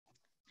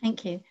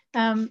Thank you.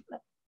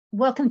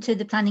 Welcome to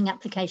the Planning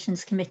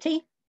Applications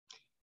Committee.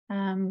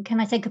 Can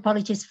I take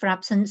apologies for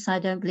absence? I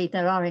don't believe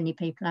there are any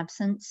people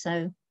absent, so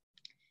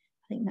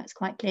I think that's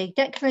quite clear.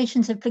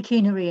 Declarations of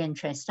pecuniary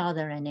interest, are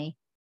there any?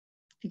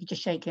 If you could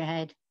just shake your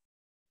head.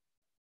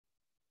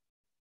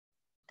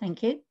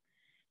 Thank you.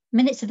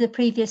 Minutes of the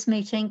previous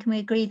meeting, can we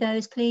agree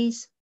those,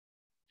 please?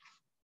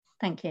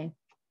 Thank you.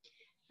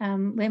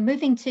 We're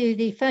moving to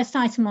the first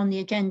item on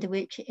the agenda,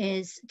 which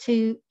is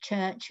 2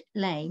 Church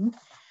Lane.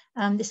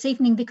 This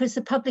evening, because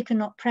the public are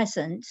not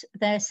present,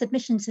 their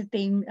submissions have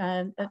been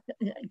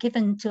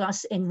given to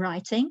us in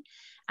writing,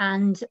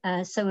 and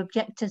so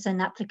objectors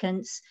and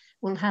applicants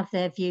will have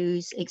their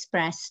views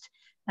expressed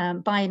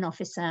by an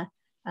officer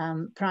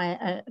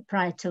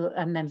prior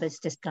to members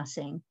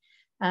discussing.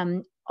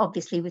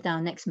 Obviously, with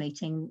our next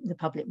meeting, the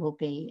public will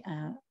be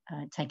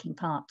taking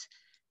part.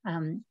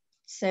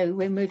 So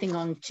we're moving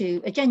on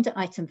to agenda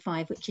item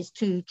 5, which is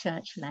 2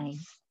 Church Lane.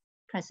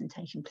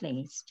 Presentation,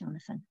 please,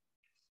 Jonathan.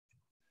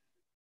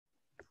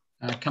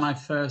 Can I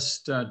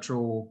first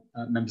draw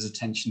members'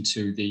 attention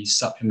to the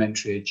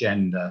supplementary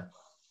agenda?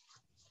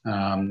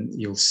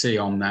 You'll see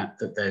on that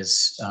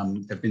there's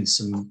there've been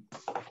some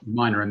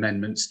minor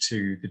amendments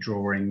to the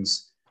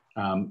drawings,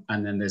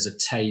 and then there's a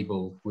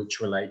table which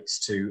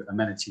relates to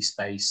amenity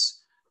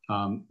space,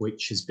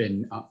 which has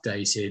been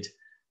updated.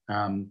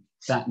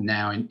 That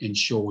now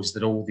ensures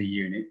that all the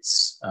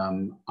units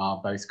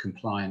are both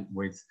compliant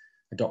with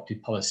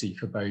adopted policy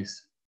for both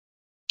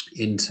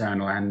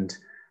internal and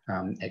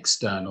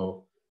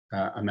external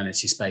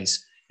amenity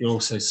space. You'll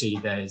also see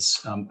there's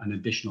an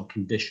additional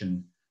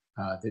condition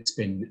that's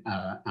been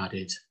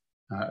added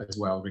as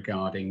well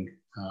regarding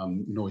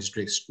noise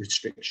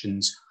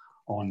restrictions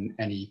on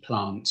any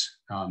plant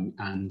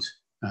and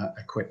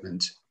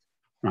equipment.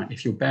 Right,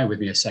 if you'll bear with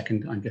me a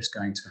second, I'm just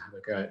going to have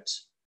a go at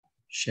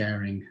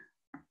sharing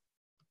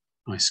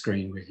my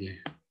screen with you.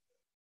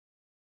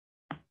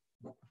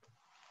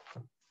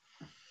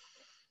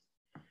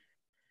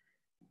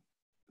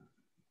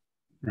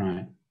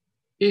 Right,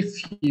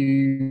 if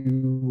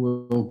you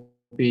will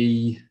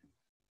be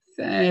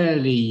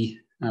fairly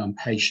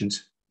patient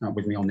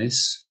with me on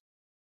this,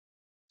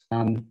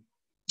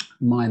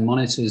 my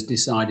monitor's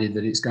decided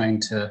that it's going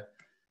to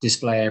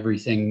display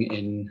everything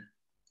in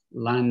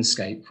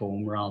landscape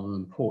form rather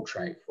than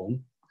portrait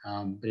form.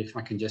 But if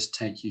I can just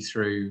take you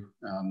through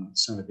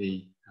some of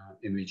the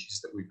images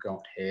that we've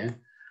got here.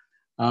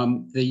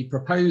 The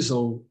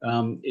proposal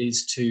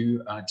is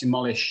to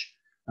demolish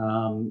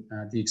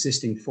the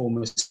existing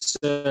former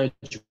surgery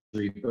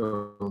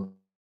building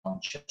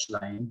on Church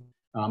Lane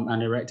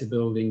and erect a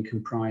building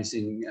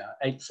comprising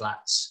 8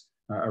 flats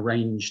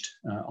arranged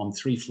on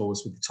 3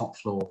 floors with the top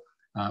floor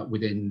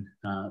within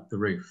the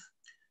roof.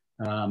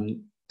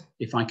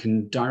 If I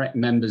can direct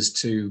members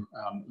to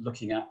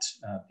looking at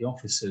the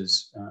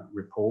officer's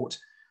report,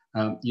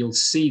 you'll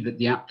see that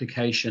the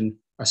application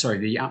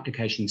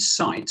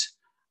site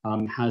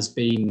has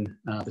been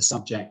the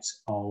subject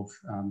of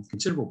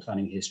considerable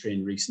planning history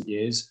in recent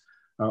years,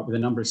 with a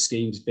number of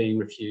schemes being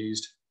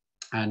refused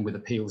and with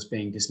appeals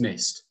being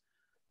dismissed.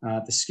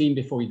 The scheme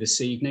before you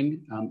this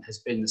evening has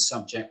been the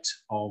subject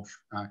of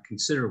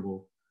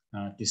considerable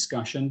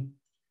discussion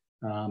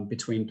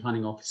between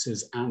planning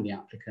officers and the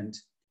applicant,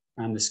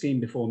 and the scheme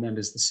before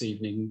members this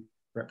evening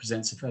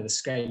represents a further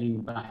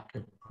scaling back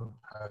of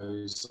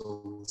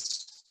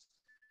proposals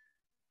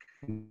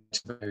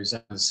to those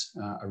as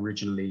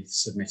originally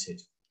submitted.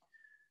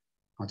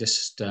 I'll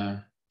just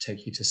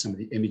take you to some of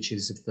the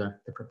images of the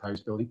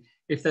proposed building.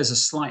 If there's a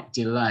slight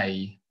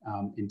delay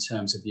in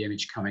terms of the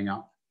image coming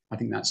up, I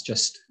think that's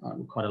just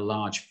quite a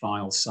large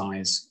file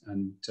size,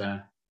 and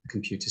the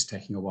computer's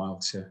taking a while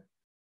to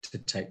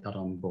take that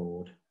on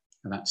board.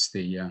 And that's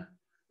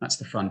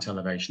the front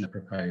elevation of the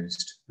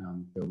proposed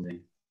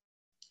building.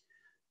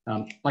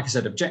 Like I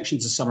said,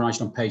 objections are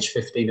summarised on page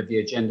 15 of the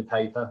agenda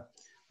paper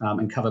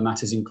and cover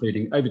matters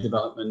including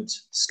overdevelopment,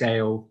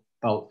 scale,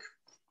 bulk,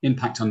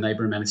 impact on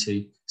neighbour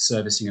amenity,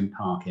 servicing and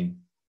parking.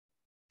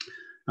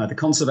 The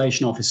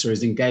Conservation Officer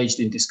is engaged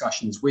in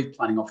discussions with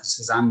planning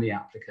officers and the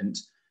applicant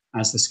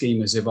as the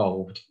scheme has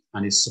evolved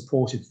and is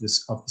supportive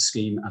of the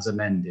scheme as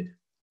amended.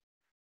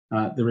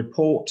 The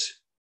report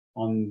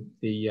on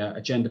the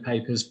agenda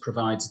papers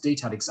provides a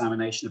detailed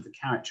examination of the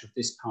character of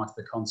this part of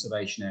the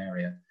conservation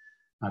area,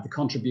 the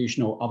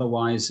contribution or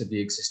otherwise of the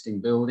existing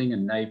building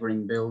and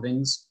neighbouring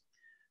buildings.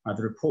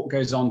 The report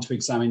goes on to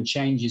examine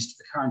changes to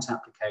the current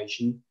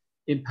application,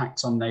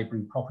 impacts on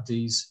neighbouring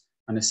properties,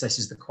 and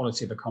assesses the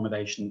quality of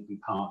accommodation and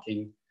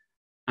parking,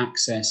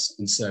 access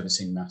and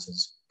servicing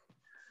matters.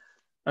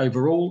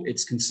 Overall,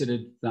 it's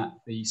considered that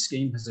the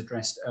scheme has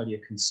addressed earlier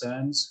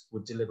concerns,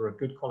 would deliver a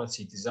good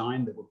quality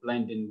design that would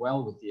blend in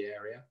well with the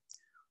area,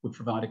 would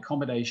provide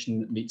accommodation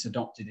that meets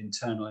adopted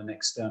internal and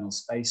external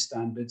space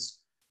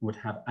standards, and would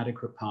have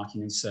adequate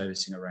parking and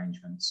servicing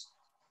arrangements.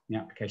 The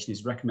application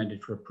is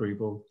recommended for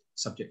approval,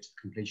 subject to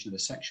the completion of the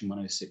Section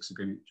 106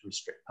 agreement to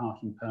restrict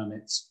parking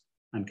permits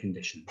and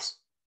conditions.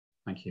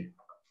 Thank you.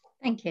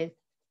 Thank you.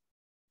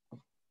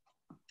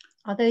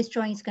 Are those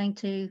drawings going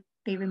to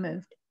be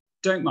removed?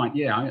 don't mind.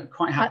 Yeah, I'm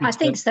quite happy. I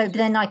think so. But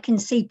then I can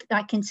see the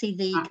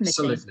committee.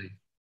 Absolutely.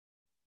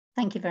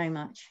 Thank you very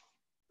much.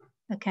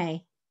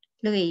 Okay,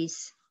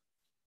 Louise.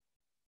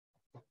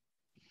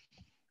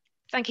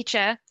 Thank you,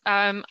 Chair.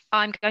 I'm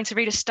going to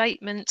read a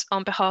statement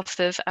on behalf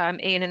of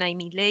Ian and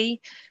Amy Lee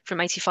from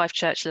 85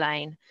 Church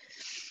Lane.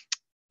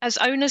 As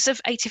owners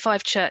of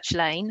 85 Church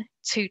Lane,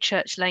 2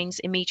 Church Lane's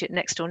immediate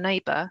next door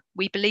neighbour,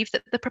 we believe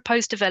that the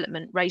proposed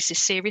development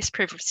raises serious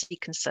privacy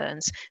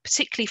concerns,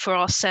 particularly for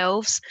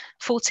ourselves,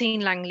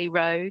 14 Langley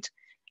Road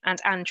and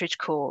Andridge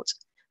Court.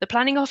 The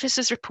planning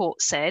officer's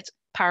report said,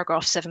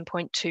 paragraph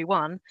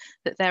 7.21,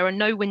 that there are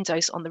no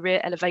windows on the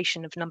rear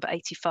elevation of number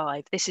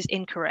 85. This is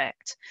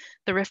incorrect.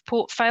 The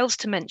report fails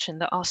to mention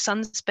that our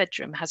son's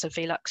bedroom has a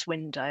Velux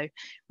window,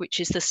 which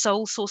is the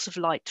sole source of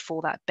light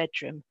for that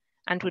bedroom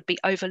and would be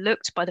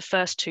overlooked by the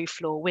first 2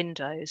 floor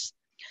windows.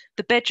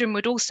 The bedroom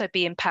would also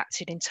be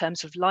impacted in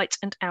terms of light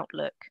and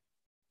outlook.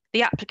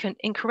 The applicant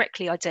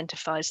incorrectly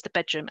identifies the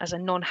bedroom as a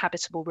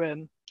non-habitable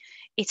room.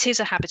 It is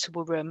a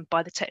habitable room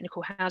by the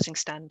technical housing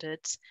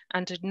standards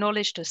and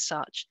acknowledged as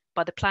such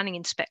by the planning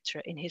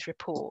inspector in his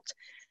report,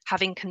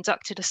 having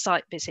conducted a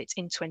site visit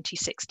in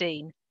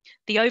 2016.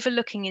 The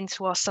overlooking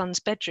into our son's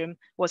bedroom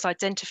was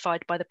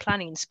identified by the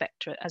planning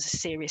inspector as a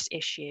serious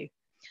issue.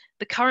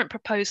 The current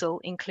proposal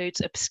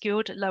includes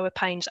obscured lower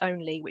panes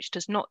only, which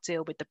does not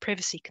deal with the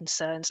privacy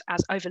concerns,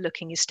 as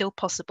overlooking is still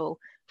possible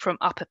from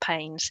upper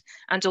panes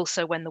and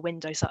also when the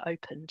windows are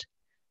opened.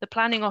 The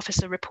planning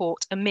officer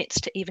report omits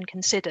to even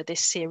consider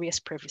this serious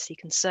privacy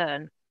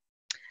concern.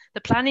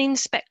 The planning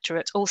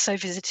inspectorate also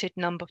visited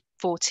number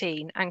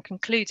 14 and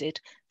concluded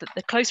that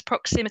the close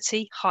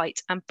proximity,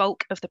 height and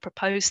bulk of the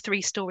proposed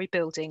 3-storey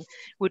building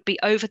would be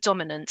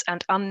over-dominant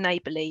and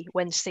unneighbourly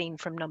when seen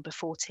from number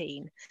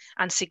 14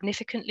 and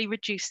significantly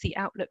reduce the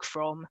outlook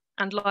from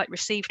and light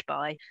received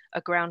by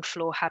a ground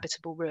floor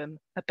habitable room,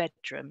 a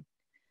bedroom.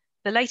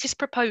 The latest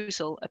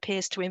proposal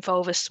appears to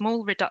involve a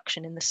small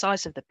reduction in the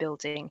size of the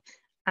building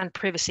and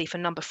privacy for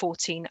number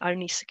 14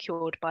 only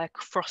secured by a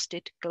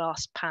frosted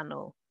glass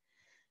panel.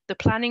 The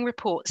planning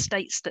report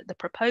states that the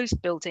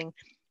proposed building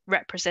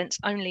represents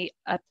only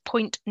a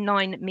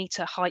 0.9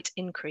 metre height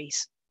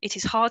increase. It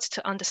is hard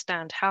to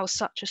understand how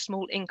such a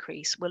small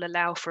increase will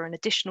allow for an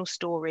additional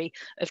storey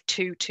of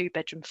 2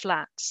 two-bedroom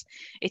flats.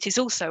 It is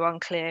also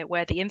unclear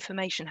where the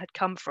information had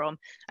come from,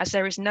 as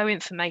there is no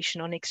information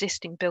on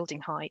existing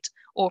building height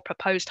or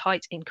proposed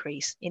height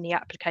increase in the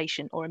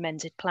application or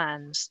amended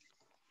plans.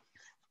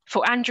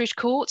 For Andridge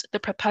Court,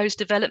 the proposed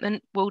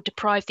development will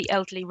deprive the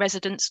elderly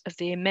residents of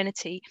the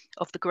amenity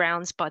of the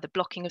grounds by the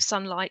blocking of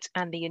sunlight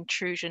and the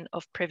intrusion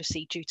of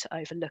privacy due to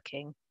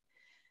overlooking.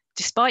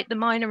 Despite the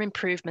minor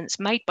improvements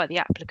made by the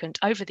applicant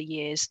over the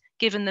years,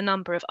 given the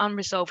number of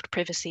unresolved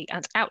privacy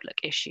and outlook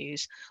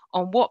issues,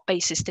 on what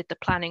basis did the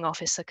planning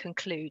officer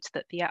conclude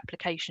that the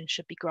application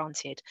should be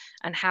granted,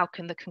 and how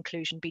can the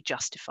conclusion be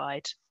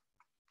justified?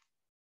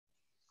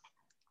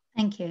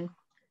 Thank you.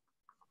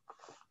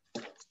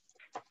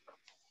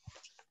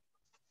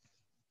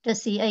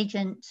 Does the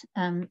agent,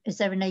 is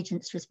there an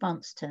agent's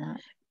response to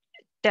that?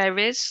 There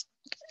is.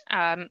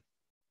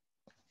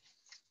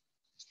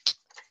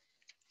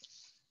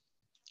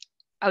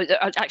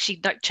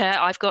 Actually, Chair,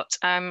 I've got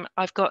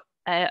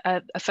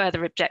a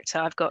further objector.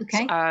 I've got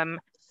okay.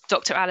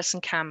 Dr. Alison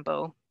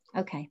Campbell.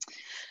 Okay.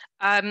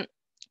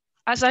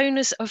 As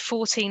owners of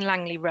 14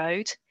 Langley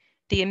Road,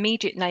 the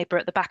immediate neighbour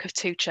at the back of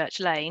 2 Church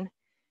Lane,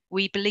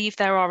 we believe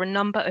there are a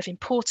number of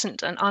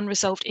important and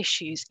unresolved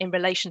issues in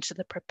relation to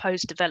the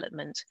proposed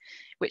development,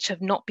 which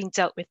have not been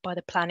dealt with by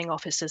the planning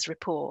officer's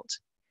report.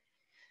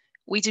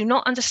 We do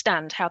not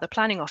understand how the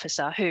planning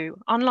officer, who,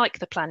 unlike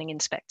the planning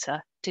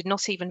inspector, did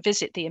not even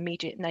visit the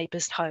immediate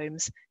neighbours'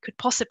 homes, could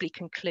possibly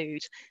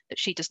conclude that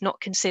she does not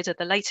consider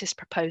the latest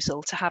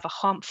proposal to have a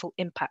harmful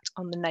impact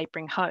on the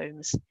neighbouring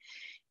homes.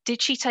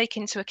 Did she take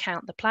into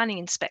account the planning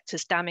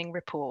inspector's damning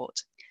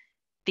report?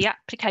 The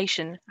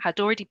application had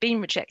already been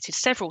rejected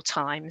several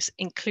times,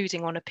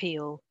 including on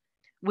appeal.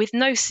 With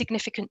no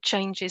significant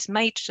changes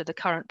made to the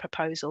current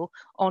proposal,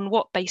 on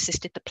what basis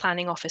did the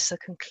planning officer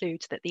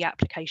conclude that the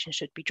application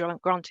should be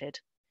granted?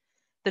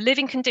 The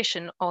living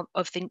condition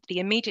of the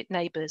immediate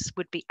neighbours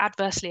would be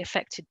adversely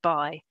affected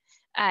by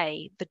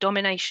A, the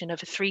domination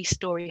of a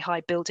 3-storey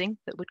high building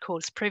that would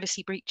cause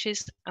privacy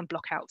breaches and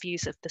block out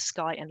views of the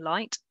sky and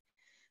light.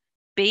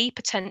 B,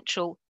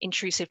 potential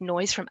intrusive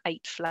noise from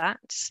 8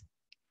 flats.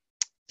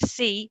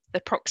 C,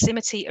 the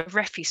proximity of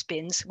refuse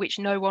bins, which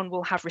no one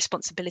will have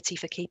responsibility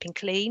for keeping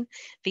clean,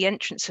 the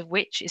entrance of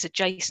which is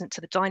adjacent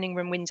to the dining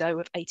room window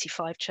of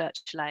 85 Church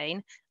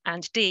Lane.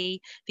 And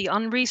D, the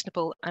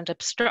unreasonable and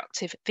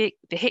obstructive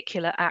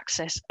vehicular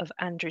access of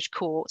Andridge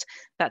Court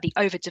that the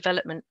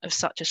overdevelopment of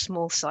such a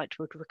small site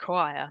would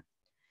require.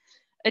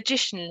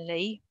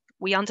 Additionally,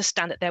 we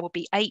understand that there will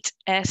be 8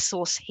 air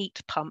source heat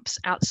pumps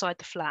outside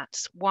the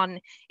flats, one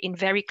in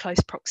very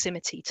close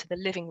proximity to the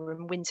living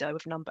room window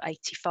of number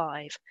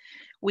 85.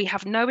 We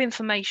have no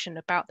information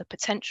about the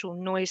potential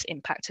noise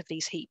impact of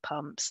these heat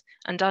pumps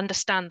and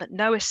understand that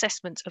no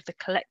assessment of the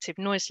collective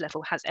noise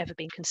level has ever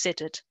been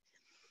considered.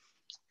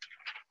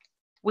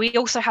 We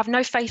also have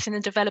no faith in the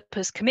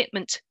developer's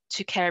commitment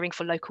to caring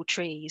for local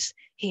trees.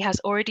 He has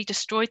already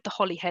destroyed the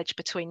holly hedge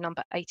between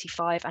number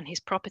 85 and his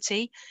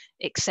property,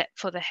 except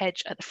for the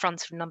hedge at the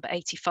front of number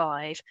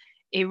 85,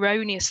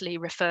 erroneously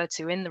referred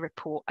to in the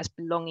report as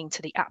belonging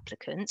to the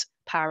applicant,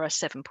 para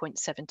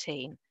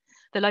 7.17.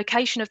 The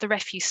location of the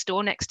refuse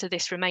store next to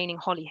this remaining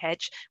holly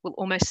hedge will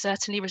almost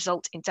certainly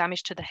result in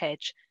damage to the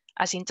hedge,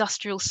 as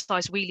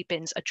industrial-sized wheelie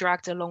bins are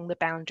dragged along the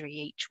boundary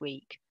each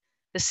week.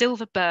 The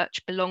silver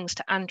birch belongs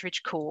to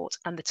Andridge Court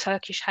and the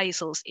Turkish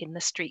hazels in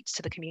the streets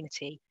to the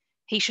community.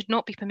 He should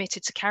not be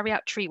permitted to carry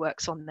out tree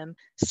works on them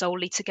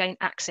solely to gain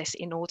access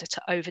in order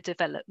to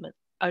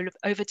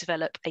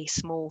overdevelop a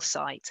small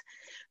site.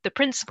 The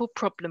principal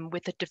problem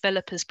with the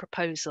developer's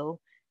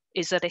proposal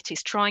is that it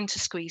is trying to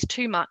squeeze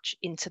too much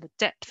into the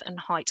depth and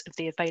height of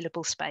the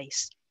available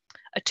space.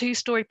 A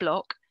two-storey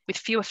block with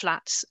fewer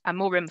flats and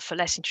more room for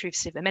less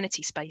intrusive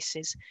amenity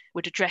spaces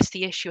would address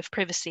the issue of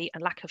privacy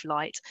and lack of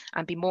light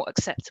and be more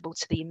acceptable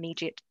to the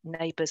immediate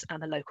neighbours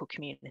and the local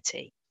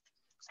community.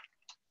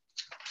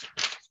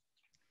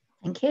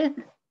 Thank you.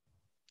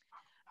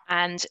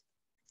 And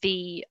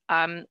the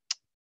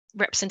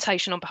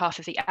representation on behalf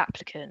of the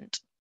applicant.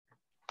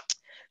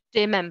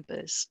 Dear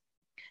members,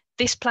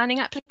 this planning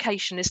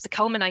application is the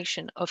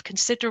culmination of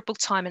considerable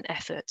time and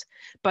effort,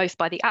 both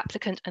by the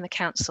applicant and the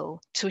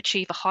council, to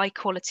achieve a high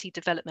quality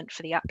development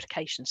for the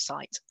application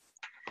site.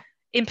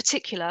 In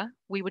particular,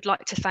 we would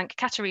like to thank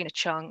Katarina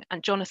Chung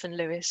and Jonathan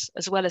Lewis,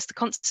 as well as the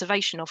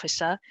Conservation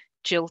Officer,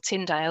 Jill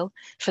Tyndale,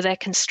 for their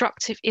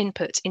constructive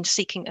input in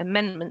seeking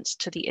amendments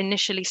to the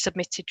initially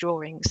submitted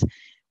drawings,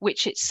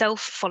 which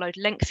itself followed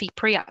lengthy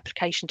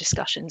pre-application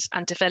discussions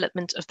and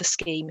development of the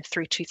scheme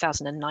through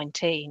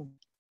 2019.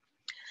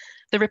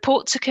 The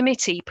report to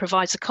committee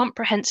provides a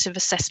comprehensive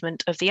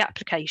assessment of the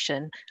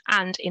application,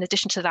 and in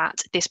addition to that,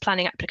 this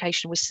planning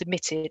application was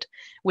submitted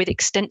with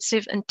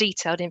extensive and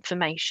detailed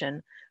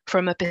information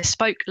from a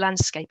bespoke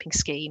landscaping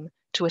scheme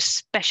to a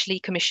specially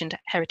commissioned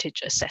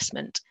heritage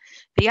assessment.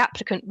 The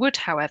applicant would,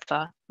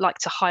 however, like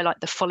to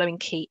highlight the following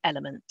key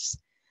elements.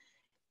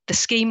 The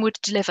scheme would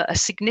deliver a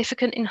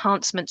significant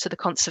enhancement to the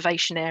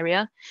conservation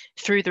area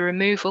through the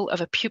removal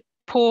of a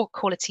poor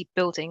quality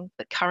building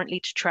that currently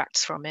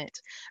detracts from it,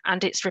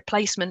 and its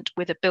replacement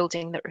with a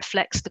building that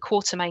reflects the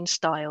Quartermain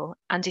style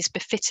and is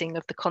befitting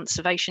of the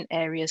conservation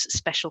area's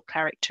special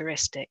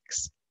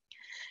characteristics.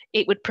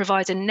 It would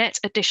provide a net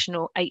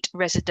additional 8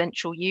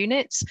 residential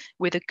units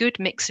with a good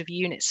mix of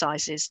unit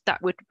sizes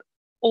that would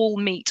all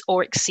meet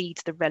or exceed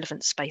the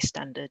relevant space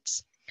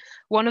standards.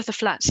 One of the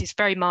flats is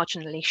very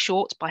marginally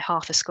short by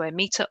half a square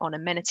metre on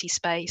amenity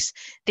space.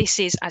 This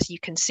is, as you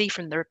can see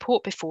from the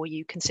report before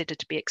you, considered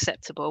to be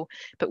acceptable,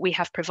 but we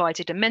have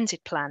provided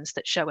amended plans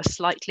that show a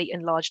slightly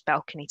enlarged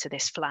balcony to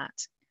this flat.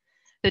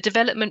 The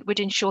development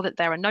would ensure that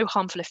there are no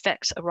harmful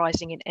effects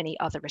arising in any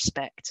other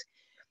respect.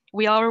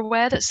 We are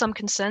aware that some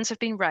concerns have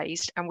been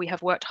raised, and we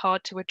have worked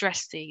hard to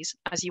address these,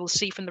 as you will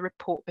see from the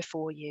report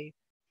before you.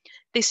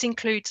 This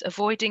includes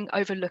avoiding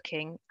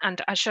overlooking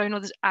and, as shown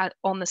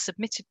on the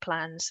submitted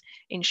plans,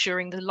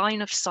 ensuring the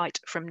line of sight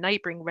from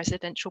neighbouring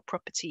residential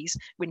properties'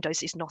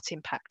 windows is not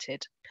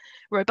impacted.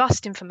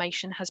 Robust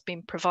information has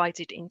been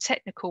provided in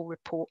technical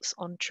reports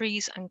on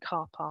trees and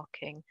car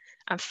parking,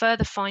 and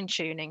further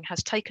fine-tuning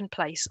has taken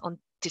place on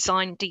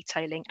design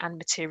detailing and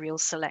material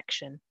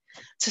selection.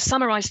 To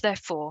summarise,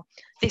 therefore,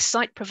 this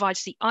site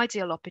provides the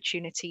ideal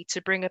opportunity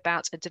to bring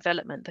about a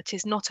development that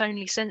is not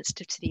only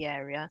sensitive to the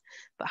area,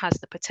 but has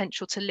the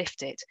potential to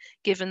lift it,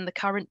 given the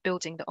current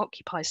building that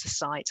occupies the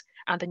site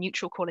and the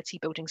neutral quality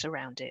buildings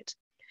around it.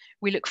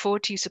 We look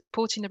forward to you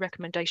supporting the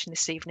recommendation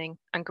this evening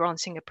and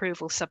granting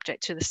approval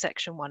subject to the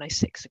Section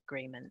 106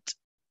 agreement.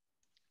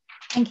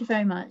 Thank you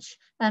very much.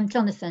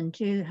 Jonathan,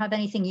 do you have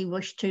anything you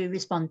wish to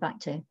respond back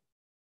to?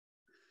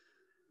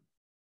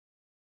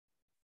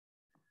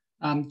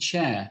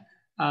 Chair,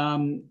 I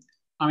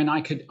mean, I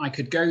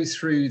could go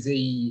through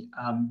the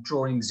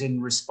drawings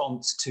in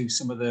response to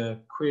some of the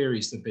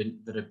queries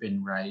that have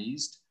been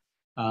raised,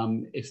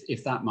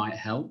 if that might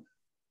help.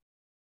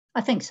 I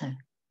think so.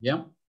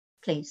 Yeah.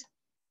 Please.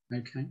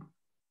 Okay.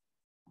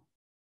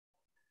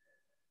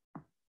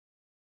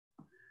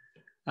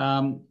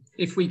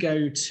 If we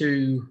go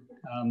to,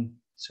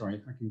 sorry,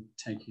 if I can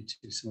take you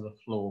to some of the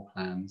floor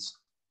plans.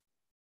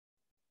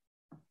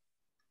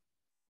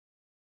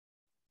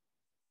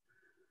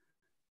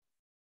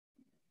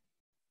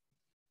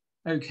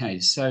 Okay,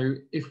 so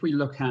if we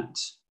look at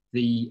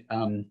the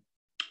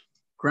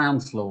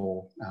ground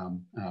floor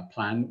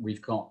plan,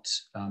 we've got,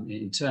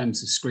 in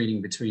terms of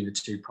screening between the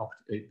two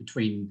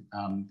between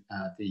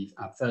the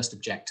first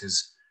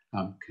objector's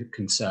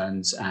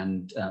concerns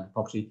and the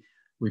property,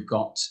 we've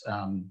got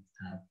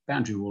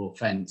boundary wall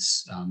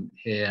fence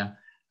here,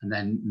 and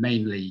then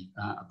mainly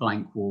a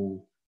blank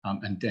wall,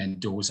 and then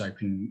doors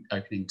opening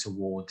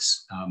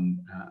towards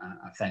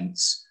a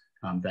fence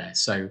there.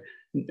 So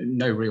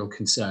no real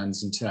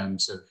concerns in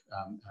terms of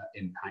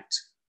impact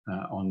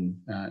on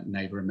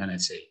neighbour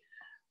amenity.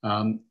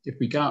 If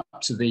we go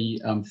up to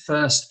the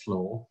first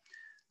floor,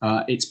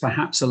 It's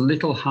perhaps a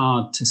little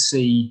hard to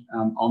see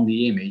on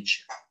the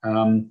image,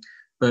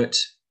 but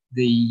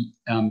the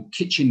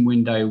kitchen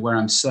window where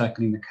I'm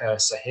circling the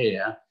cursor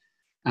here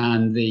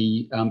and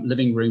the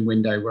living room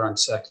window where I'm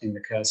circling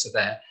the cursor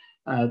there,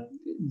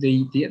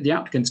 the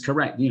applicant's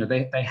correct. You know,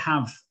 they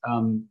have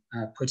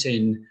put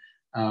in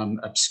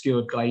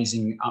obscured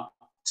glazing up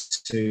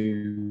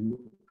to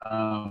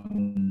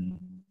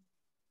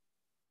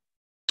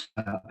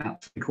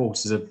about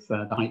 3/4 of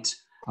the height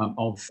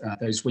of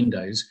those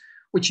windows,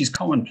 which is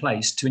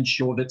commonplace to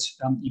ensure that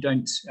you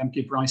don't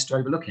give rise to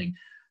overlooking.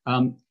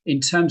 In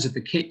terms of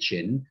the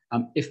kitchen,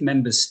 if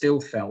members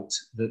still felt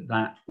that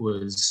that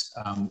was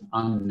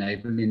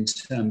unenabling in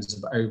terms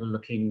of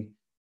overlooking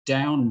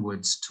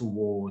downwards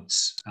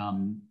towards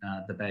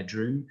the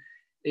bedroom,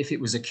 if it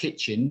was a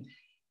kitchen,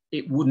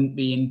 it wouldn't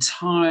be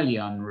entirely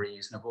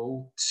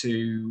unreasonable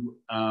to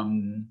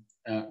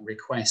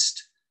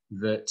request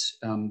that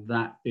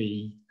that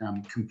be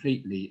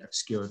completely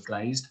obscured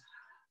glazed.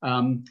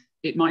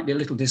 It might be a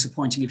little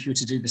disappointing if you were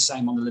to do the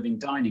same on the living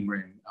dining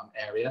room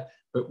area,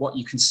 but what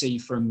you can see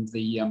from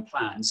the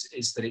plans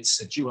is that it's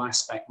a dual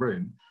aspect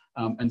room.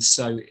 And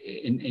so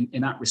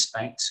in that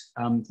respect,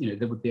 you know,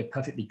 there would be a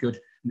perfectly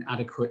good and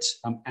adequate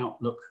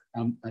outlook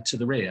to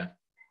the rear.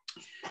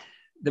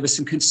 There were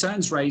some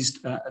concerns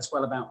raised as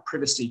well about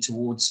privacy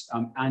towards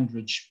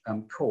Andridge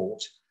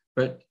Court,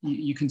 but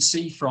you can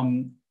see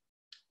from,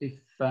 if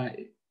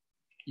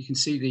you can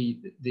see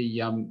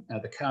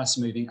the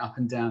cursor moving up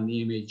and down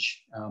the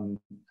image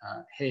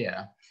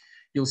here,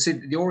 you'll see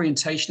that the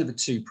orientation of the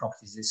two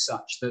properties is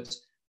such that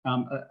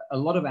a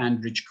lot of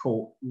Andridge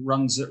Court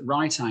runs at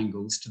right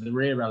angles to the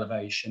rear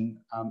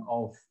elevation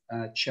of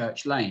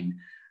Church Lane.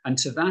 And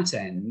to that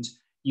end,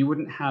 you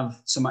wouldn't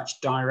have so much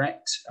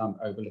direct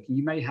overlooking.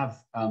 You may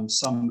have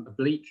some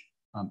oblique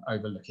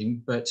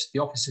overlooking, but the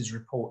officer's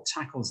report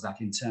tackles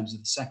that in terms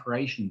of the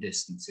separation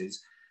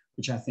distances,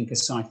 which I think are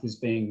cited as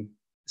being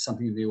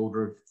something in the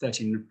order of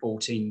 13 and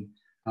 14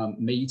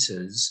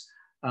 meters.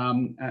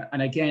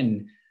 And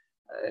again,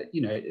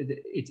 you know,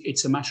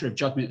 it's a matter of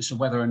judgment as to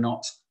whether or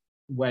not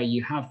where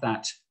you have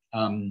that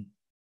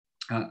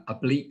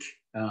oblique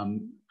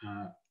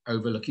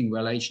overlooking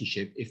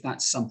relationship, if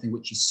that's something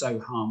which is so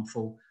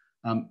harmful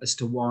as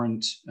to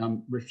warrant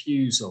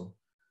refusal.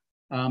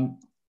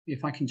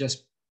 If I can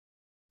just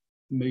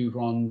move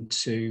on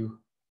to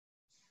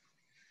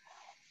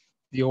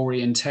the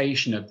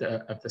orientation of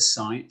the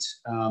site.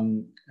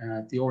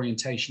 The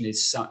orientation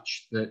is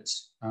such that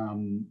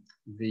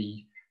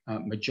the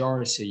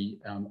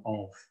majority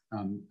of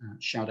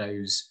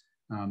shadows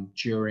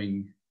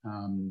during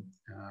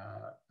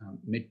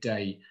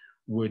midday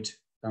would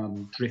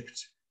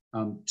drift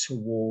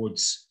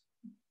towards,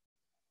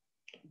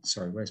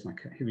 sorry, where's my,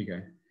 here we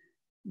go,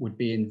 would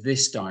be in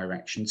this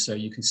direction. So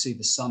you can see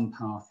the sun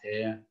path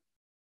here,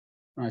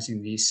 rising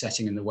in the east,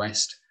 setting in the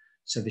west.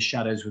 So the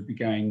shadows would be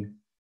going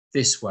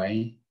this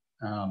way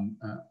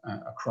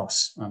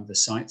across the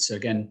site. So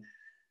again,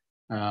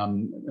 a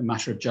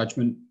matter of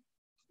judgment,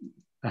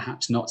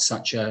 perhaps not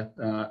such an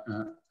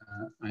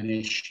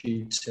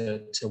issue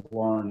to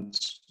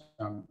warrant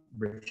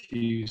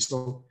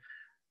refusal.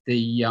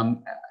 The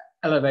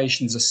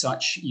elevations are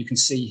such, you can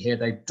see here,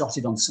 they've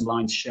dotted on some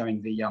lines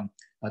showing the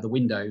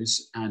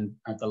windows and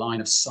the line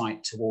of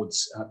sight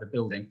towards the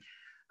building.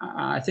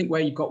 I think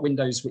where you've got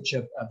windows which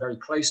are very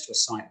close to a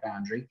site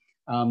boundary,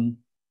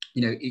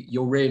 you know,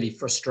 you're really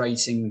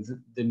frustrating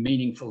the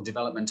meaningful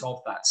development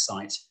of that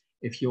site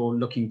if you're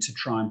looking to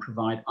try and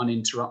provide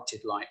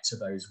uninterrupted light to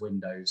those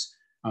windows.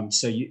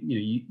 So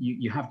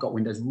you have got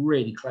windows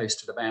really close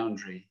to the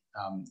boundary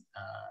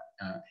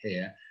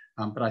here,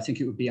 but I think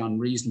it would be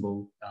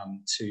unreasonable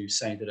to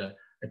say that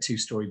a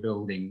two-storey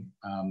building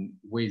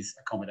with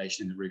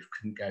accommodation in the roof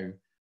couldn't go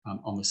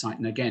on the site.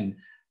 And again,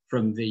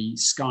 from the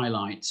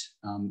skylight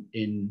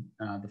in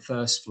the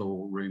first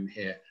floor room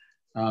here,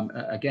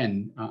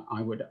 again,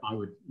 I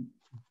would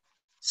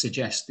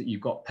suggest that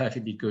you've got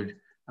perfectly good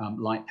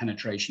light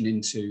penetration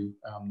into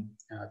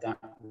that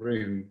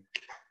room.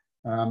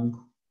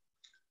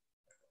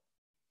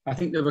 I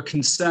think there were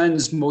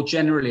concerns more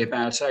generally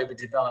about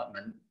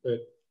overdevelopment,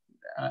 but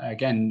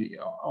again,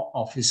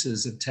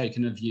 officers have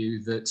taken a view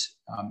that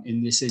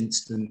in this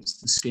instance,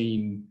 the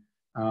scheme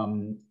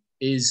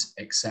is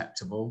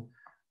acceptable.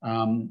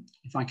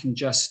 If I can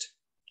just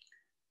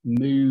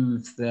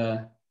move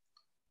the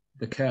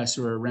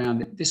cursor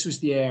around, this was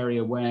the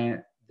area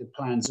where the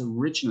plans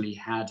originally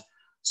had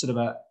sort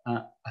of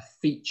a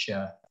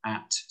feature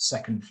at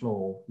second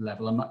floor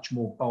level, a much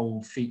more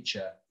bold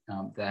feature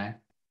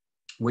there,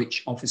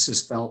 which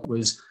officers felt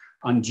was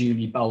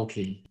unduly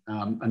bulky,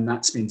 and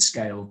that's been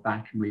scaled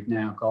back, and we've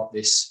now got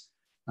this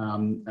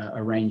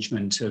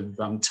arrangement of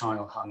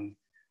tile-hung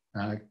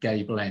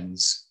gable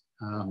ends.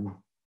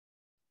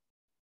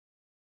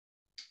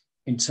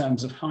 In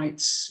terms of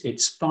heights,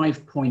 it's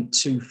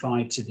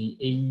 5.25 to the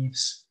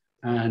eaves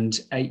and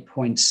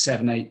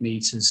 8.78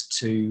 meters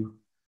to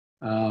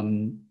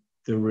the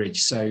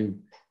ridge. So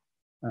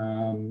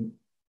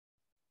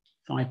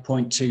if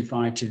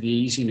 5.25 to the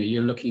east, you know,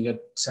 you're looking at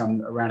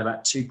around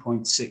about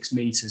 2.6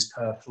 meters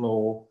per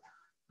floor,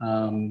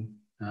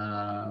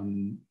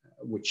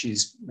 which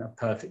is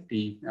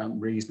perfectly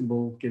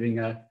reasonable, giving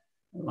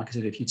like I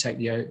said, if you take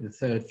the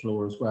third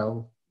floor as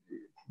well,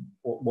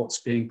 what's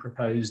being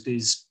proposed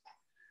is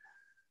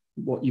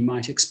what you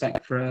might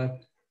expect for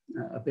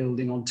a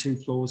building on 2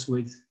 floors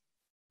with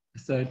a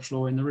 3rd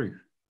floor in the roof.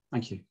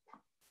 Thank you.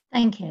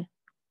 Thank you.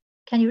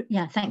 Can you,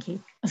 yeah, thank you. I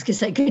was going to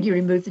say, could you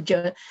remove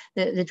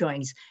the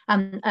drawings?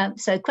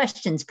 So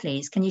questions,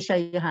 please. Can you show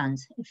your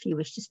hands if you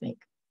wish to speak?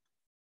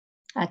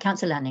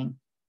 Councillor Lanning.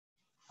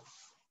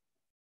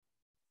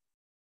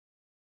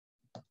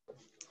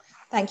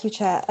 Thank you,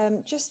 Chair.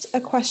 Just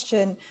a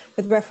question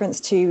with reference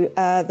to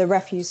the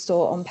refuse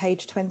store on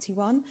page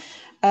 21.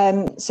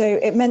 So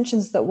it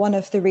mentions that one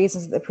of the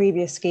reasons that the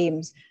previous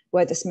schemes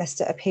were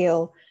dismissed at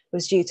appeal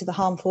was due to the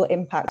harmful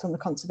impact on the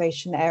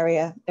conservation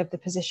area of the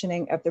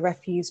positioning of the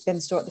refuse bin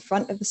store at the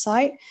front of the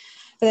site.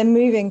 But then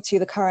moving to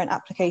the current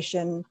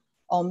application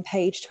on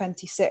page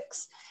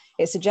 26,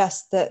 it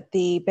suggests that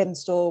the bin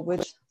store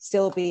would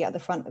still be at the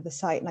front of the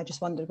site. And I just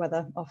wondered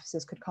whether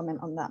officers could comment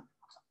on that.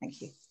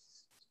 Thank you.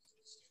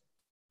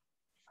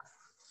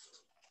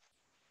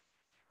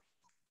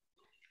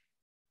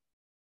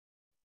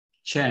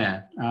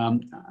 Chair,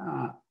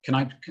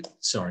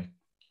 sorry,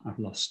 I've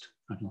lost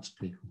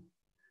people.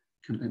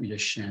 Let me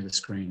just share the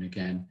screen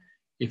again.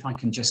 If I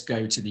can just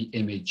go to the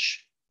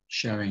image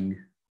showing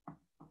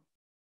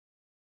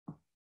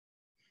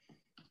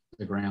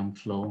the ground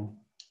floor.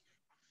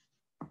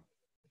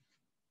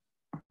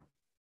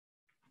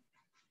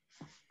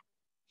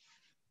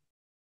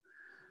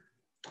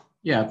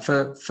 Yeah,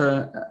 for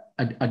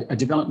a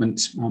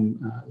development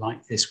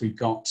like this, we've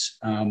got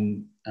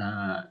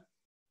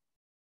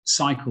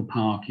cycle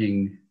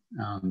parking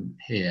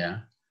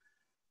here.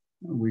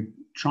 We've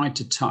tried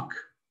to tuck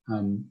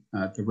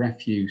the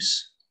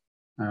refuse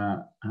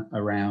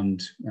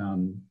around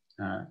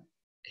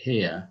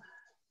here.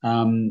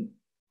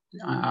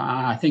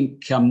 I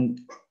think the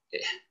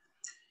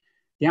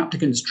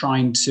applicant's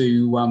trying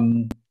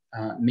to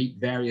meet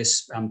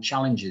various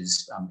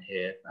challenges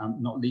here,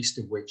 not least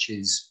of which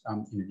is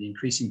you know, the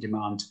increasing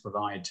demand to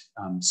provide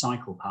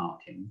cycle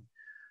parking.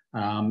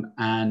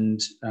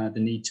 And the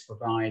need to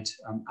provide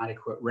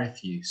adequate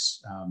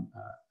refuse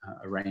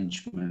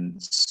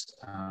arrangements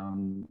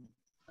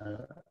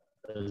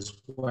as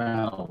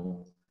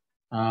well.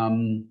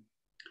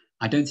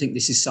 I don't think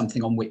this is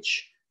something on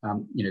which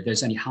you know,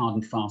 there's any hard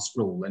and fast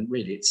rule, and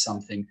really it's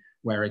something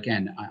where,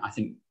 again, I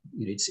think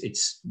you know,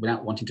 it's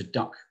without wanting to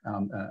duck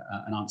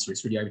an answer,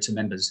 it's really over to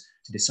members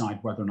to decide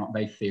whether or not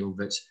they feel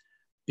that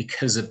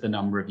because of the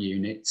number of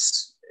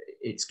units,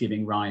 it's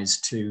giving rise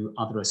to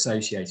other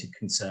associated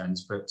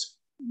concerns, but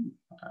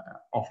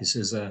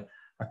officers are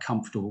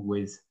comfortable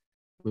with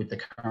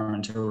the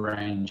current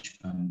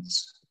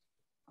arrangements.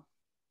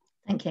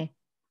 Thank you.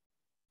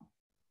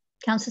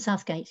 Councillor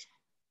Southgate.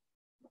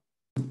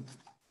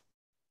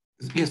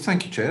 Yes,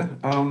 thank you, Chair.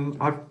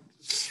 I've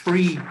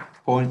 3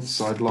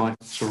 points I'd like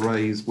to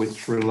raise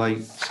which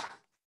relate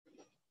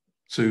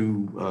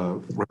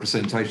to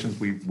representations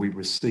we've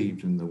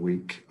received in the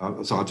week.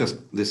 So I'll just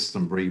list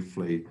them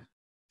briefly.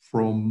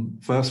 From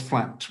first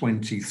flat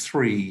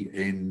 23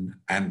 in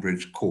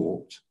Andridge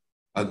Court,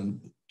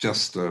 and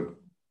just for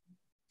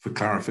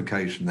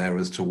clarification there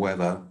as to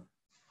whether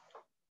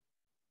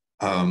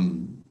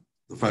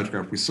the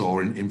photograph we saw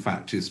in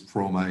fact is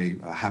from a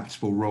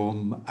habitable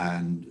room,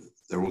 and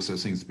there also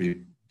seems to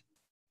be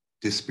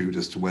dispute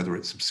as to whether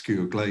it's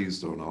obscure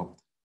glazed or not.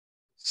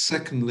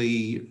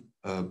 Secondly,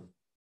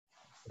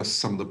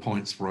 some of the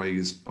points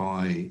raised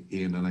by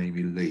Ian and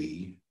Amy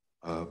Lee,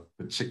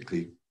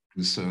 particularly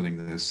concerning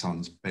their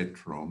son's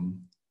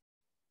bedroom.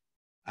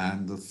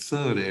 And the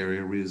third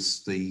area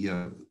is the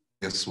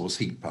air source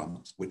heat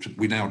pumps, which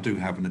we now do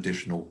have an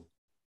additional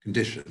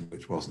condition,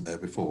 which wasn't there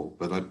before,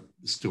 but I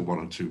still 1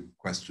 or 2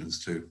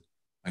 questions to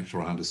make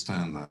sure I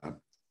understand that.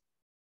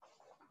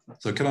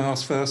 So can I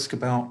ask first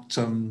about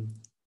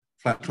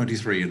flat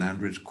 23 in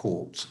Andridge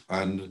Court?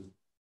 And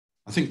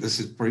I think this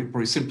is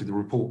very simply, the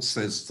report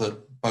says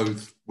that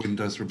both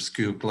windows are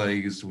obscure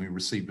glazed, and we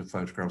received a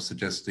photograph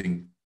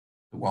suggesting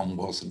that one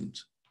wasn't.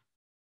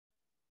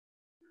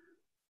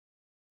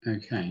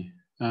 Okay.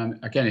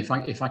 Again,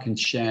 if I can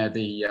share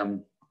the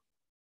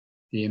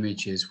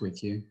images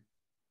with you.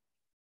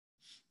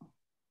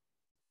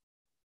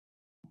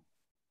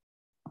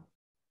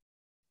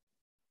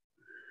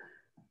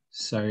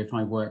 So if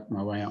I work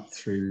my way up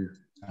through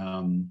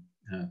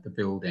the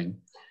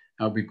building,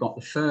 we've got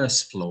the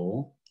first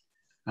floor.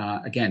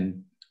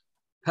 Again,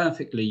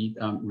 perfectly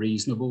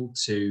reasonable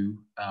to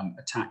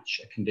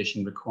attach a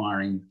condition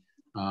requiring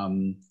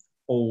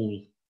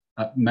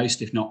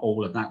most, if not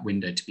all, of that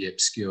window to be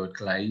obscured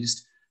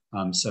glazed,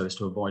 so as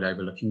to avoid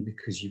overlooking,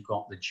 because you've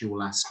got the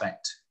dual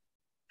aspect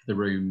of the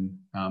room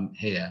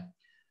here.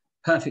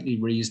 Perfectly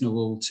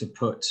reasonable to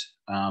put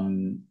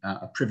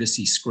a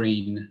privacy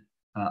screen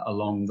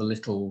along the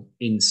little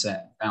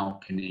inset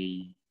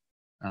balcony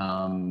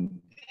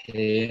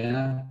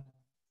here.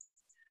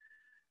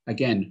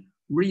 Again,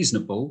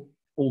 reasonable,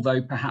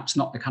 although perhaps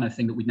not the kind of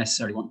thing that we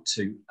necessarily want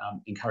to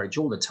encourage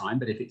all the time,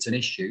 but if it's an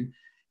issue,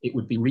 it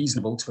would be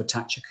reasonable to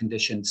attach a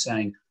condition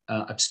saying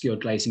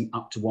obscured glazing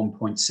up to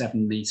 1.7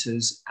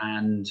 metres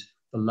and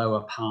the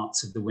lower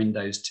parts of the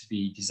windows to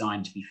be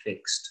designed to be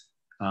fixed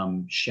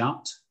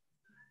shut.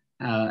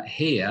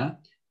 Here,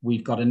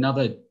 we've got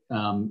another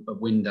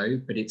window,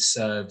 but it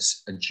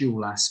serves a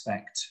dual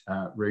aspect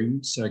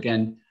room. So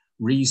again,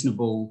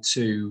 reasonable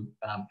to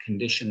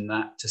condition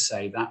that to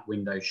say that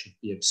window should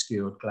be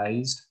obscured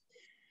glazed.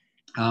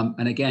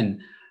 And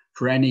again,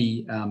 for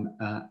any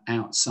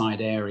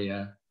outside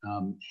area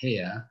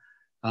here,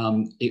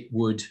 it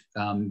would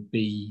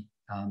be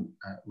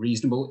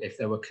reasonable if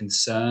there were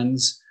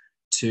concerns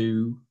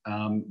to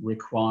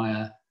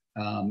require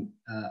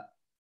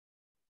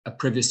a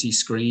privacy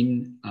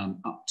screen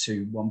up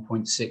to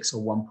 1.6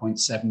 or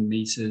 1.7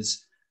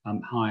 meters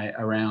high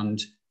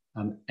around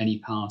any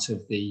part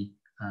of the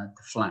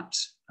flat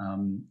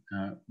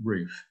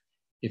roof.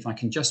 If I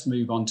can just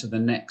move on to the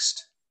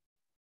next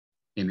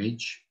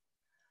image.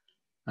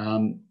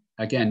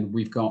 Again,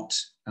 we've got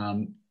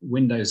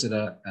windows at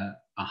a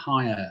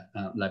higher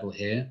level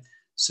here.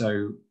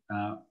 So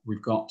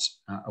we've got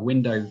a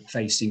window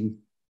facing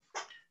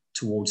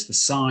towards the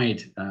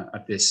side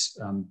of this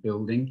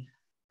building,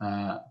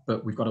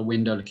 but we've got a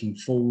window looking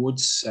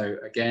forwards. So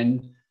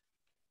again,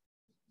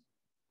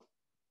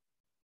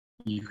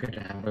 you could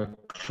have a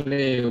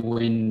clear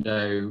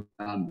window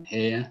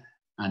here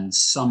and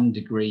some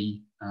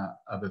degree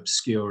of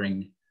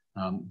obscuring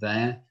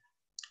there.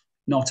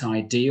 Not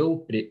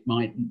ideal, but it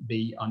might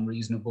be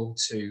unreasonable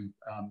to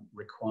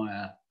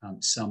require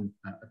some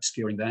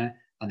obscuring there.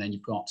 And then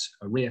you've got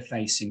a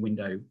rear-facing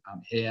window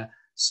here,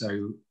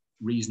 so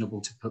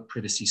reasonable to put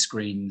privacy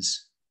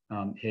screens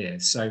here.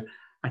 So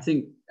I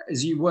think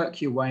as you work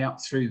your way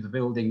up through the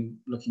building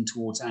looking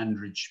towards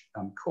Andridge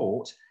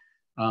Court,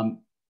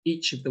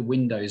 each of the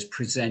windows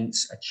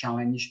presents a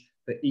challenge,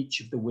 but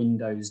each of the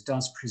windows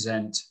does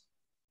present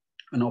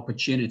an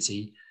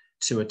opportunity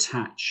to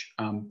attach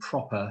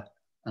proper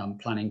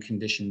planning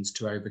conditions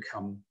to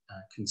overcome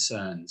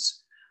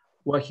concerns.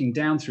 Working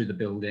down through the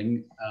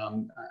building,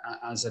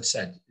 as I've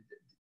said,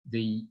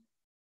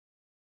 there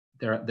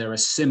are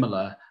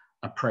similar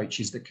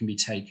approaches that can be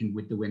taken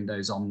with the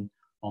windows on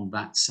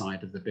that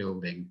side of the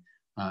building,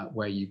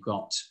 where you've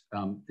got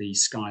the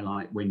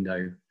skylight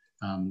window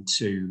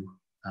to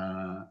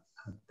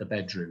the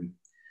bedroom.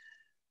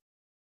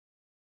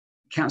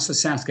 Councillor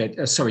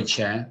Southgate, sorry,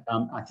 Chair,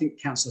 I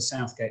think Councillor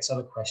Southgate's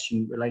other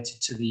question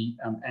related to the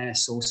air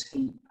source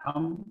heat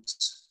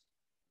pumps.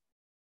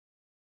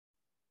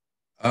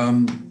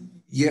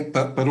 Yeah,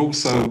 but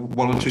also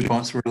one or two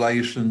points in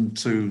relation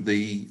to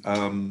the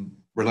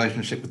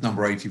relationship with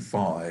number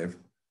 85.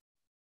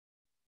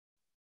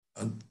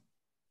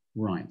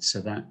 Right,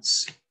 so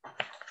that's...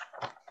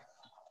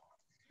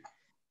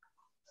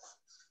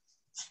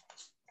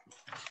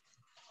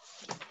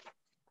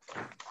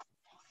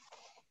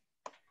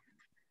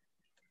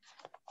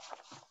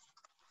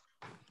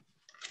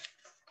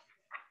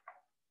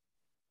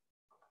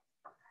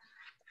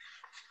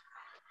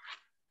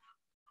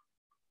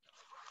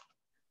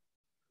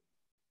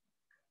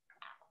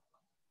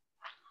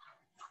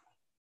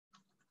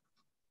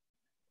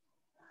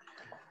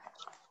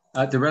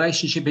 the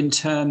relationship in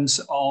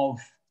terms of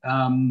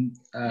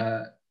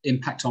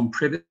impact on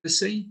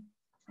privacy.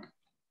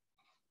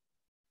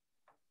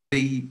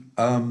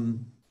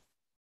 Am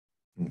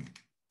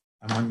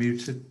I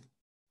muted?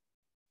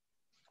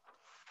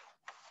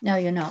 No,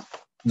 you're not.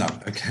 No,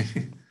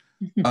 okay.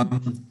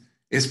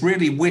 It's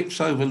really which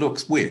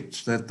overlooks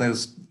which. There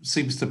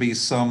seems to be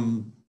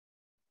some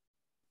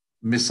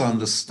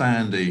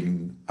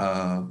misunderstanding,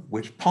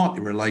 which partly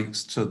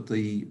relates to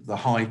the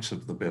height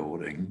of the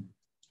building.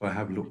 I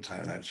have looked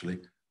at it actually.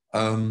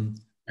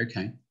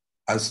 Okay.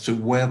 As to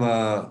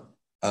whether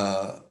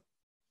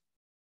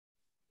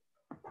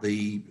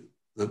the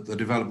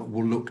development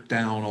will look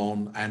down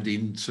on and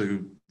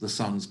into the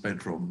son's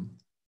bedroom.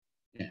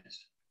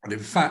 Yes. And in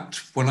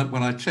fact, when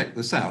I checked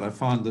this out, I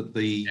find that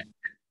the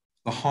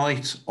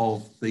height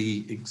of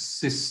the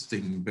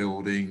existing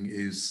building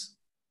is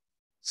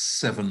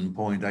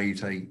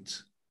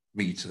 7.88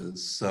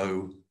 meters.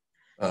 So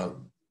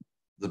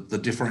the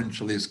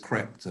differential is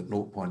correct at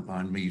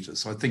 0.9 meters.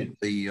 So I think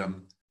the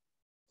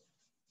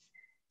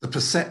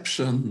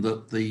perception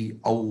that the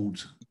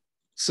old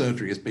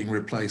surgery is being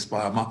replaced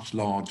by a much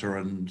larger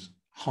and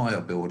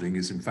higher building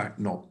is in fact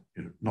not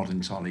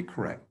entirely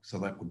correct. So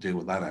that would deal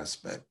with that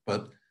aspect.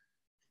 But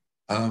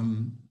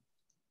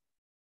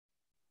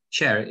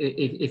Chair,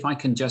 if I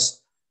can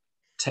just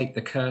take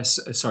the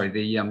cursor, sorry,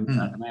 the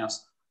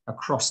mouse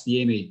across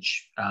the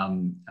image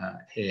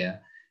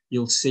here,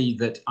 you'll see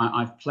that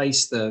I've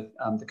placed the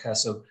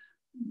cursor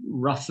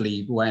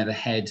roughly where the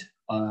head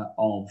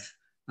of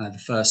the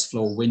first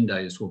floor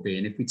windows will be.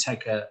 And if we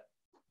take a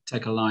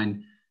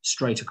line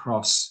straight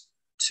across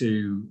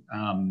to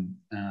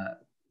the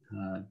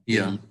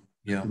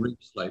roof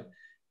slope,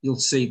 you'll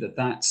see that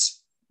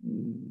that's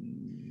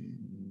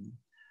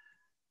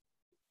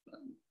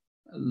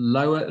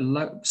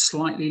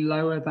slightly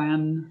lower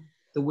than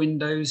the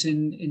windows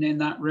in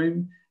that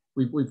room.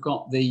 We've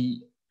got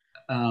the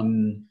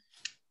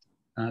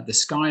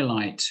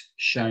skylight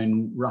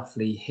shown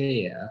roughly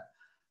here.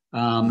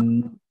 I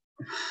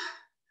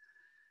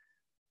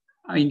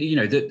mean, you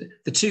know,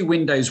 the two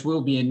windows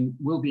will be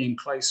in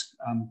close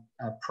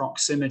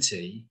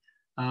proximity,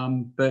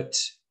 but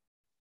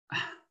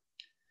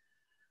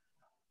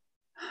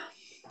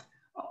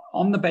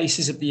on the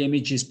basis of the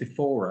images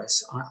before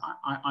us,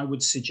 I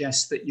would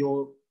suggest that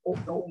you're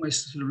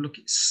almost sort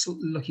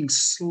of looking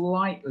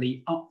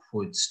slightly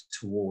upwards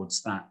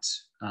towards that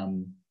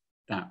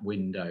that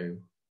window.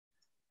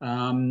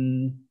 I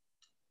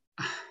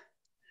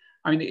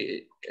mean,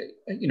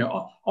 you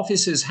know,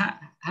 officers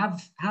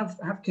have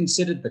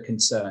considered the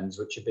concerns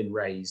which have been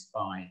raised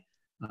by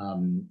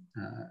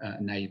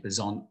neighbours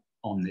on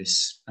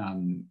this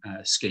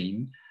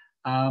scheme,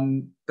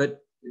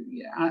 but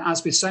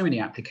as with so many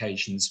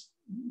applications,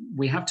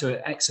 we have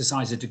to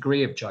exercise a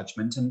degree of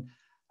judgment, and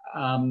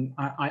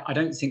I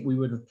don't think we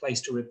would have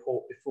placed a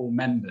report before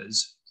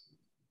members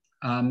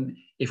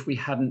if we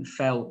hadn't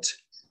felt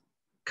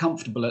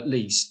comfortable, at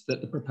least,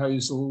 that the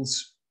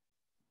proposals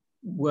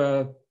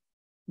were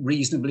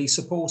reasonably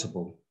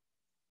supportable.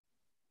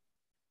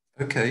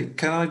 Okay,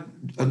 can I,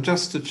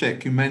 just to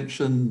check, you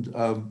mentioned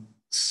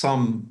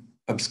some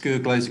obscure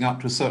glazing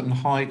up to a certain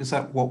height. Is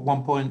that what,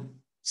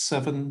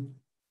 1.7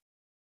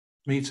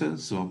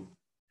 meters or?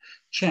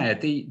 Chair,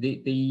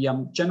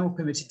 the General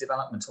Permitted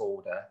Development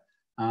Order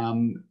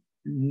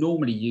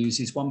normally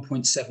uses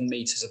 1.7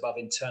 meters above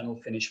internal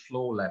finished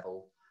floor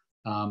level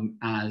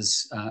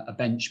as a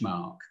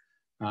benchmark.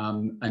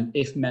 And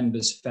if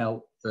members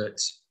felt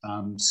that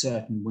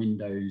certain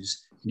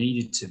windows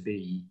needed to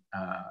be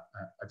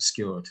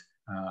obscured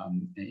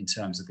in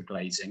terms of the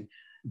glazing,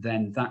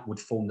 then that would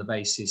form the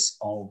basis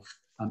of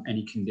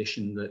any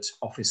condition that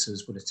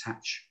officers would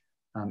attach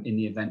in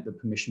the event that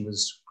permission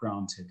was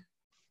granted.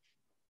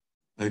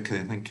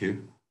 Okay, thank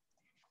you.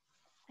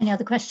 Any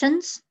other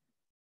questions?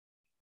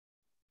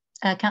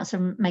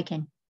 Councillor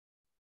Makin.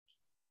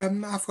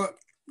 I've got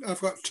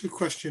two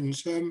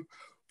questions.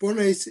 One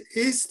is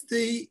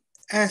the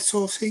air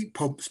source heat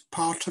pumps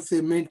part of the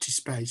amenity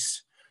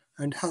space,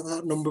 and has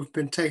that number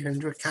been taken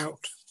into account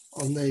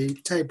on the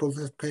table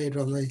that appeared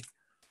on the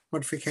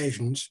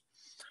modifications?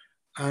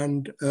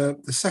 And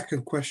the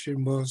second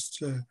question was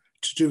to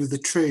do with the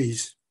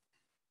trees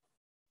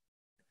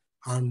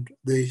and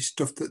the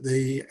stuff that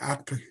the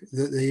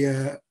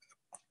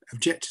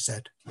objector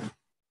said.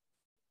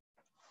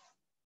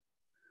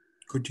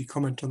 Could you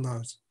comment on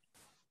those?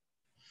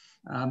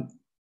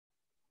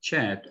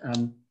 Chair,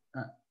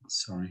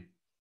 sorry.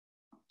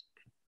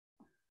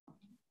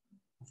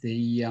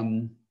 The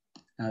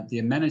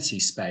amenity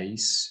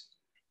space,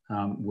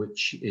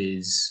 which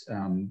is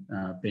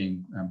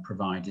being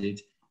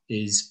provided,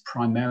 is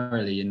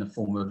primarily in the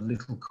form of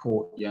little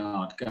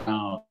courtyard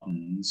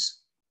gardens.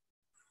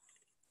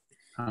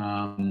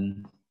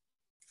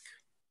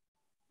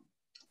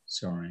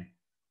 Sorry.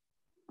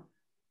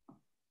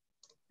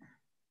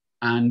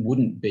 And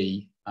wouldn't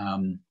be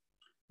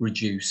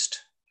reduced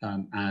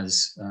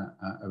as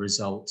a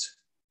result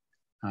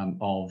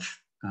of,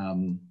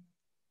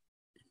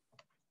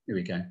 here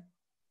we go.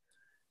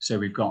 So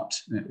we've got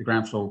the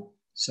ground floor,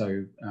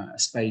 so a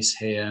space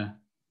here,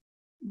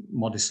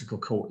 modest little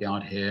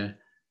courtyard here,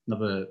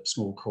 another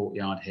small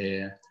courtyard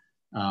here,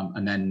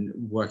 and then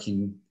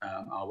working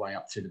our way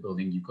up through the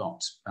building, you've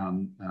got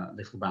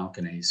little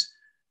balconies.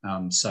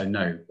 So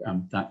no,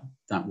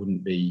 that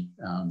wouldn't be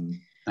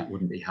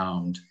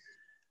harmed.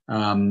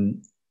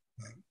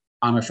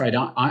 I'm afraid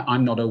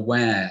I'm not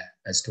aware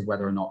as to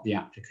whether or not the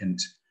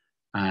applicant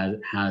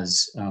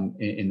has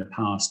in the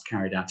past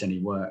carried out any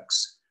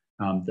works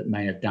that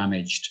may have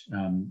damaged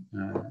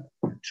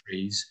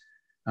trees.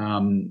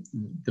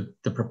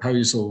 The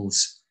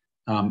proposals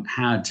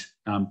had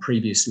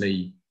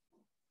previously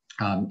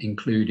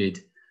included,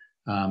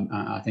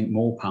 I think,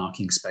 more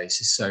parking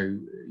spaces. So,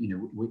 you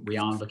know, we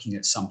are looking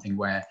at something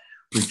where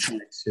we've tried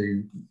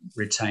to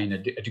retain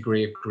a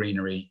degree of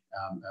greenery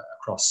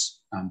across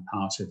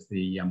part of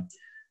the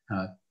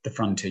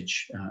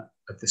frontage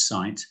of the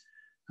site,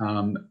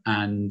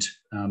 and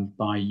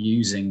by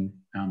using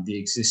the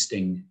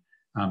existing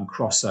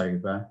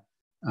crossover,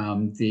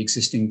 the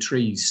existing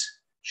trees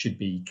should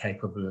be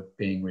capable of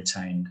being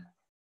retained.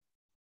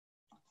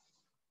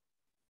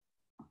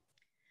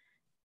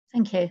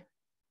 Thank you.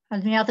 Are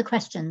there any other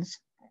questions?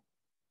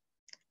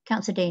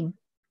 Councillor Dean.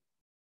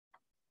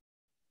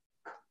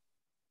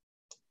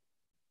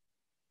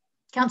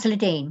 Councillor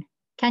Dean,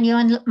 can you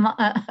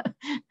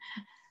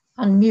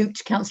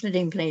unmute Councillor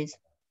Dean, please?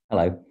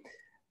 Hello.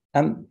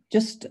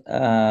 Just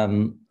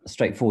a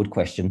straightforward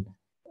question.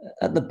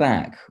 At the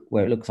back,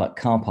 where it looks like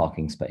car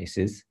parking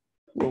spaces,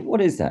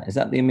 what is that? Is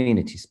that the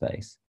amenity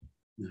space?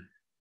 No.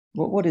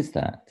 What is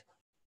that?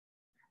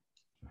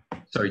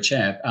 Sorry,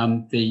 Chair.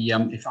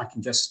 If I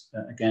can just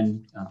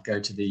again go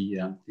to the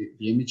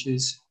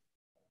images.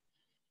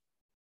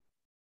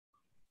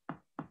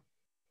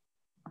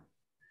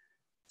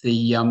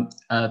 The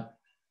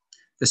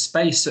the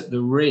space at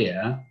the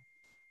rear,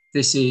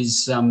 this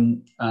is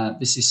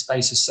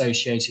space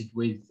associated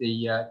with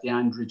the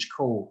Andridge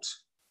Court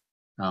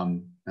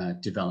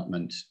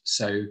development.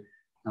 So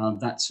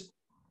that's,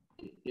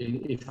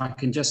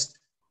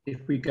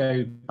 if we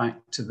go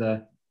back to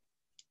the,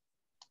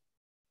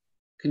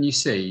 can you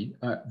see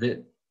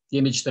the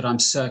image that I'm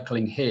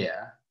circling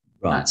here?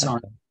 Right.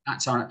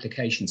 That's our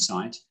application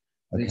site.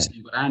 Okay. So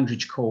you've got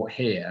Andridge Court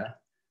here,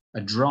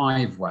 a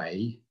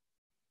driveway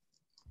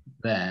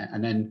there,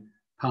 and then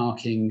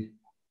parking.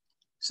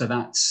 So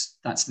that's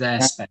their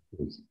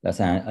space.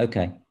 That's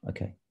okay.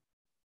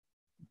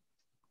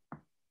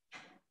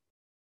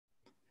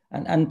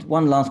 And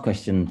one last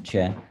question,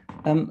 Chair.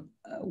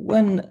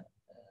 When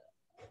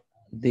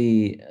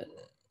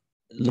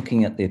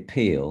looking at the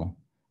appeal,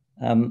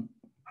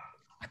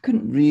 I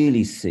couldn't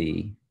really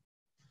see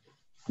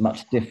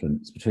much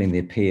difference between the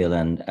appeal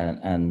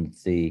and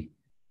the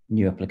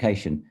new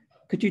application.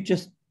 Could you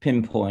just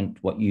pinpoint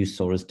what you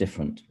saw as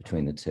different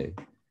between the two?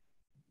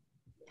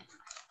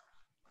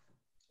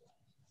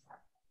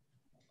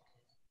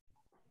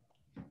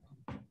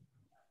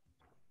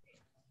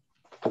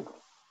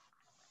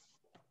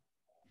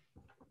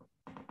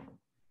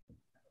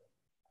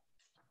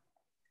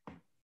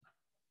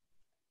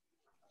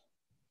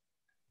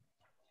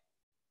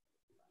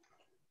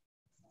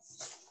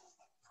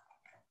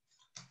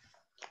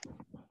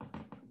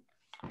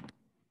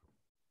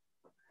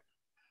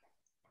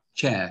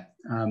 Chair,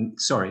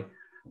 sorry.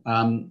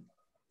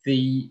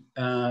 The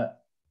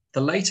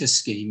latest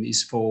scheme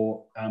is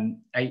for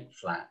 8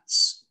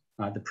 flats.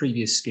 The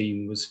previous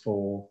scheme was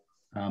for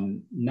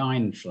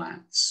 9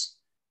 flats.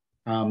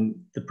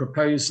 The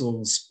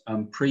proposals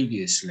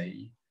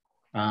previously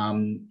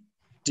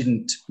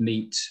didn't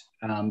meet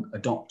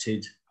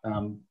adopted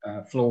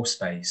floor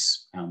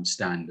space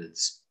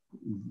standards.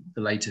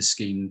 The latest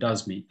scheme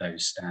does meet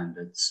those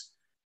standards.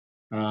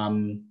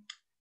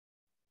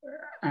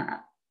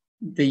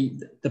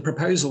 The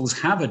proposals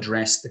have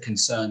addressed the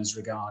concerns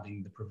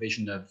regarding the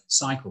provision of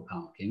cycle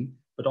parking,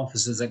 but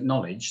officers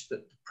acknowledged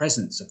that the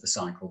presence of the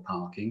cycle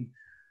parking,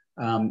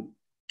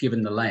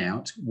 given the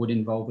layout, would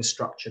involve a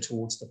structure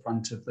towards the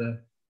front of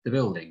the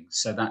building.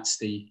 So that's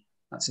the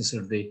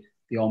sort of the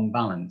on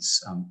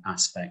balance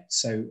aspect.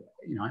 So,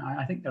 you know,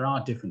 I think there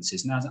are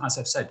differences. Now, as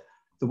I've said,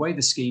 the way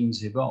the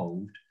scheme's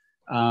evolved,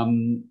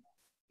 the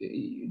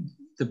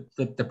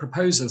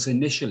proposals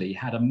initially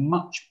had a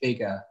much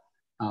bigger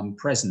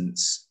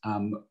presence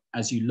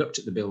as you looked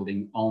at the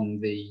building on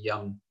the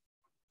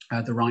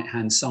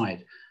right-hand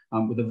side,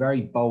 with a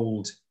very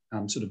bold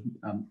sort of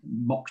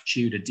mock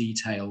Tudor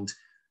detailed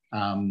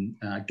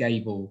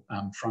gable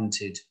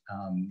fronted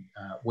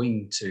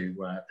wing to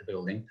the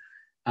building.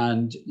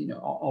 And, you know,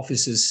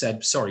 officers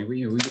said, sorry,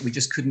 we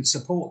just couldn't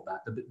support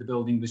that. The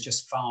building was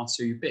just far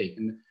too big.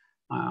 And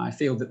I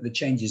feel that the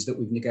changes that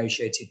we've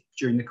negotiated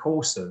during the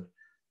course of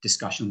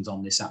discussions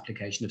on this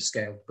application have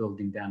scaled the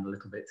building down a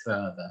little bit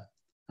further.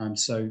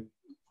 So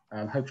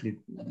hopefully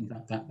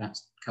that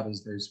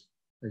covers those.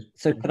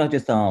 So could I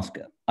just ask,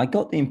 I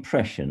got the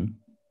impression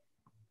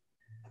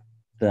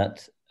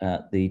that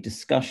the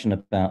discussion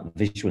about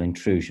visual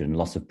intrusion,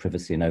 loss of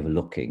privacy and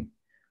overlooking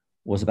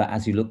was about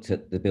as you looked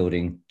at the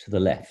building to the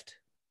left.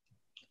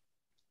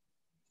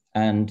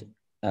 And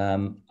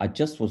I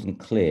just wasn't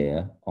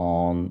clear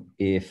on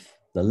if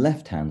the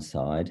left-hand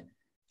side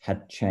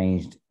had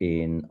changed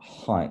in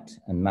height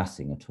and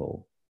massing at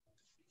all.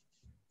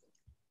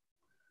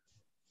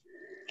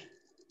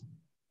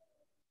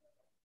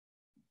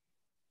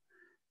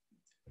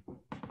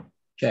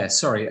 Chair,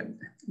 sorry,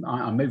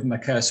 I'm moving my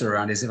cursor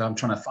around as if I'm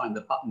trying to find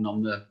the button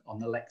on the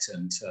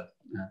lectern to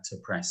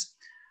press.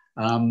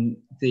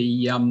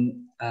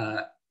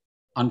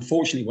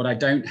 Unfortunately, what I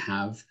don't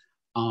have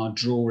are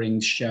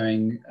drawings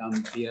showing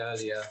the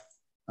earlier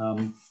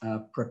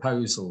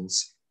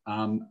proposals,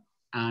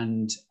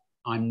 and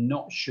I'm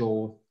not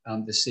sure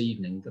this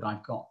evening that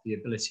I've got the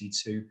ability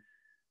to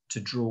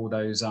draw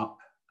those up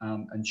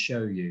and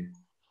show you.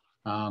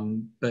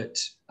 But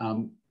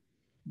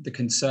the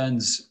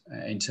concerns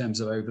in terms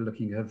of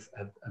overlooking have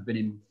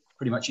been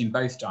pretty much in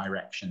both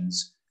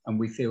directions, and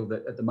we feel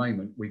that at the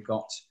moment we've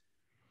got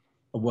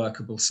a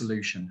workable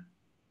solution.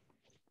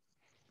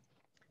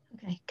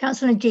 Okay,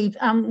 Councillor Najib,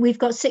 we've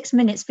got 6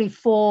 minutes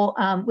before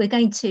we're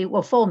going to,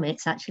 well, 4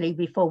 minutes actually,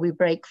 before we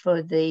break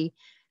for the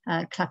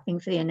clapping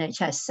for the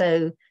NHS.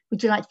 So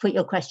would you like to put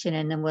your question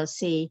in, and we'll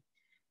see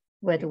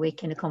whether we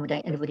can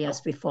accommodate anybody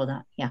else before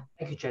that? Yeah.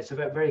 Thank you, Chair. So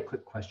a very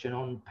quick question.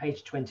 On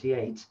page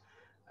 28,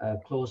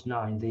 clause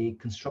 9, the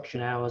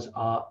construction hours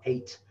are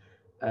 8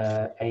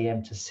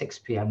 a.m. to 6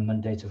 p.m.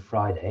 Monday to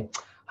Friday.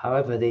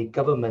 However, the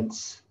government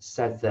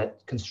said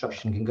that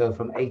construction can go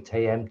from 8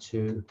 a.m.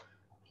 to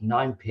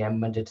 9 p.m.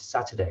 Monday to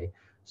Saturday.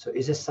 So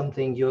is this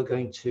something you're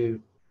going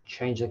to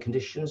change the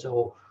conditions,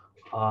 or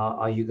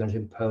are you going to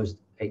impose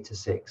 8 to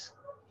 6?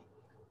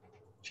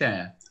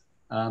 Chair,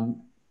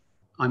 I'm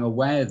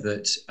aware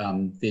that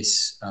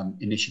this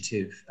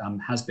initiative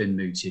has been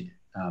mooted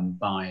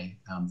by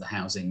the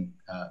Housing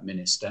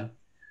Minister,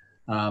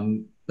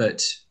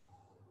 but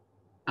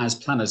as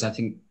planners, I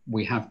think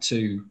we have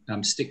to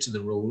stick to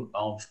the rule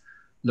of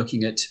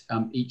looking at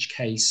each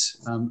case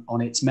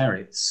on its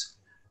merits.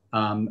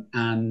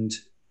 And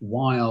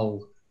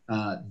while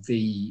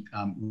the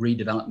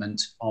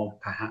redevelopment of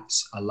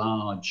perhaps a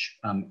large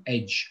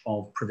edge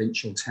of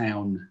provincial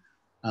town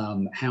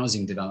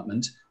housing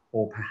development,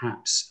 or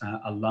perhaps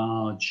a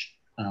large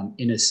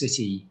inner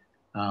city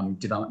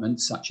development,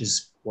 such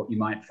as what you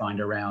might find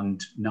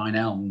around Nine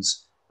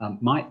Elms,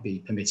 might be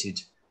permitted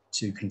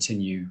to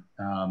continue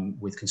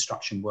with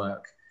construction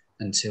work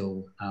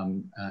until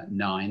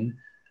 9.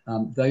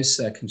 Those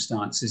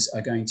circumstances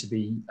are going to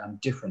be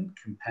different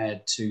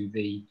compared to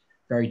the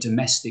very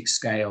domestic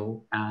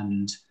scale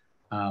and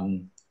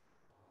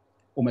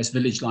almost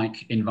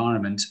village-like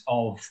environment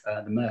of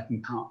the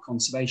Merton Park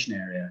Conservation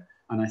Area.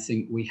 And I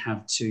think we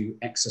have to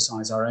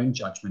exercise our own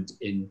judgment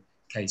in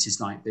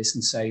cases like this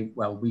and say,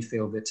 well, we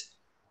feel that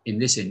in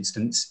this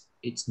instance,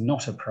 it's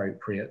not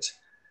appropriate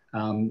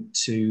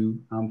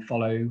to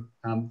follow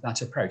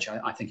that approach.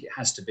 I think it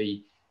has to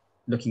be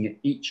looking at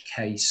each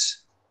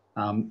case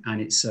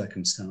and its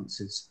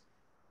circumstances.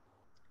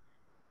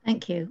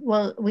 Thank you.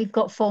 Well, we've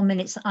got 4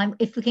 minutes.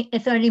 If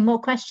there are any more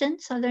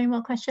questions, are there any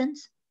more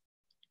questions?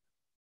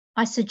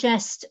 I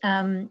suggest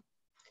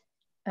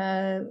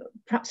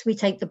perhaps we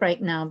take the break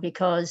now,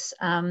 because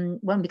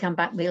when we come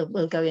back,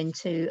 we'll go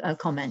into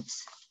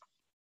comments.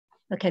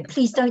 Okay,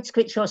 please don't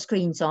switch your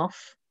screens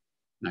off.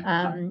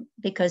 No.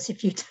 Because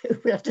if you do,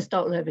 we'll have to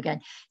start all over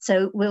again.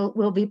 So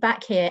we'll be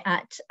back here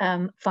at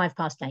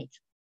 8:05.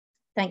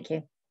 Thank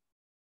you.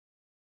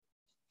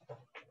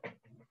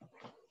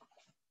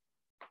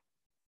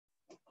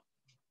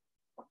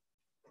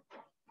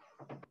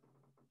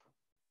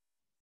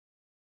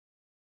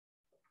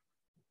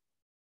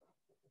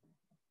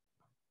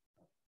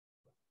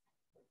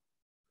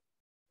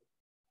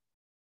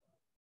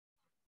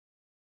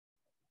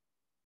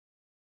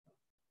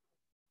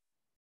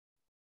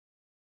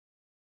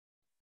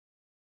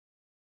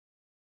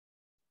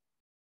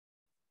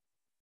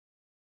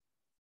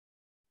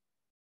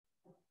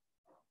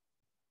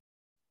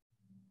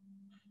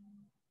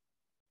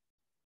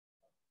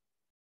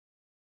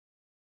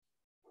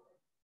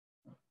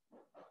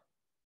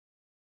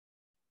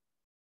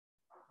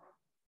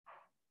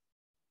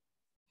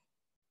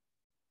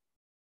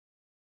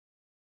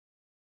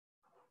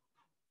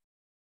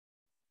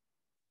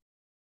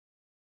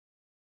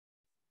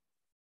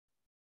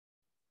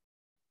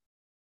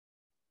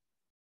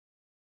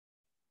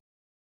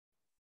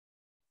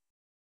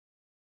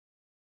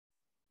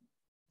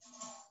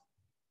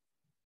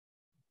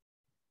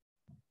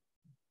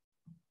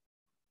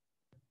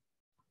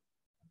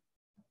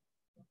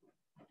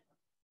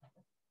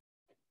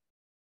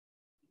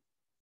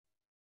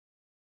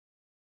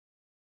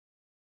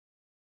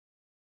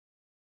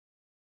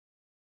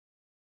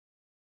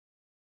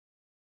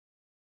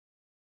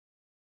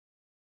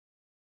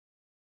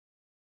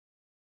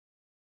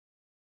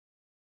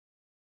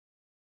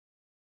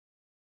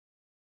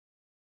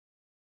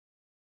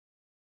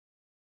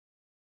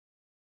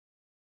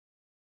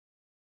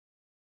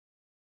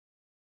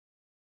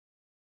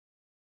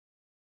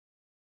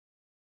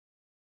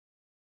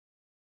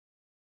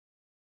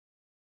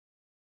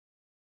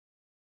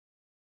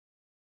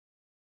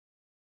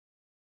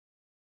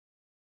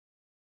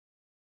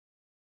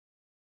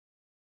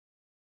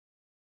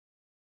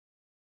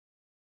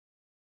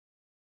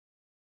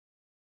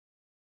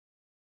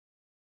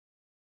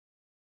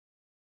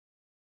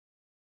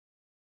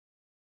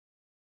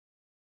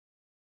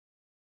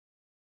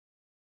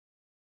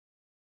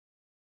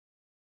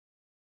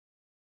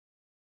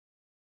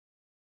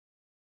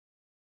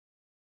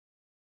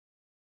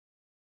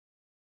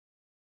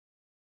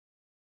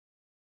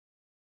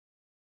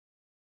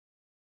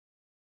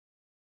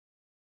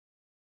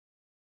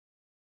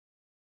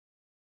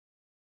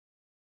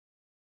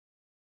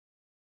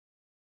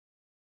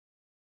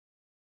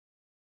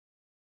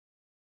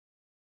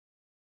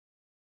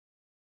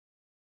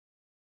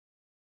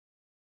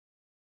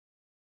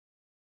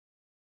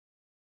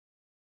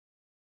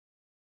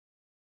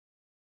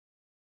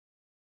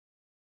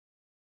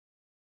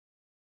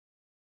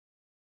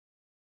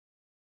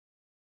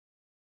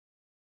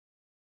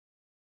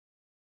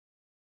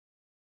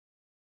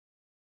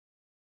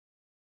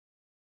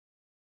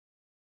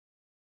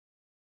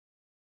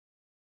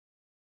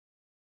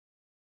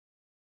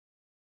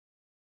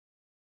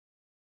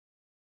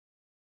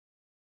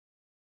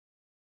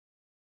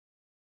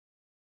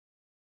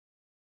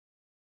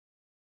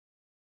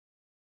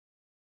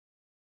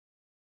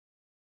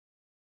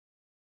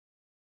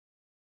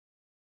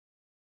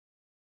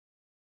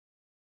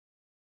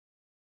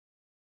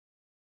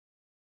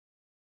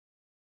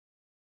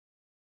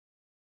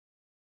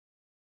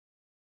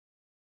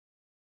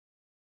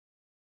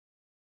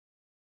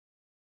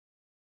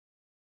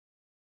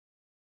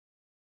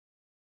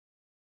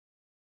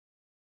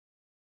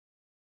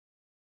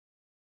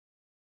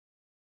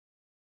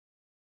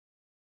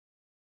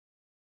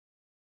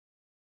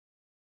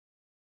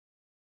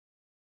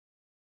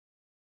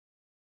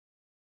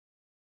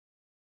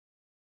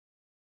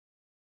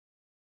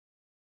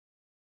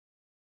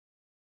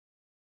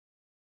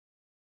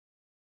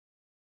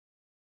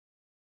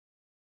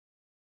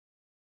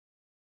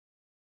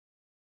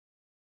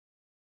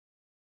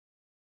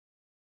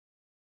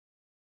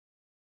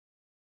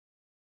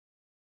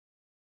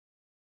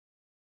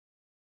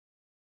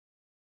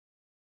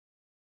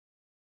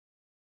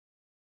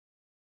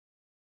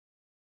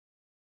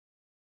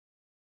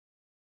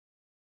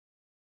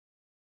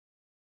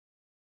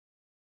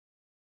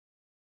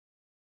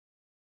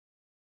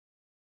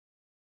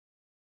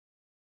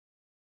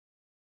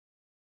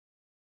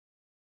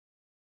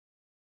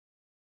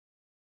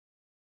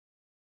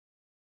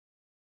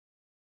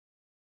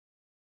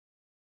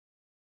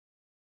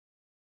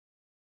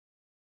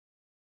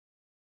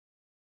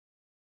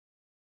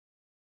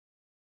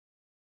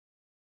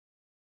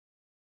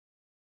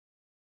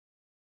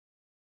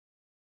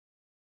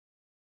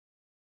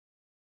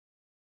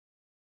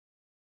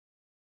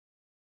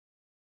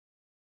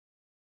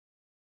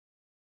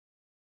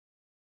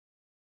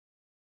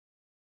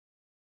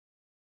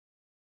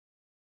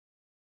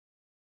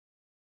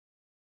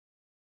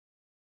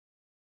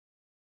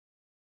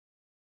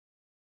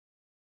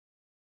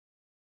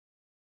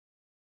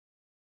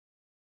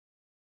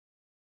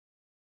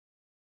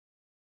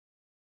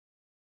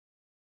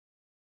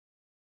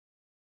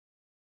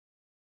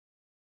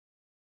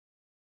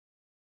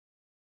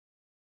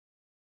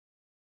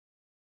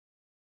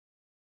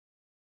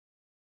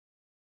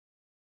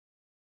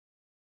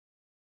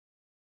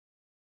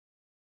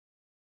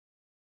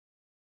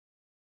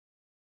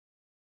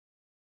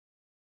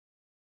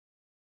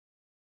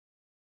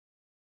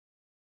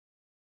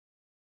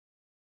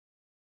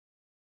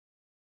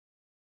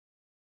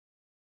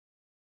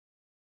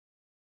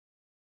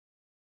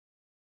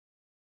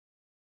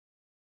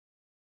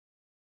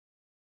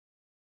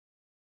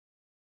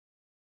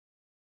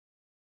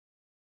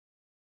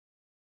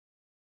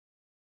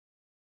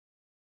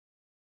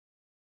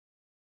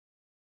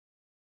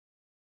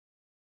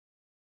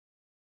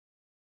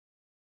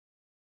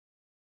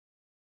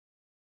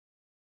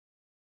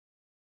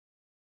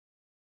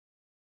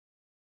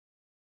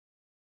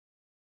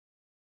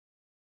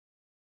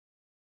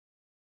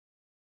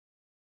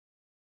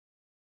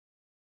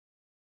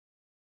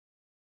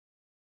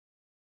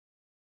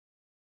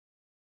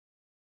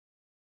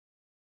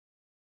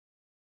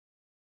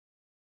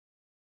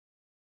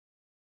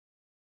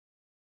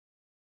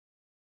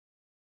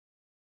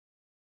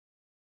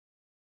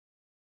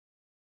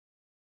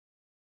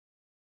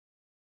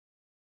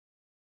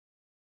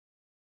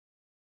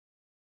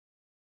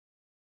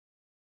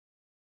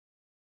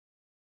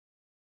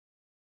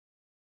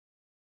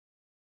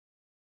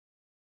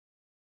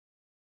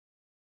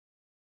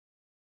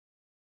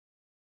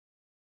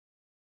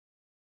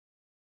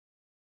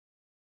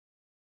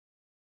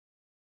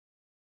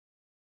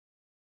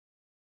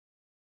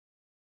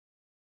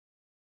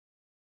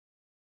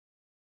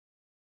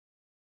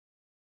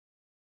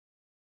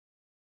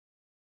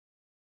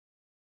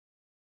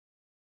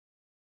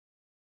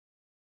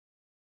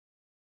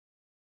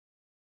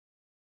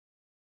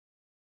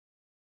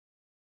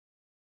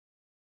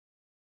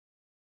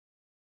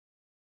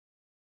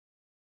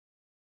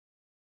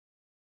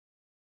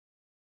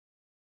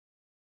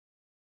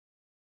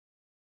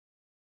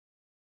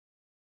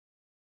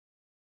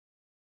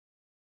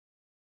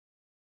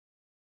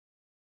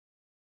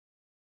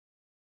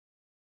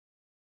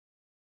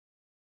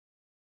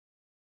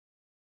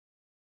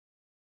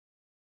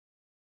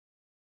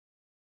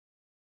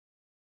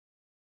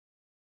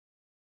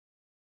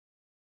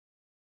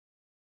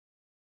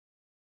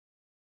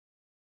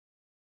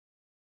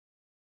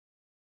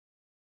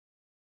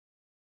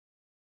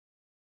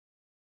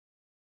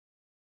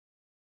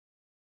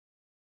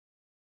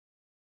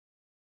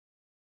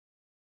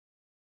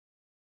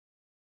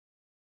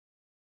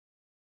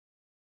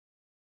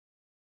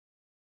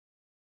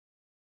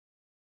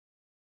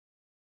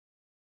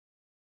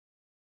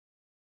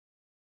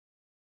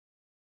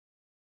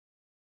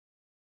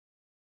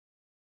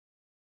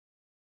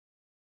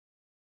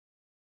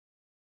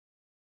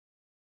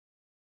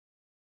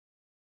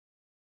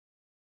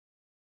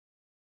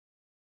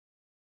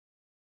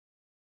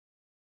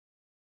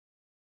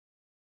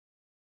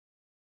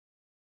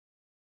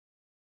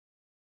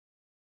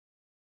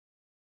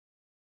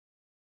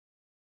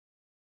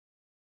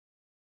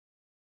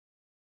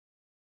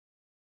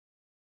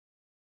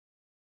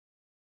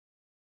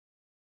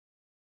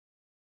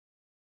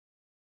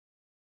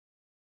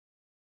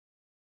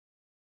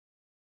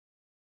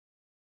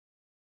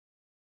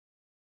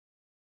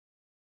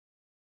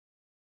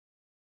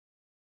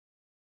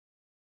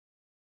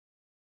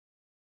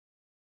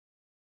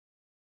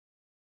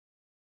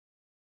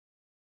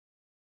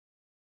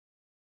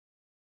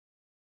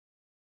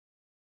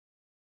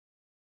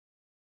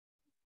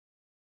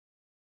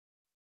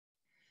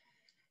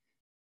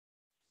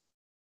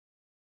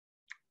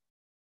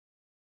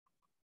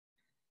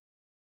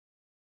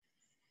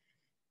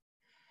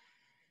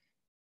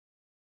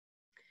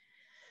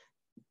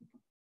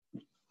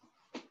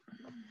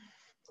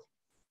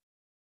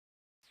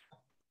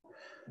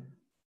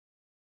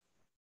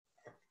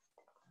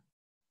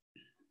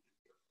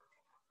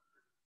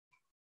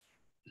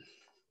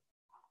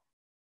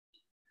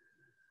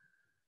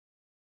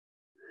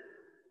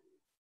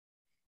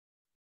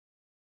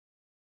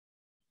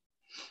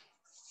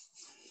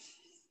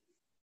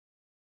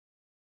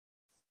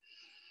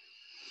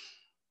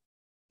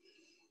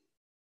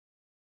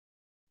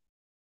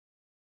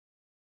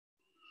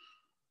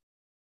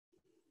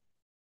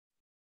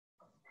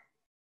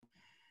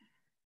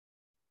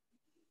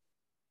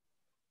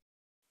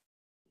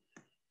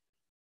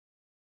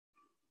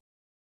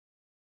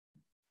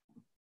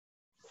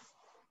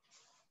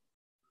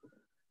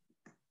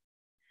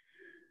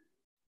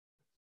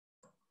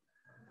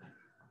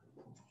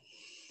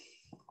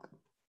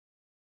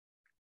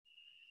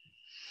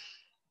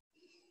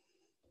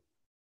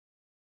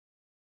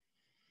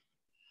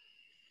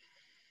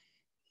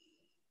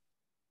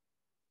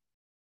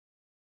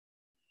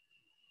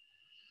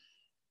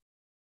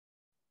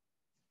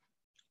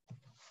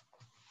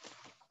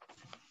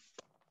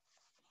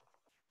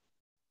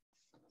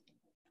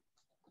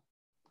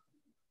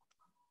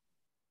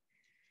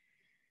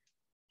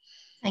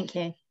 Thank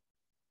you.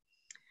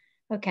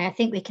 Okay, I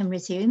think we can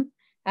resume.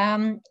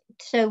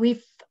 So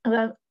we've,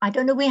 I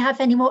don't know, we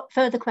have any more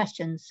further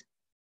questions?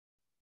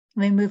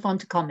 We move on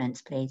to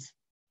comments, please.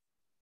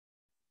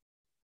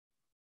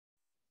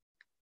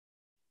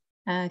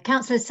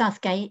 Councillor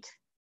Southgate.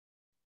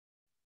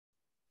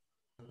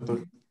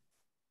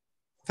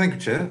 Thank you,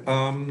 Chair.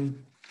 I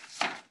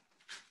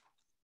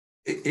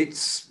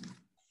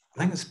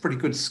think it's a pretty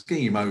good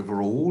scheme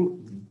overall.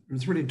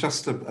 There's really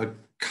just a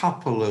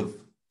couple of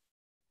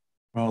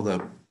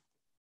rather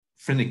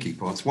finicky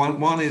parts.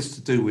 One is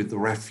to do with the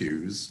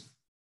refuse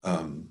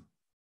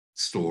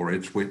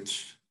storage,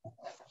 which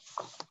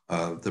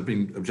there have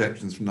been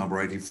objections from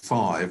number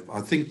 85.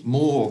 I think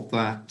more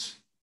that,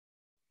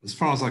 as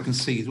far as I can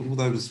see, all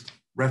those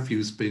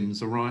refuse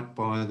bins are right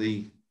by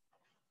the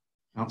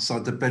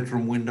outside the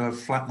bedroom window of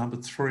flat number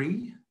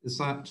 3. Is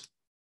that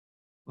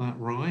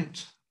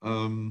right?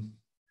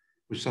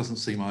 Which doesn't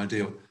seem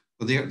ideal.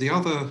 But the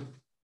other,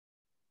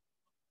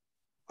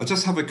 I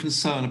just have a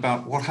concern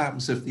about what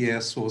happens if the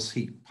air source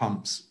heat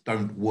pumps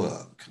don't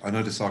work. I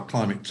notice our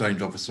climate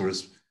change officer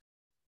has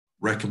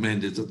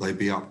recommended that they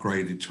be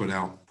upgraded to an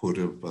output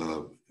of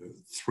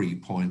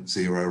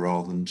 3.0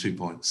 rather than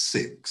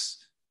 2.6.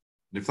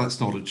 And if that's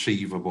not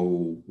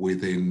achievable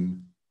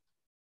within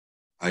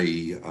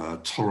a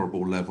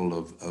tolerable level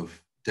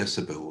of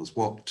decibels,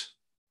 what,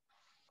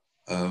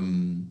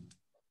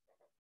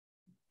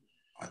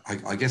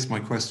 I guess my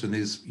question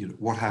is,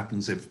 what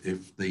happens if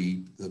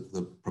the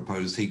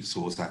proposed heat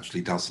source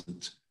actually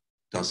doesn't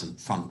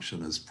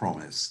function as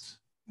promised?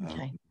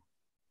 Okay.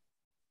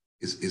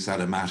 Is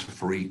that a matter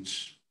for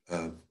each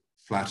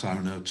flat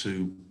owner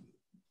to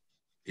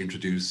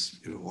introduce,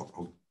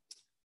 or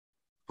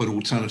put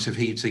alternative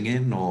heating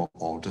in,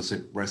 or does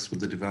it rest with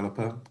the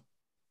developer?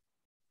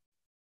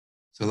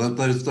 So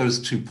those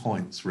 2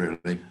 points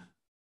really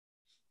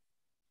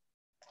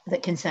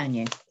that concern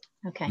you.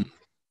 Okay.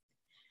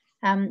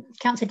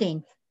 Councillor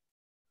Dean.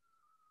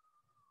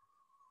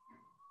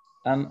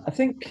 I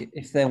think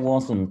if there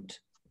wasn't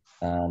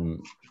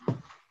an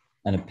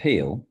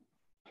appeal,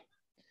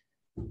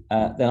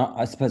 then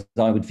I suppose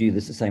I would view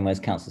this the same way as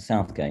Councillor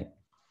Southgate.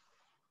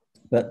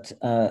 But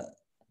the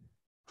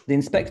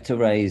inspector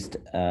raised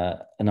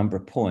a number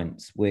of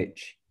points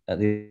which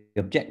the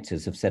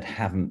objectors have said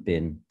haven't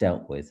been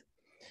dealt with.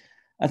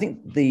 I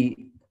think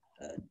the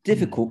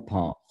difficult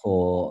part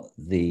for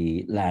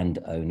the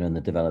landowner and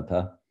the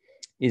developer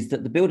is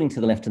that the building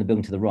to the left and the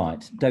building to the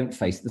right don't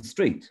face the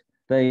street.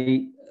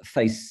 They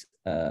face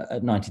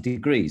at 90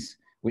 degrees,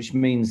 which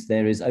means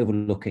there is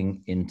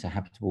overlooking into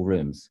habitable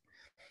rooms.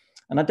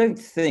 And I don't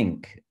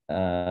think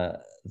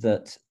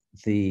that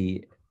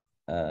the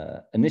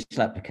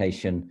initial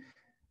application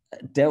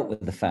dealt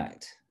with the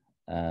fact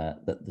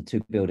that the 2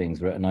 buildings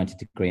were at a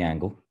 90-degree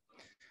angle.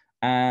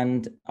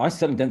 And I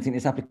certainly don't think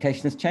this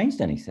application has changed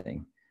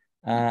anything.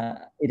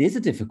 It is a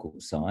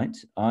difficult site.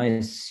 I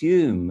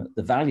assume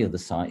the value of the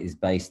site is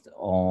based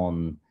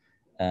on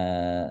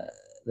the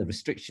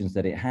restrictions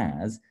that it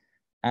has.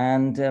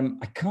 And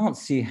I can't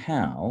see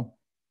how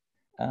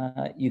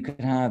you could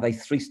have a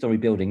 3-story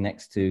building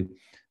next to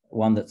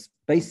one that's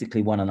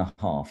basically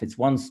 1.5. It's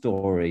 1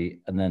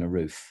 story and then a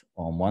roof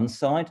on one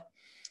side,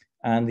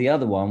 and the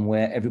other one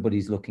where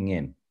everybody's looking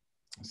in.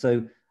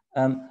 So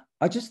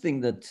I just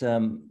think that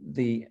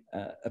the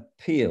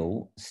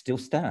appeal still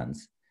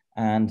stands,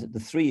 and the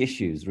 3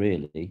 issues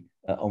really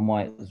on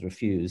why it was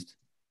refused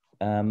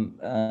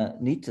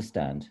need to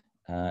stand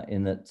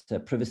in that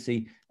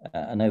privacy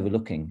and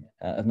overlooking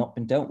have not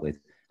been dealt with.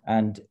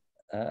 And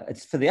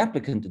it's for the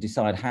applicant to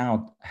decide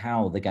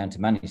how they're going to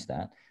manage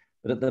that.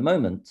 But at the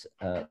moment,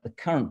 the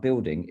current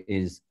building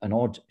is an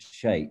odd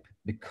shape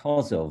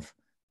because of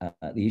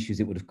the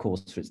issues it would have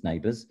caused for its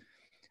neighbours.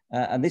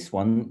 And this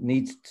one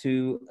needs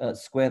to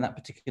square that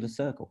particular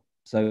circle.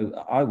 So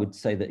I would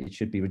say that it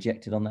should be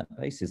rejected on that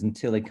basis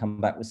until they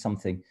come back with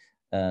something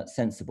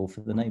sensible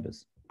for the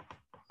neighbours.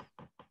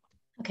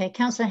 Okay,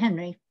 Councillor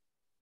Henry.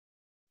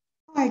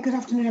 Hi, good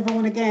afternoon,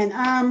 everyone again.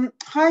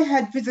 I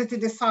had visited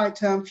the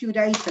site a few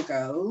days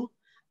ago,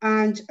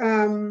 and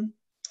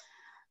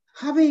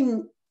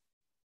having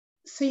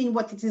seen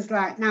what it is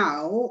like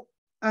now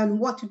and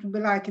what it will be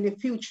like in the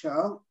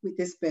future with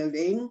this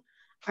building,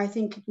 I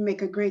think it will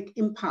make a great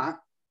impact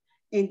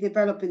in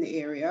developing the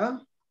area.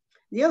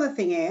 The other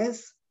thing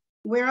is,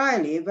 where I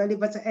live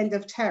at the end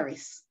of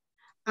terrace,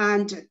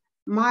 and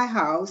my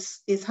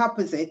house is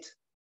opposite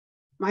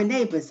my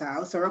neighbour's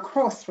house or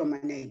across from my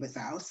neighbour's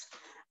house.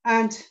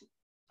 And,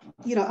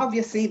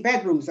 obviously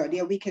bedrooms are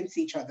there, we can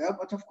see each other,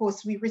 but of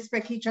course we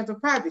respect each other's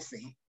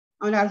privacy.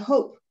 And I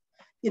hope,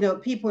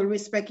 people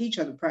respect each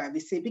other's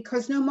privacy,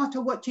 because no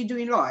matter what you do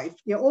in life,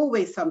 there's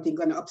always something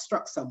going to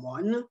obstruct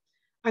someone.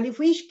 And if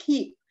we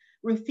keep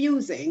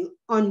refusing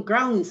on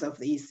grounds of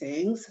these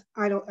things,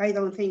 I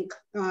don't think,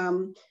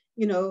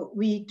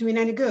 we doing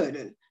any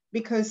good,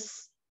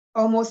 because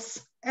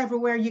almost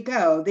everywhere you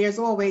go, there's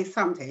always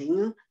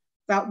something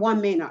that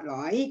one may not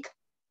like.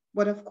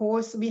 But of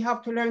course, we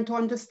have to learn to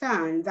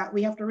understand that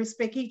we have to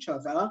respect each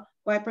other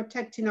by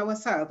protecting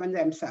ourselves and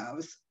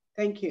themselves.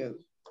 Thank you.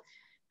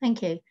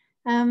 Thank you.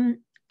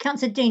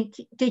 Councillor Dean,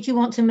 did you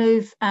want to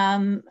move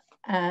a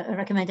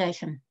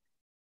recommendation?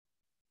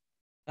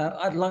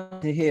 I'd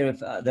like to hear if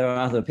there are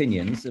other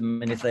opinions. I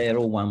mean, if they are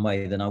all one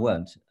way, then I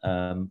won't.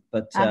 I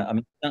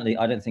mean, certainly,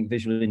 I don't think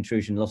visual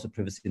intrusion, loss of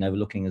privacy, and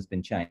overlooking has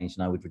been changed,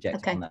 and I would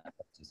reject it on that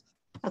basis.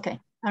 Okay.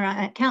 All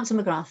right.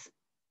 Councillor McGrath.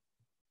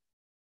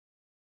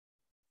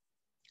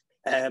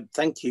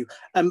 Thank you.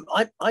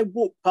 I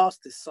walk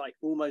past this site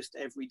almost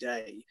every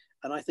day,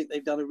 and I think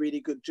they've done a really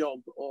good job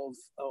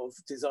of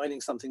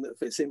designing something that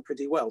fits in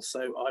pretty well. So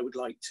I would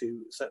like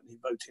to certainly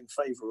vote in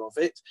favour of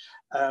it.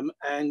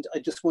 And I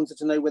just wanted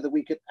to know whether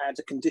we could add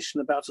a condition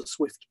about a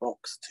Swift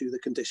box to the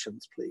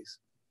conditions, please.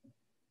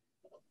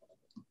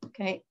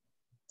 Okay.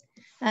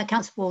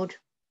 Councillor Ward.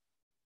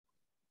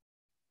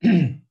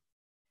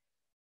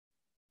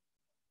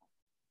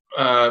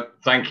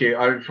 Thank you.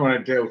 I just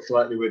want to deal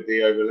slightly with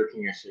the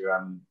overlooking issue.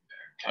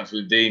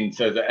 Councillor Dean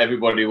says that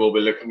everybody will be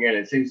looking in.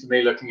 It seems to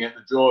me, looking at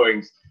the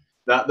drawings,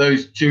 that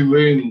those two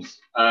rooms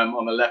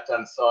on the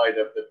left-hand side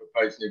of the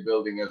proposed new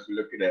building, as we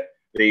look at it,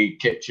 the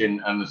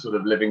kitchen and the sort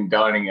of living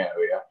dining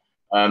area,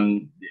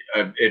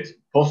 it's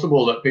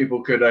possible that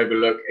people could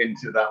overlook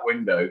into that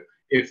window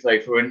if they,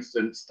 for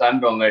instance,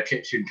 stand on their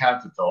kitchen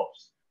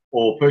countertops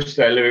or push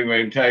their living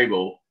room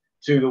table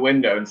to the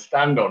window and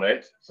stand on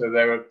it so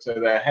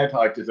their head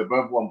height is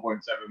above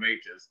 1.7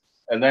 meters,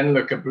 and then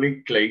look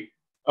obliquely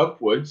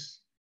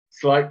upwards,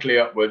 slightly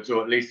upwards,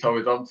 or at least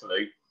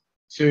horizontally,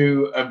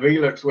 to a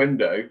Velux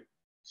window.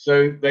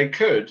 So they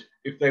could,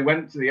 if they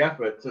went to the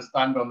effort to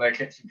stand on their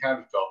kitchen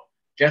countertop,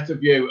 get a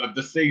view of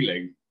the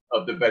ceiling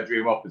of the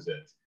bedroom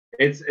opposite.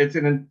 It's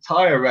an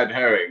entire red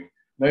herring.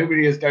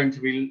 Nobody is going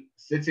to be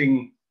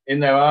sitting in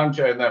their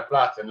armchair in their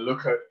flat and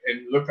look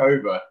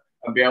over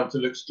and be able to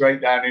look straight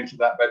down into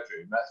that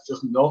bedroom. That's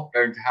just not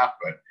going to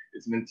happen.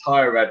 It's an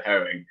entire red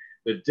herring.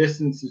 The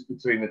distances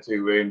between the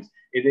two rooms,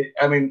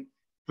 I mean,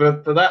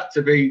 for that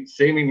to be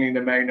seemingly the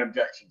main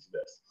objection to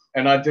this,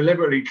 and I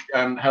deliberately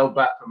held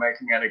back from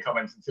making any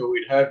comments until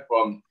we'd heard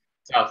from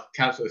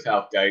Councillor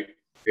Southgate,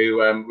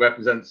 who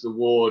represents the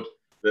ward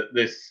that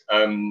this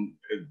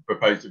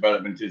proposed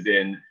development is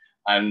in,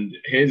 and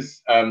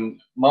his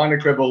minor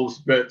quibbles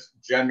but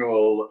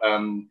general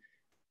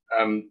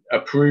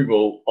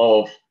approval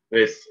of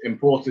this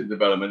important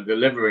development,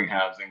 delivering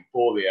housing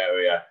for the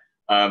area,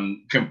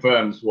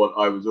 confirms what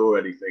I was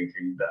already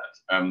thinking,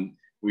 that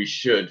we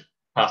should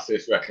pass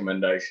this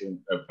recommendation,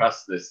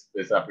 pass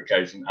this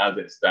application as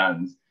it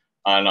stands.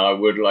 And I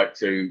would like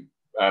to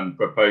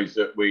propose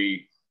that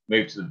we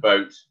move to the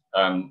vote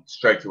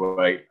straight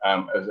away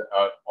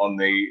on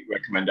the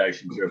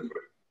recommendation to approve.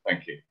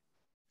 Thank you.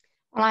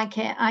 Well,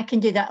 I can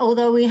do that.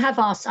 Although we have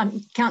asked,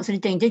 Councillor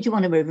Dean, did you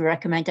want to move a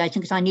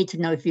recommendation? Because I need to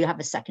know if you have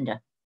a seconder.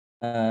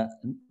 No,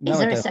 is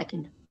there a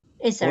second?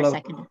 Is there a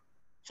second?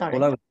 Sorry.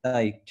 All I would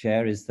say,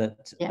 Chair, is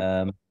that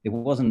it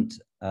wasn't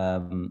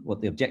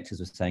what the objectors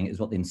were saying, it was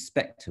what the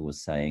inspector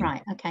was saying.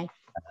 Right, okay.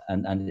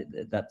 And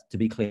that, to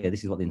be clear,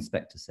 this is what the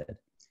inspector said.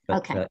 But,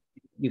 okay.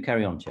 You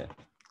carry on, Chair.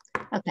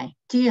 Okay.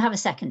 Do you have a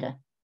seconder?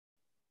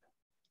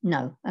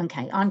 No.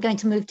 Okay. I'm going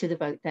to move to the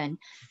vote then.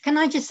 Can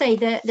I just say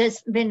that there's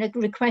been a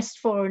request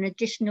for an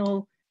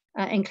additional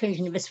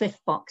inclusion of a Swift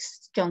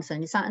box,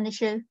 Johnson. Is that an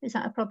issue? Is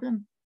that a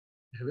problem?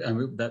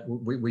 That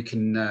we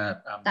can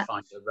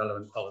find a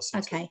relevant policy.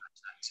 Okay.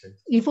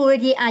 You've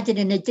already added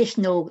an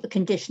additional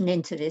condition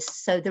into this,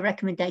 so the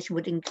recommendation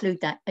would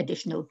include that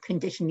additional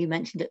condition you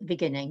mentioned at the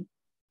beginning.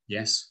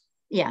 Yes.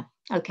 Yeah.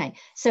 Okay.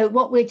 So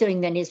what we're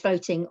doing then is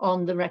voting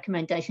on the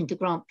recommendation to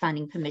grant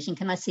planning permission.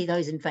 Can I see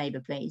those in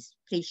favour, please?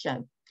 Please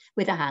show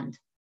with a hand.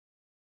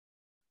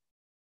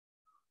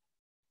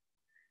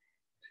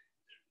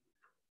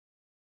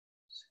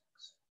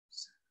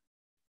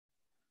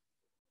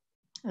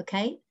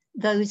 Okay.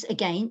 Those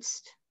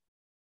against?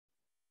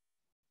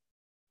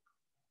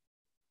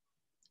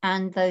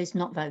 And those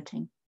not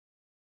voting?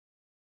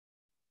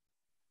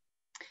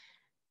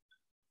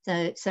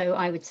 So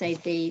I would say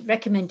the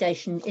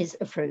recommendation is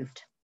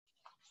approved.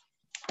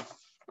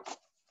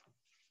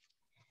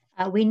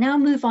 We now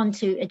move on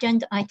to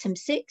agenda item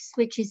 6,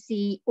 which is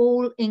the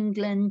All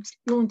England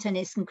Lawn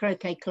Tennis and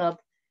Croquet Club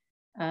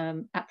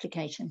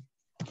application.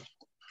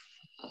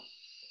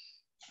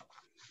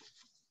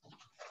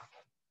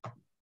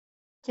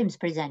 Tim's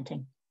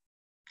presenting.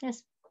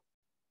 Yes.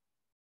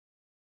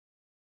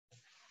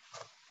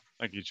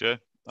 Thank you, Chair.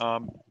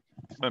 I'm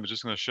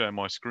just going to share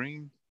my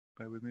screen.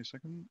 Bear with me a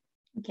second.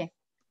 Okay.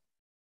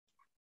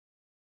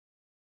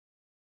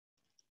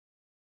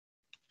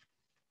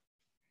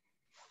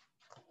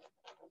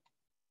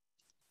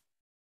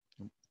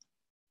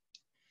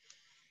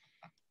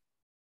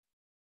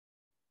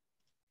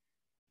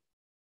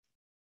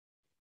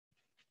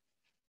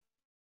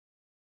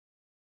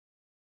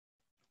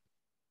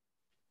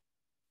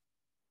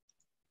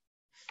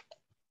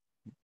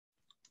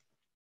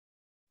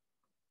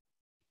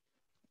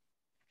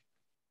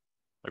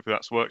 Hopefully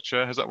that's worked,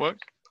 Chair. Has that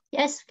worked?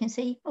 Yes, we can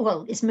see. Oh,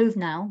 well, it's moved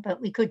now, but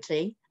we could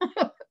see.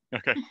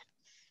 Okay.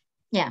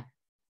 Yeah.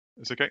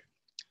 It's okay.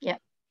 Yeah.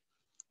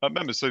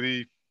 Members, so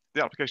the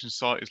The application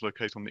site is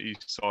located on the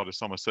east side of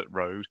Somerset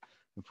Road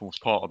and forms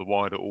part of the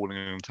wider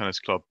Allingham Tennis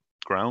Club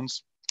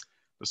grounds.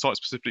 The site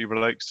specifically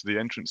relates to the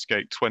entrance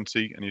gate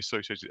 20 and the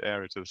associated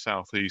area to the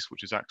southeast,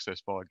 which is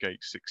accessed via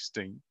gate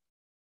 16.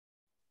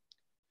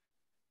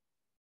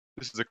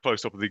 This is a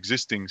close-up of the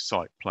existing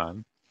site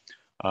plan.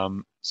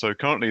 So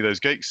currently there's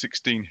gate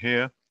 16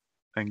 here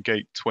and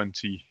gate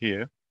 20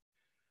 here.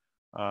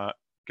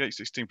 Gate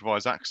 16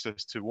 provides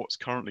access to what's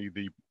currently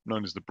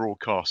known as the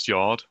broadcast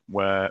yard,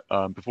 where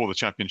before the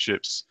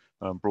championships,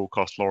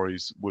 broadcast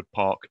lorries would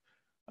park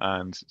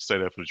and stay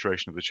there for the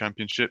duration of the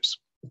championships.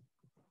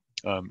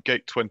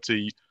 Gate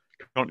 20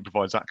 currently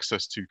provides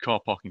access to car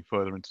parking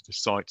further into the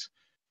site,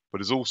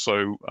 but is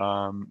also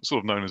sort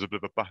of known as a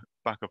bit of a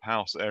back of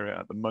house area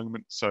at the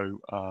moment. So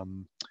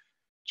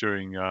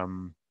during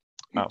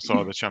outside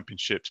of the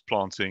championships,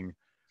 planting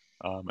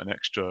and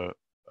extra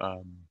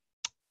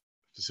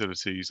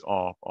facilities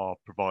are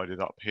provided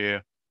up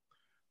here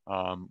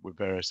with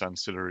various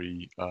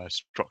ancillary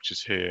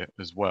structures here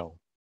as well.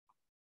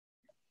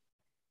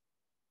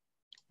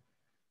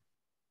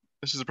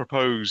 This is a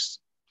proposed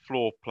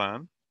floor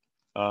plan.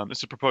 This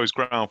is a proposed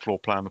ground floor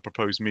plan, the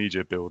proposed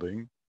media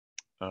building.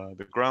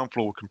 The ground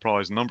floor will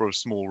comprise a number of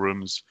small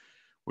rooms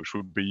which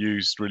would be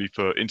used really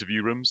for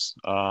interview rooms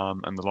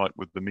and the like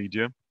with the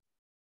media.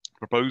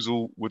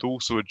 Proposal would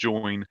also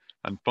adjoin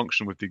and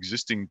function with the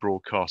existing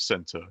broadcast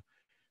centre,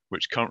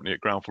 which currently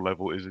at ground floor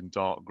level is in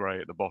dark grey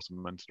at the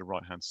bottom and to the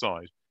right hand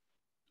side.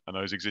 And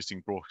those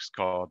existing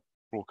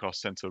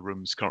broadcast centre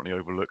rooms currently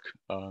overlook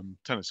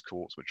tennis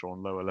courts, which are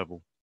on lower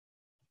level.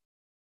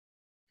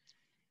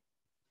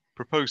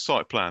 Proposed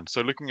site plan.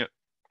 So looking at,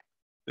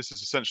 this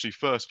is essentially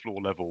first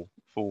floor level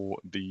for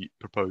the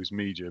proposed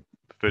media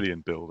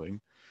pavilion building.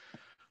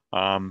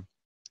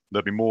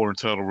 There'll be more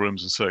internal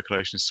rooms and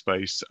circulation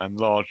space, and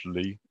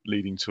largely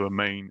leading to a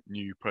main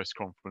new press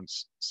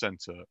conference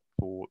centre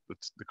for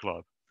the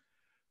club.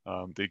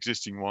 The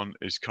existing one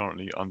is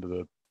currently under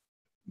the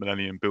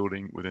Millennium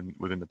building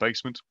within the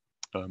basement.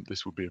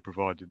 This will be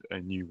provided a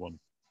new one.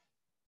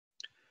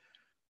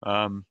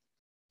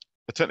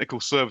 A technical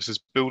services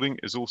building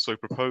is also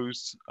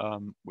proposed,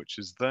 which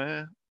is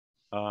there.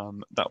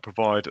 That will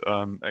provide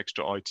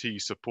extra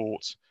IT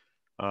support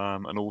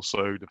and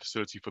also the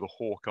facility for the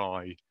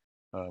Hawkeye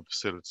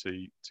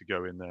facility to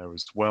go in there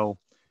as well.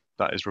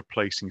 That is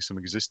replacing some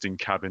existing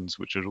cabins,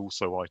 which are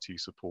also IT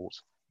support,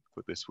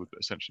 but this would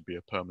essentially be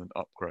a permanent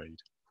upgrade.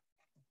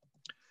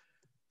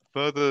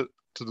 Further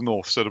to the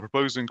north, so the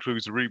proposal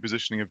includes a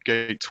repositioning of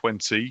gate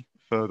 20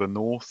 further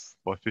north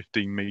by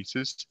 15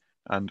 metres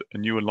and a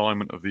new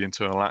alignment of the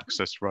internal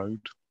access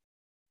road.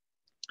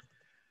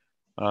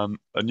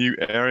 A new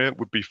area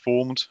would be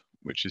formed,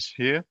 which is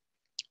here,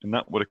 and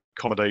that would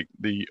accommodate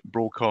the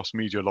broadcast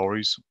media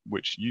lorries,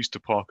 which used to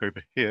park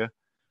over here,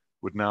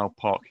 would now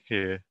park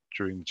here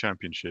during the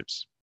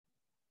championships.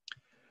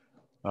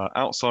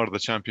 Outside of the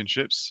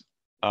championships,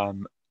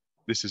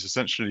 this is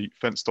essentially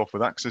fenced off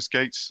with access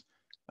gates,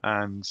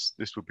 and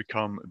this would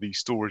become the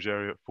storage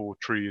area for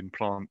tree and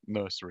plant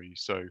nursery.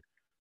 So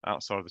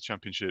outside of the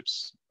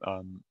championships,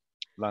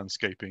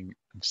 landscaping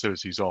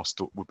facilities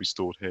would be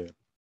stored here.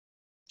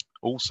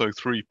 Also,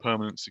 3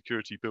 permanent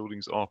security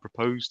buildings are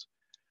proposed.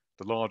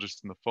 The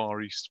largest in the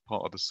far east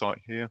part of the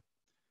site here,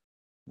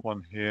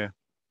 one here,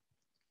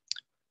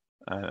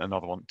 and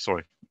another one,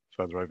 sorry,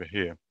 further over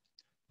here.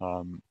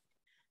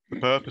 The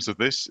purpose of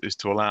this is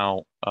to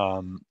allow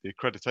the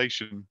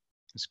accreditation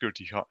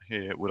security hut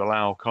here would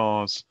allow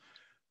cars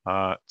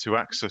to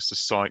access the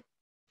site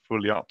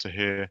fully up to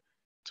here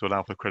to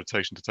allow for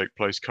accreditation to take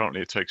place.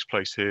 Currently it takes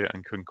place here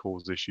and can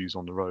cause issues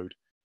on the road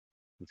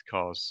with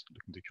cars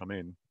looking to come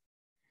in.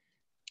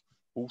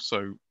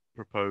 Also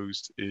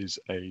proposed is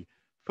a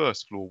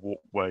first floor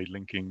walkway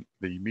linking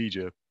the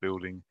media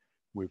building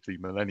with the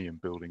Millennium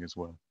building as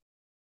well.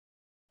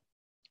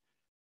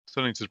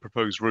 Turning to the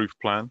proposed roof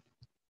plan,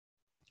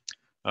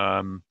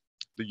 the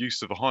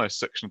use of the highest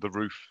section of the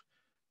roof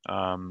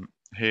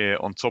here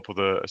on top of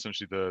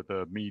essentially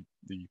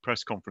the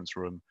press conference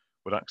room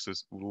would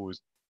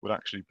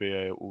actually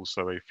be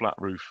also a flat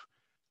roof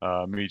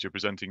media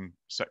presenting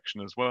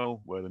section as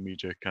well, where the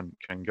media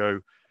can go.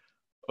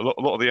 A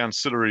lot of the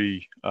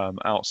ancillary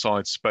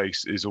outside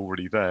space is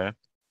already there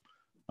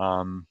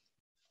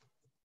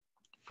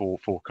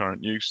for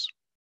current use.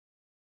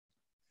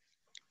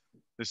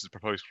 This is a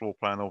proposed floor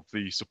plan of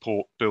the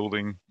support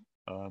building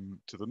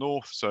to the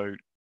north. So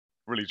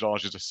really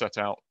large is set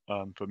out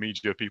for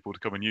media people to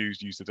come and use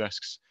the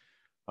desks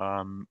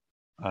and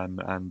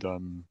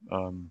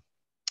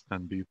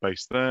be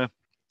based there.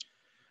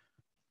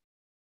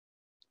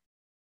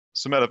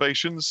 Some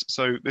elevations.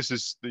 So this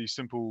is the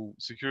simple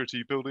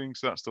security building.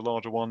 So that's the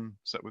larger one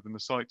set within the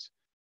site.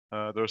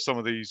 There are some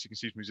of these you can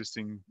see from the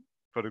existing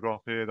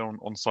photograph here. They're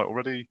on site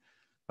already.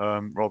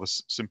 Rather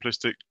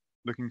simplistic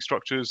looking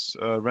structures,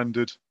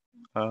 rendered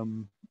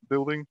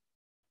building.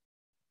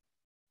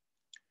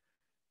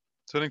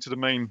 Turning to the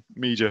main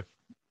media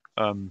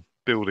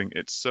building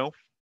itself.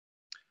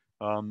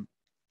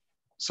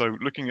 So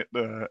looking at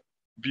the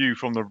view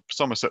from the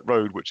Somerset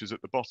Road, which is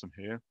at the bottom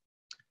here.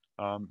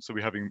 So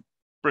we're having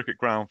brick at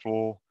ground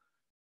floor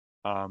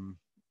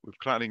with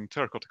cladding,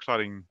 terracotta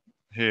cladding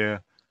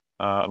here,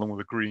 along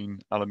with a green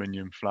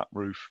aluminium flat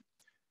roof.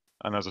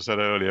 And as I said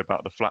earlier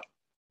about the flat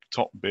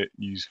top bit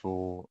used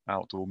for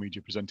outdoor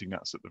media presenting,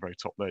 that's at the very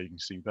top there, you can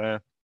see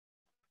there.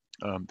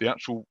 The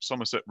actual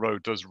Somerset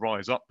Road does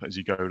rise up as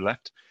you go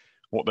left.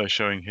 What they're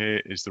showing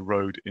here is the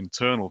road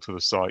internal to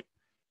the site,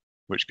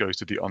 which goes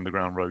to the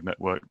underground road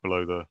network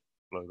below the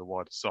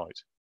wider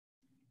site.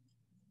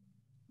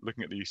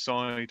 Looking at the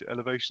side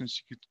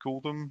elevations, you could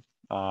call them.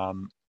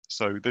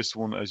 So this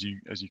one, as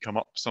you come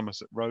up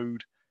Somerset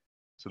Road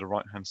to the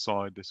right hand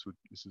side, this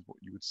is what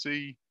you would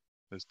see.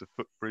 There's the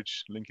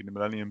footbridge linking the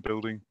Millennium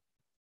Building.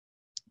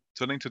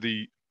 Turning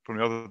from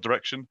the other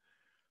direction,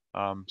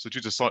 so due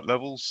to site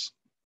levels,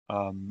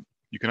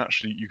 you could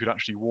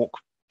actually walk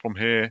from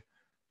here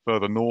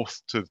further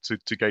north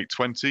to gate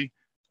 20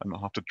 and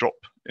not have to drop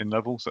in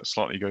level, so it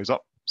slightly goes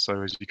up.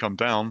 So as you come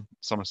down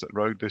Somerset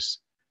Road, this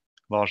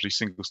largely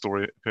single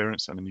story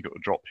appearance, and then you've got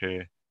a drop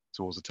here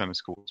towards the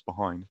tennis courts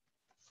behind.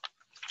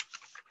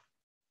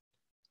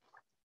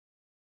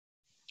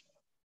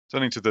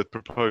 Turning to the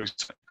proposed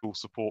technical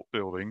support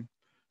building,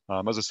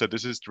 as I said,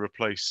 this is to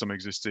replace some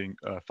existing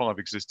 5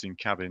 existing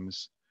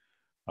cabins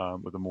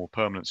with a more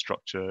permanent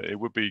structure. It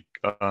would be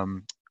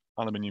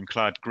aluminium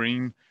clad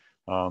green,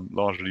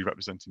 largely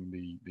representing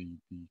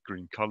the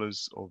green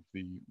colours of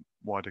the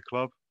wider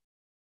club.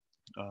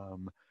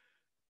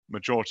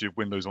 Majority of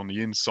windows on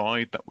the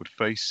inside that would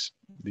face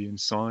the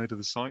inside of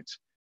the site,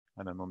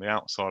 and then on the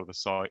outside of the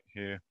site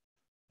here,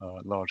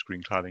 large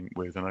green cladding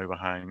with an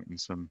overhang and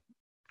some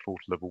floor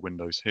to level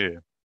windows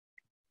here.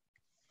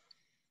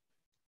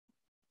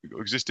 We've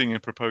got existing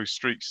and proposed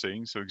street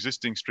scenes. So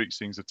existing street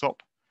scenes are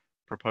top,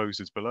 proposed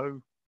is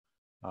below.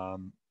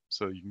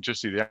 So you can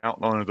just see the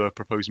outline of the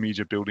proposed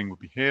media building would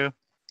be here.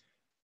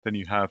 Then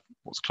you have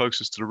what's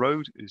closest to the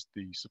road is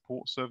the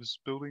support services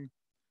building.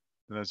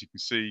 And as you can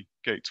see,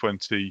 gate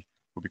 20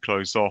 will be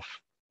closed off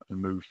and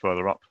moved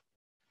further up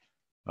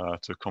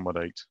to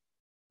accommodate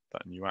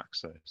that new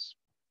access.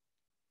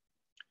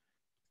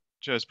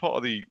 As part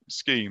of the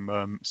scheme,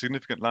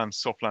 significant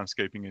soft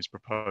landscaping is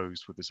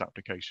proposed with this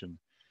application.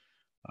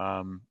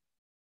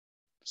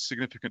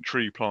 Significant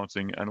tree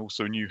planting and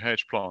also new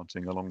hedge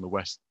planting along the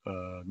west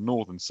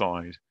northern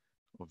side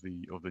of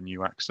the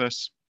new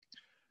access.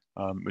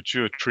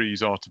 Mature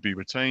trees are to be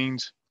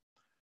retained.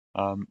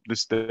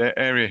 The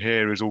area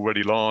here is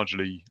already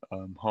largely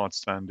hard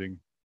standing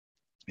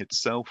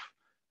itself,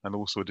 and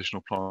also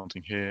additional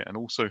planting here, and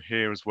also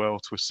here as well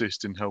to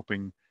assist in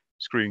helping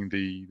screen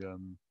the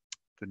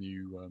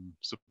new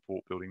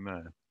support building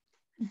there.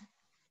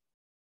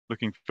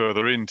 Looking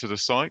further into the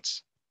site,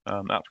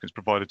 applicants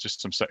provided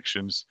just some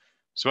sections.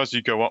 So as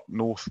you go up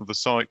north of the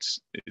site,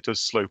 it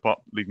does slope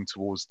up, leading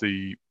towards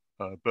the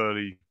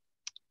Burley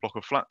block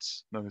of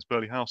flats known as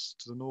Burley House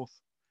to the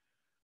north.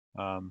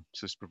 So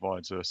this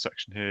provides a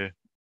section here,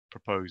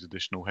 proposed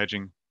additional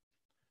hedging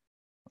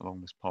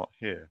along this part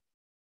here.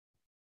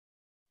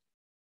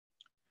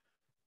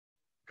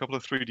 A couple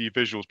of 3D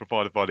visuals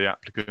provided by the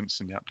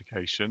applicants in the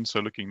application. So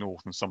looking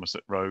north on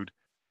Somerset Road,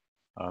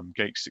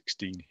 gate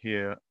 16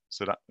 here.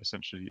 So that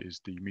essentially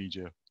is the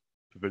media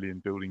pavilion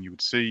building you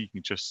would see. You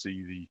can just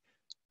see the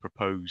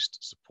proposed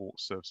support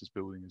services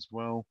building as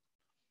well.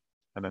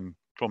 And then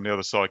from the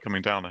other side,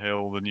 coming down the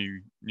hill, the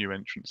new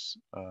entrance,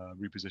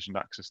 repositioned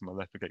access on the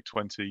left for gate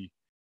 20,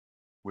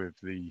 with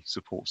the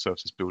support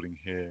services building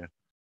here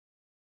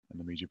and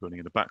the media building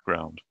in the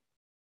background.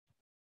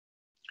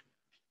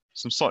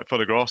 Some site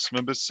photographs,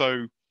 members.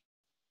 So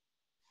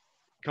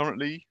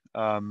currently,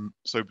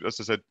 so as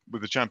I said,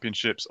 with the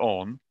championships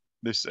on,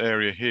 this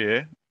area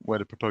here, where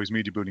the proposed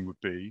media building would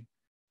be,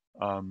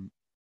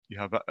 you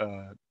have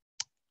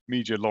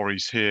media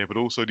lorries here, but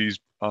also these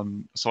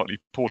slightly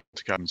porta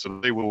cabins, so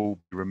they will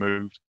be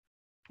removed.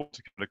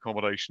 Porta cabin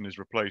accommodation is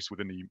replaced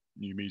within the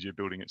new media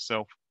building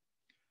itself.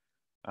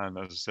 And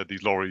as I said,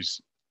 these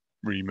lorries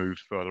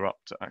removed further up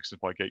to access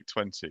by gate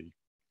 20.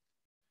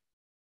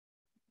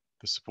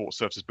 The support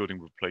services building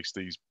will replace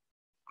these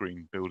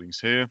green buildings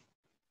here.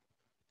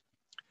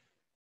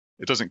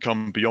 It doesn't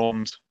come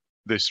beyond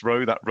this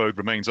road, that road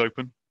remains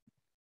open.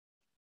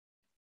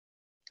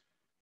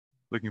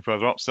 Looking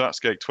further up, so that's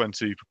gate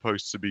 20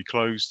 proposed to be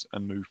closed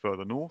and move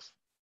further north.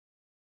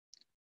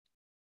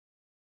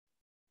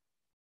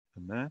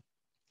 And there,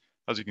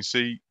 as you can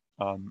see,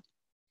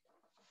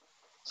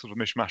 sort of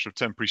mishmash of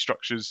temporary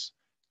structures.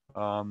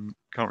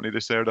 Currently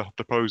this area, the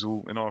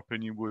proposal, in our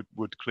opinion,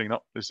 would clean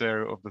up this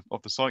area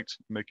of the site,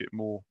 make it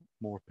more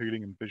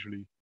appealing and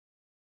visually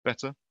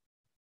better.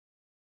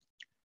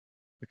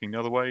 Looking the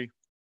other way,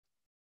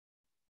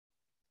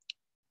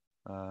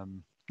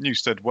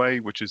 Newstead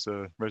Way, which is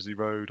a Resley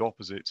Road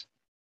opposite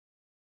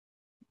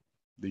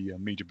the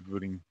media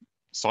building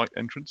site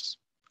entrance.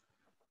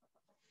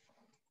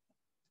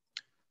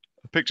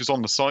 Pictures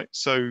on the site.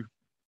 So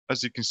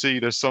as you can see,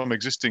 there's some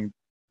existing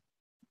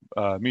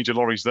media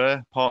lorries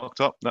there parked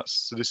up.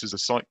 So this is a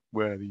site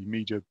where the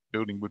media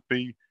building would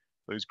be.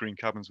 those green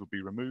cabins will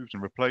be removed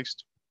and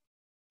replaced.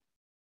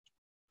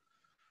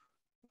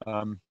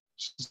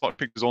 Slight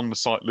pictures on the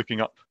site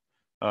looking up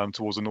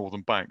towards the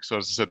northern bank. So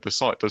as I said, the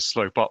site does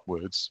slope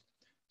upwards.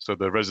 So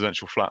the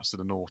residential flats to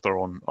the north are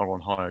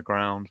on higher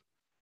ground,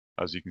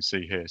 as you can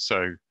see here.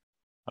 So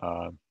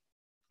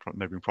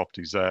neighbouring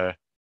properties there.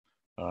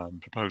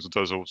 Proposal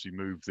does obviously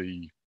move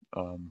the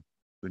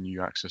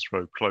new access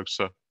road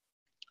closer,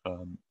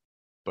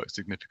 but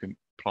significant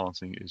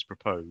planting is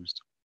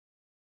proposed.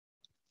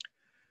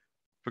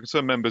 For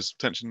concerned members'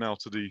 attention now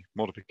to the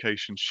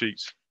modification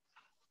sheet.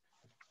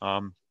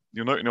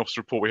 You'll note in the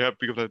officer report we have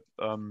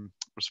a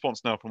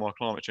response now from our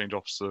climate change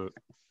officer,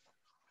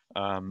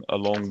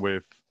 along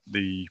with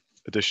the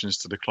additions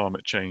to the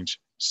climate change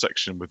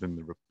section within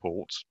the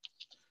report.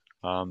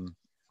 And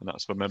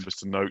that's for members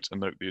to note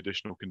the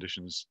additional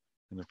conditions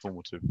and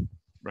informative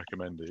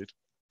recommended.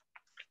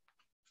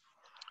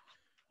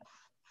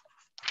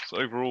 So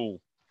overall,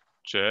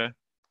 Chair,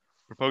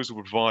 proposal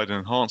will provide an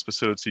enhanced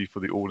facility for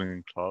the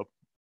Aldingham Club.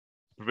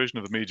 Provision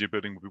of the media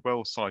building will be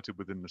well sited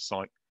within the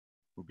site,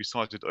 will be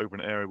sited over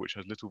an area which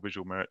has little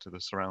visual merit to the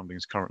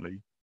surroundings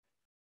currently.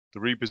 The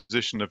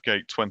reposition of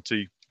Gate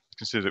 20 is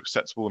considered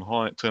acceptable and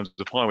high in terms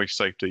of highway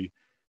safety,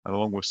 and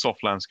along with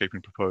soft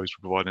landscaping proposed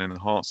to provide an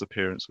enhanced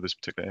appearance for this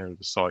particular area of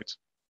the site.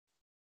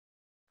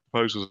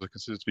 Proposals are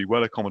considered to be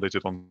well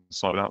accommodated on the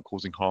site without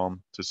causing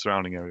harm to the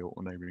surrounding area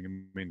or neighbouring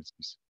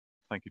amenities.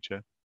 Thank you,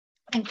 Chair.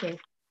 Thank you.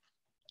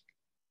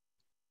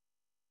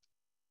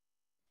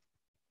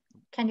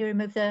 Can you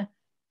remove the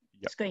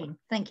screen?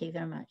 Thank you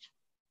very much.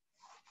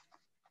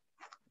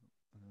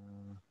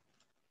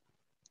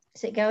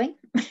 Is it going?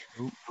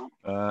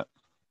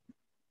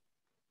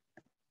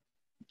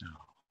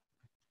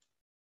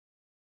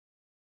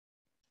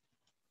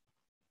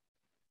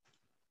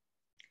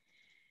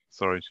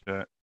 Sorry,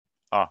 Chair.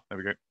 There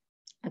we go.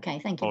 Okay,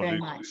 thank you very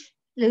much.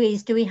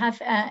 Louise, do we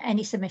have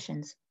any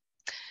submissions?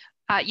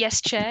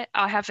 Yes, Chair.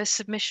 I have a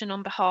submission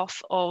on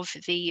behalf of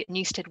the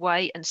Newstead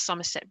Way and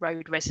Somerset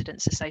Road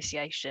Residents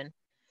Association.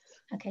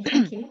 Okay,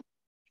 thank you.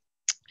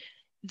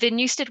 The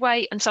Newstead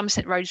Way and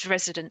Somerset Road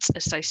Residents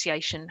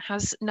Association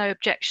has no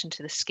objection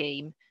to the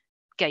scheme,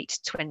 Gate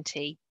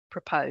 20,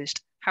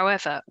 proposed.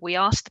 However, we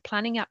asked the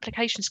Planning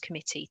Applications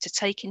Committee to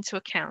take into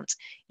account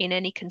in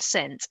any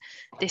consent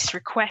this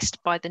request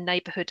by the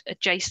neighbourhood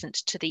adjacent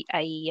to the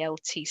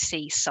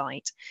AELTC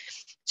site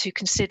to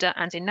consider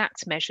and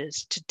enact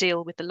measures to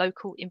deal with the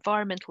local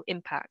environmental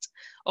impact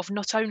of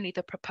not only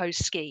the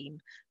proposed scheme,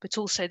 but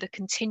also the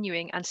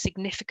continuing and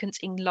significant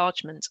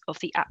enlargement of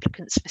the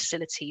applicant's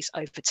facilities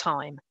over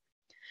time.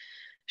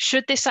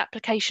 Should this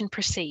application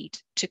proceed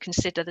to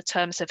consider the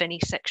terms of any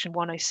Section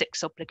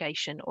 106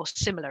 obligation or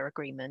similar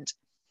agreement,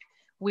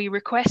 we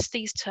request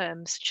these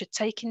terms should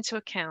take into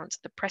account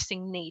the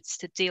pressing needs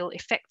to deal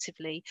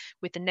effectively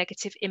with the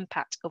negative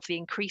impact of the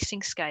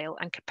increasing scale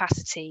and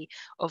capacity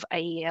of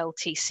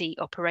AELTC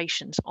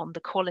operations on the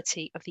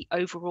quality of the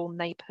overall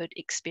neighbourhood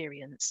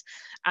experience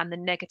and the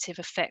negative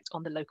effect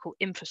on the local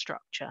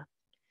infrastructure.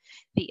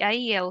 The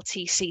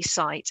AELTC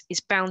site is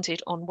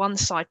bounded on one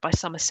side by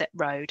Somerset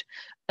Road,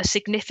 a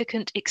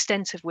significant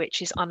extent of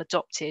which is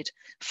unadopted,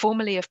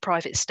 formerly of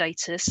private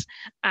status,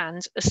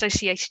 and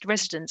associated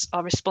residents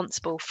are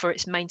responsible for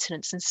its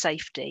maintenance and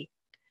safety.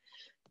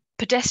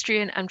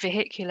 Pedestrian and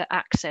vehicular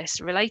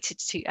access related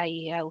to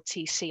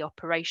AELTC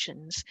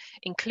operations,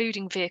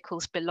 including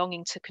vehicles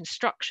belonging to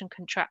construction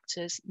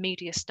contractors,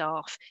 media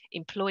staff,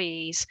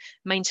 employees,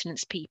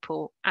 maintenance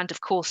people, and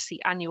of course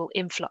the annual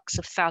influx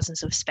of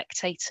thousands of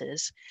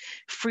spectators,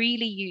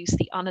 freely use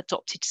the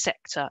unadopted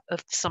sector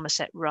of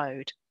Somerset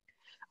Road.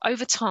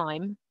 Over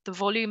time, the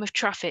volume of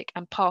traffic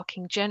and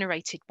parking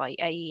generated by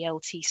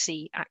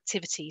AELTC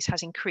activities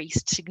has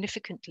increased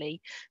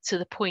significantly to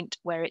the point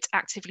where it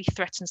actively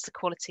threatens the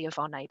quality of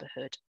our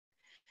neighbourhood.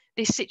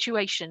 This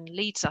situation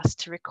leads us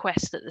to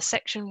request that the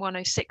Section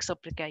 106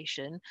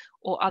 obligation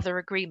or other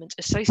agreement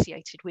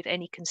associated with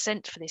any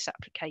consent for this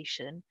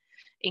application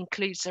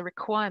includes a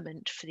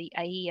requirement for the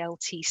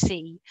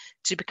AELTC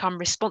to become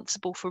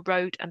responsible for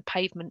road and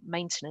pavement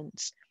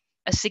maintenance,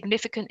 a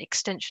significant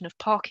extension of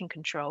parking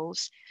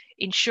controls,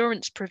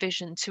 insurance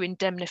provision to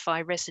indemnify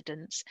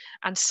residents,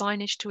 and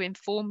signage to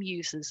inform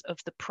users of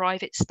the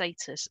private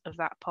status of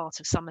that part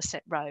of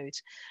Somerset Road,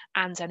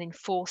 and an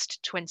enforced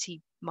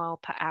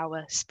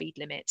 20-mile-per-hour speed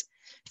limit.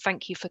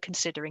 Thank you for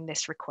considering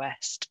this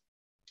request.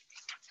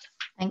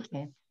 Thank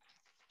you.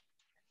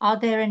 Are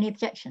there any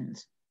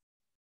objections?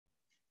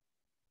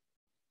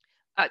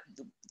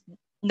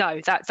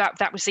 No,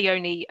 that was the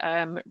only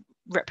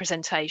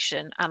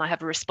representation, and I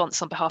have a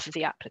response on behalf of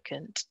the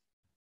applicant.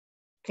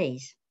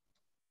 Please.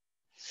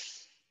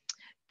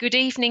 Good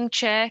evening,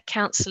 Chair,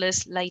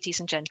 councillors, ladies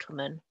and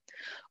gentlemen.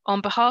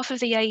 On behalf of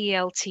the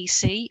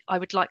AELTC, I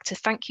would like to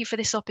thank you for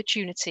this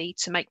opportunity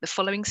to make the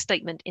following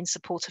statement in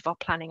support of our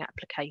planning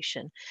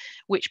application,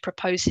 which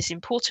proposes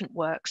important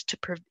works to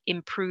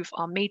improve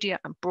our media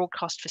and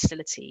broadcast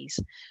facilities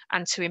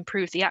and to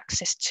improve the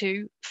access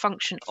to,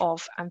 function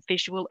of, and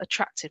visual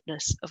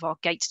attractiveness of our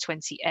Gate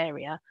 20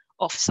 area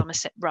off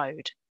Somerset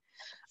Road,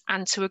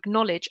 and to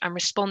acknowledge and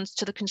respond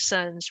to the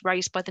concerns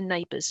raised by the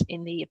neighbours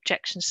in the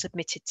objections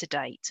submitted to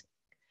date.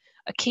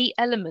 A key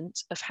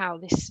element of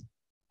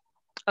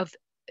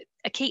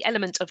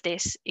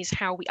this is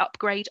how we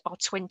upgrade our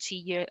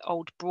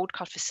 20-year-old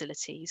broadcast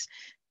facilities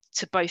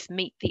to both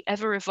meet the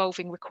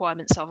ever-evolving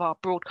requirements of our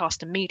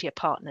broadcast and media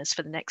partners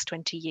for the next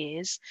 20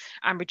 years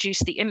and reduce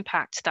the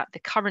impact that the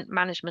current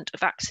management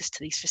of access to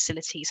these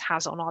facilities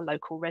has on our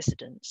local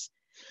residents.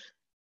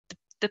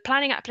 The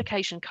planning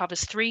application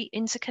covers 3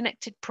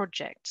 interconnected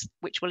projects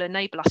which will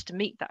enable us to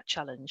meet that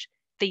challenge.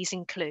 These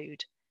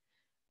include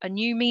a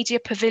new media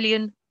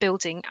pavilion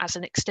building as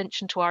an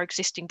extension to our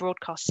existing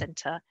broadcast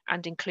centre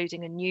and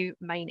including a new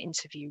main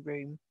interview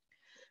room.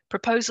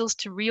 Proposals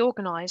to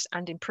reorganise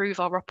and improve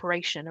our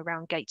operation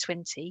around Gate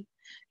 20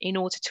 in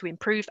order to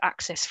improve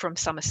access from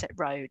Somerset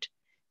Road.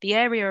 The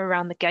area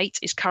around the gate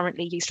is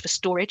currently used for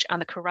storage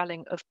and the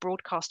corralling of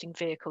broadcasting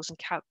vehicles and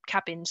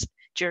cabins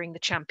during the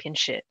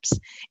championships.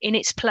 In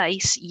its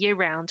place,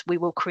 year-round, we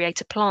will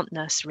create a plant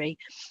nursery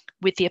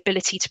with the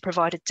ability to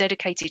provide a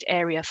dedicated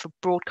area for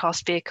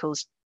broadcast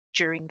vehicles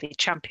during the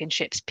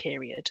championships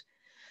period.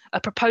 A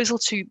proposal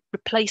to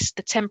replace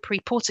the temporary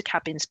porter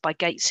cabins by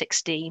Gate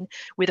 16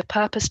 with a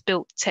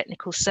purpose-built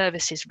technical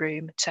services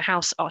room to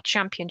house our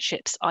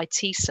championships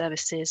IT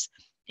services,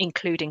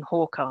 including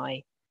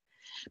Hawkeye.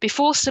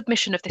 Before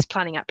submission of this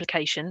planning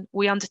application,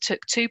 we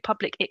undertook 2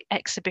 public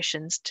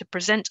exhibitions to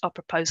present our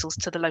proposals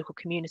to the local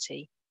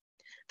community.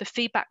 The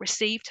feedback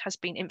received has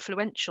been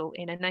influential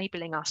in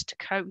enabling us to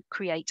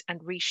co-create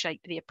and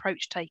reshape the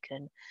approach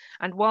taken.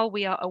 And while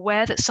we are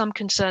aware that some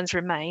concerns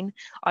remain,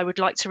 I would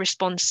like to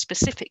respond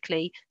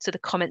specifically to the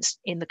comments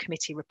in the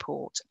committee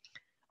report.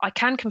 I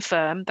can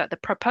confirm that the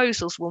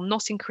proposals will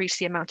not increase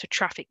the amount of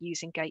traffic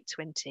using Gate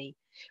 20.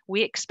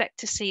 We expect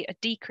to see a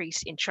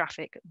decrease in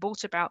traffic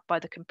brought about by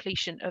the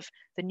completion of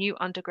the new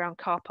underground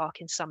car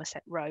park in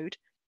Somerset Road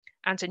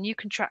and a new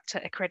contractor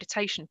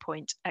accreditation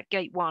point at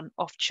Gate 1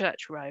 off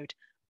Church Road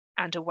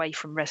and away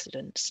from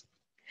residents.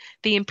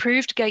 The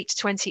improved Gate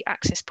 20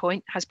 access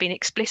point has been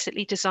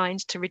explicitly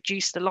designed to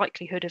reduce the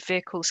likelihood of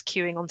vehicles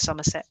queuing on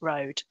Somerset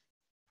Road.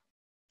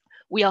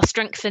 We are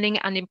strengthening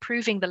and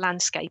improving the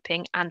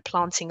landscaping and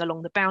planting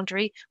along the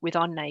boundary with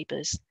our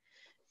neighbours.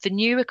 The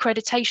new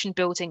accreditation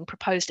building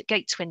proposed at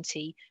Gate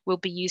 20 will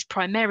be used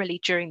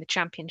primarily during the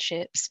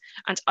championships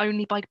and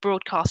only by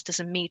broadcasters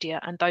and media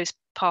and those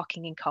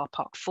parking in Car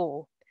Park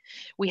 4.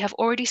 We have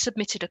already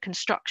submitted a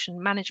construction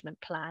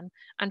management plan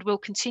and will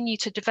continue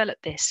to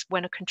develop this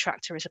when a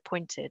contractor is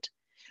appointed.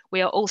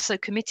 We are also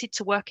committed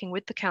to working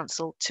with the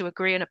council to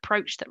agree an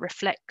approach that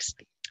reflects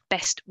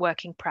best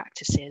working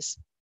practices.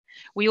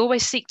 We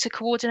always seek to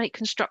coordinate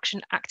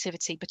construction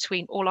activity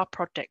between all our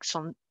projects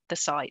on the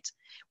site.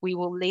 We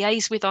will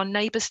liaise with our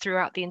neighbours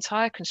throughout the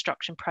entire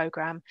construction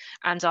programme,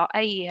 and our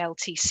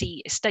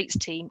AELTC estates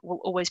team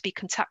will always be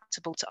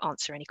contactable to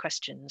answer any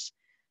questions.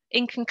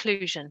 In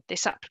conclusion,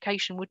 this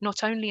application would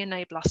not only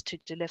enable us to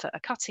deliver a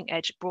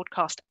cutting-edge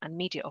broadcast and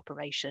media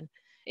operation,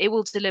 it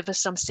will deliver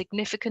some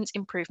significant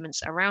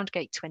improvements around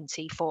Gate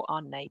 20 for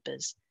our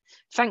neighbours.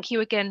 Thank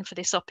you again for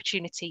this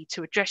opportunity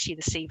to address you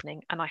this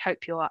evening, and I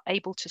hope you are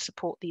able to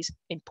support these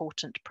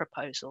important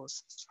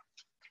proposals.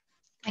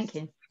 Thank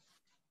you.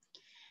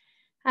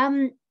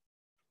 Tim,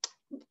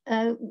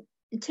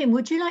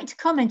 would you like to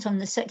comment on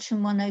the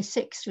Section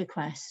 106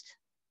 request?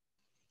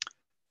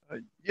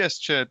 Yes,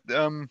 Chair.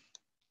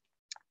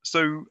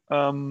 So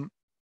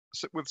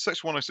with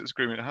Section 106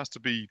 agreement, it has to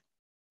be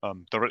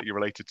directly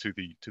related to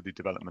the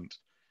development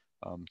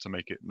to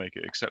make it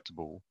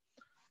acceptable.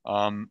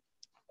 I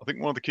think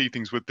one of the key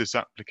things with this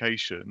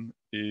application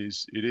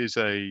is it is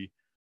an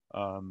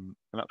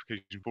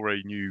application for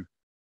a new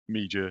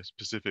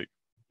media-specific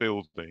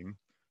building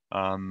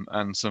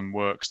and some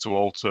works to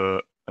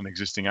alter an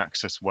existing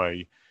access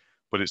way,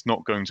 but it's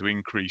not going to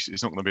increase.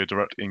 It's not going to be a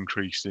direct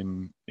increase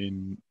in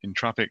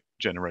traffic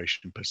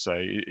generation per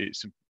se.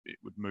 It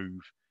would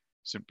move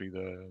simply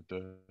the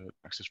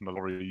access from the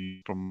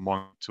lorry from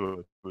one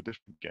to a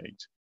different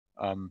gate.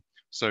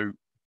 So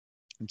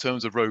in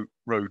terms of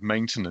road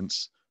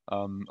maintenance,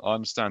 I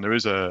understand there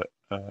is a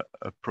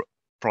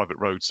private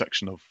road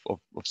section of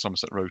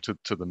Somerset Road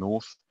to the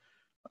north.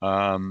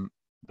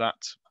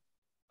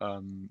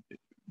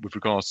 With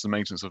regards to the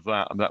maintenance of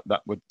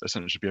that would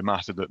essentially be a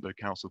matter that the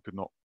council could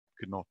not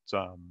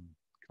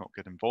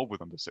get involved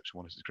with under Section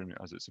 106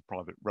 agreement, as it's a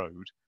private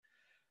road.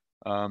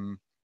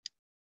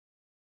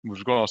 With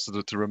regards to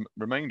the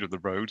remainder of the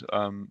road,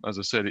 as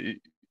I said,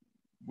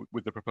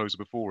 with the proposal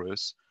before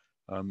us,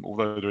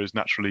 although there's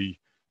naturally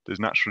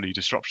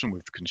disruption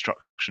with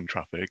construction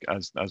traffic,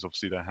 as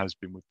obviously there has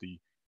been with the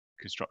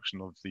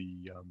construction of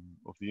the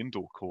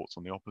indoor courts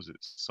on the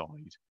opposite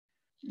side.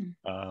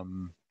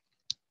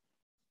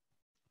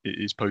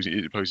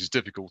 It poses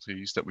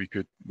difficulties that we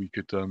could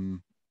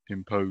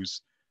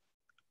impose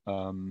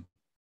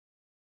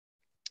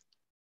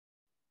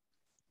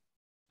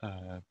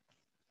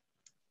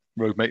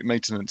road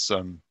maintenance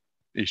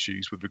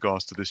issues with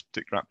regards to this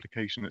particular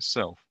application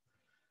itself.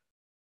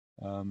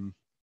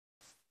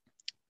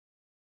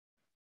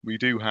 we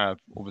do have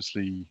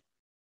obviously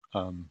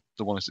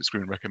the 106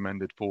 agreement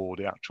recommended for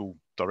the actual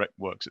direct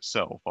works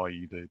itself,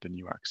 i.e. the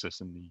new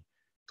access and the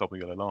double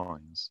yellow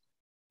lines.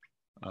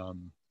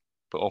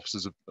 But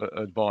officers'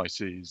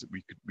 advice is that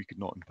we could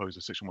not impose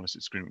a Section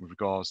 106 agreement with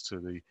regards to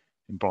the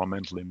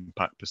environmental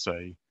impact per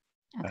se,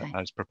 okay.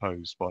 as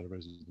proposed by the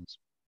residents.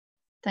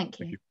 Thank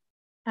you.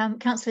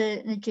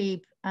 Councillor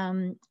Najib,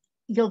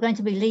 you're going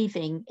to be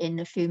leaving in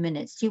a few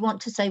minutes. Do you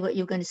want to say what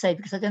you're going to say?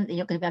 Because I don't think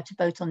you're going to be able to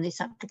vote on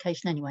this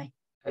application anyway.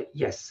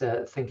 Yes,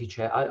 thank you,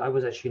 Chair. I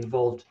was actually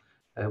involved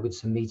with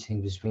some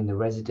meetings between the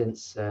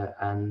residents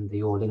and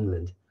the All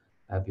England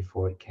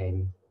before it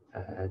came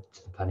to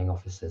the planning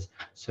officers.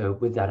 So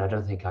with that, I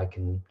don't think I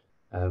can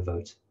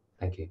vote.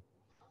 Thank you.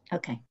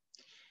 Okay.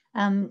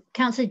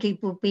 Councillor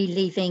Najib will be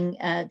leaving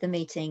the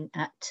meeting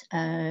at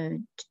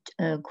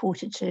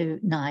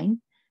 9:45.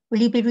 Will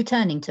you be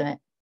returning to it?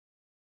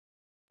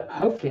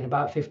 Hopefully in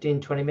about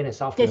 15-20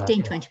 minutes after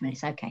 15-20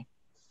 minutes, okay.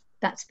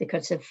 That's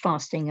because of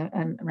fasting,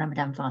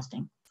 Ramadan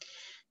fasting.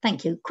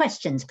 Thank you.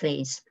 Questions,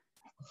 please.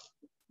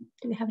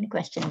 Do we have any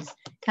questions?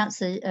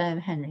 Councillor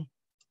Henry.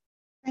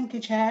 Thank you,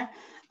 Chair.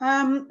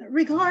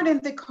 Regarding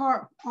the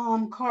car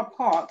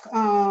park,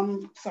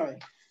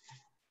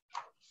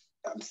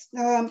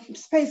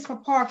 space for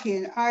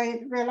parking,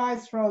 I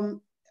realized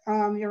from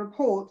your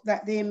report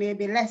that there may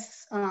be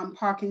less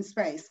parking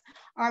space.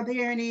 Are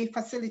there any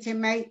facility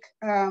make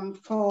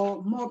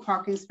for more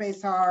parking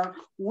space, or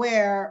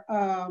where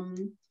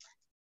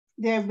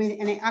there will be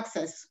any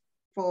access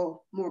for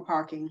more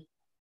parking?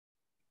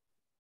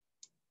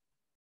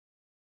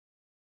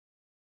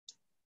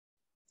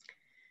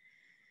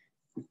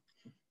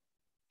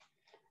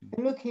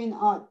 Looking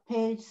at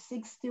page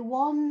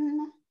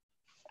 61,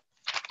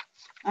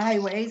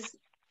 highways.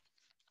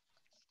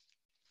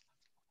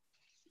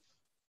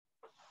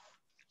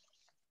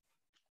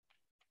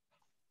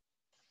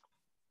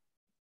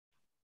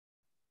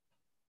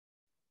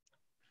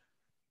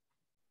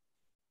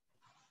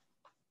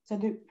 So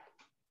the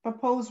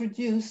proposed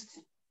reduced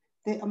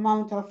the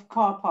amount of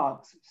car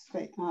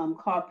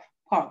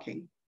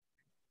parking.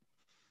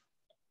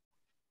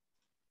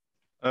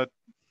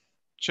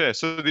 Chair,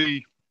 so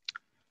in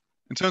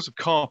terms of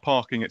car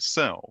parking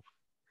itself,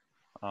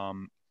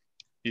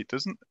 it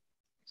doesn't.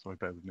 Sorry,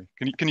 bear with me.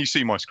 Can you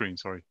see my screen?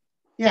 Sorry.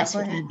 Yes,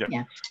 I can.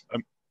 Yeah.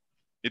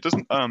 It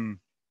doesn't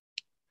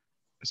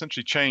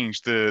essentially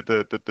change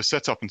the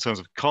setup in terms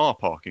of car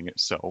parking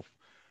itself.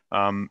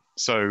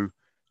 So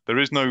there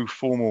is no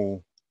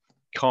formal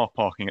car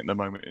parking at the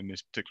moment in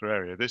this particular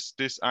area.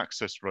 This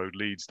access road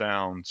leads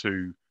down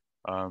to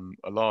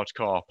a large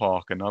car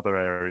park and other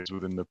areas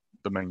within the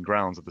main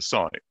grounds of the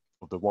site,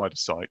 of the wider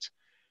site.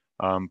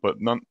 But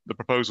the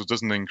proposal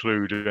doesn't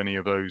include any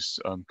of those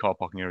car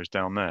parking areas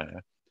down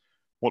there.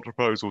 What the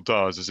proposal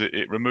does is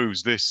it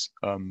removes this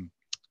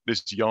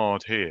this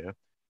yard here,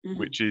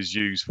 which is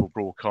used for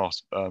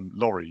broadcast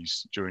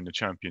lorries during the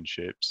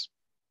championships,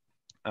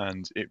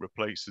 and it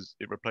replaces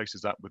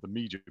that with a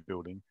media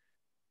building,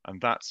 and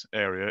that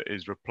area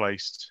is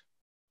replaced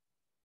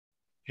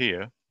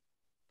here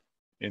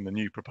in the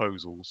new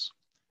proposals.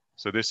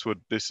 So this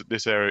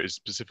area is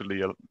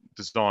specifically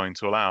designed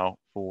to allow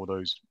for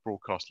those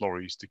broadcast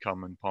lorries to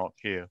come and park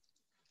here,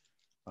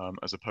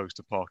 as opposed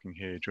to parking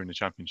here during the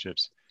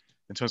championships.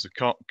 In terms of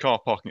car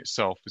parking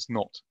itself, is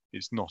not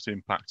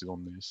impacted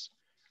on this.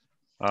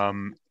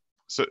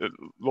 So a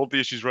lot of the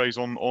issues raised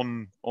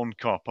on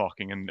car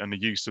parking and the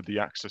use of the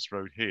access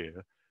road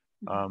here,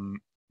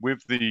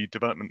 with the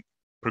development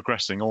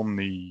progressing on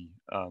the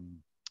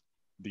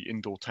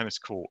indoor tennis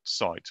court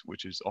site,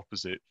 which is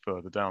opposite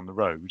further down the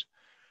road.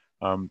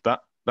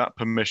 That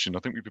permission, I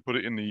think we could put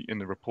it in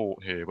the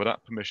report here, but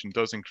that permission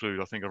does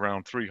include, I think,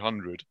 around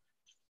 300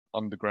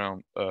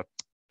 underground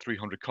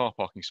 300 car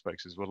parking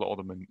spaces, with a lot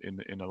of them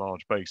in a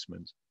large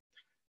basement.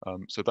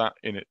 So that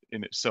in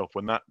itself,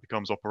 when that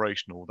becomes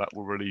operational, that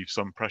will relieve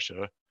some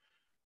pressure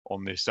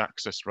on this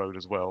access road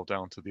as well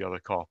down to the other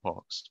car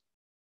parks.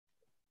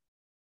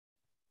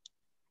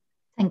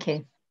 Thank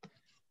you.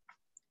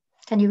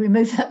 Can you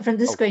remove that from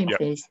the screen, yeah.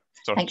 please?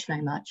 Sorry. Thanks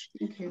very much.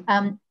 Thank you.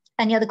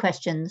 Any other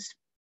questions?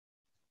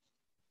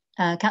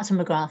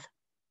 Councillor McGrath.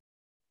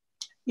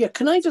 Yeah,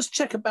 can I just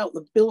check about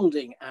the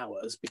building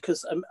hours,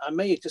 because I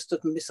may just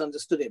have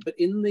misunderstood it, but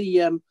in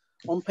the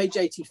on page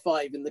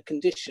 85 in the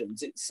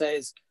conditions, it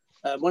says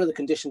one of the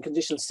condition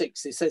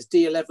 6, it says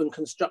D11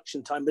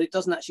 construction time, but it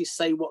doesn't actually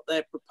say what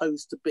they're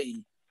proposed to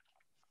be.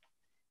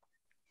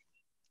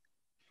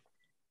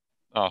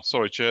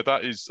 Sorry, Chair.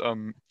 That is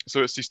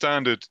so it's the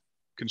standard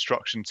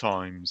construction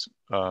times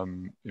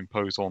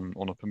imposed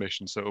on a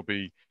permission. So it'll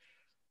be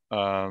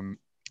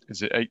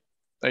is it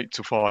 8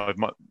 to 5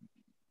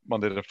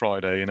 Monday to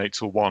Friday and 8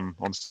 till 1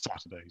 on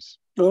Saturdays.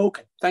 Oh,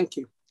 okay, thank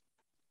you.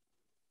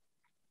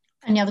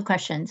 Any other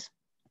questions?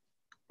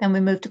 Then we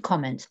move to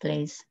comments,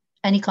 please.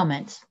 Any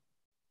comments?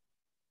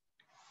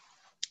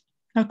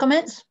 No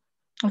comments?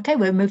 Okay,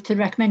 we'll move to the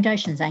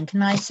recommendations then.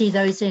 Can I see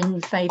those in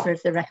favour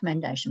of the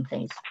recommendation,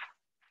 please?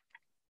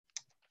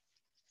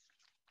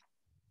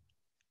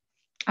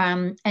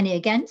 Any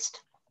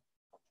against?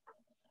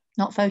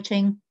 Not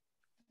voting?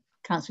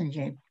 Councillor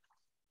New.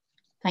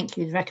 Thank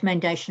you. The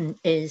recommendation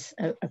is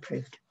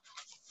approved.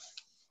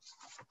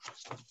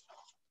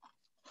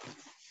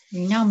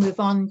 We now move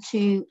on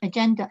to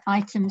agenda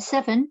item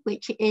 7,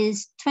 which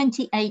is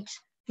 28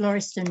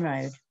 Floriston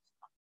Road.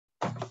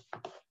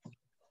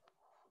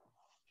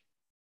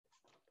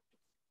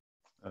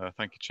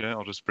 Thank you, Chair.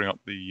 I'll just bring up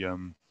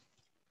the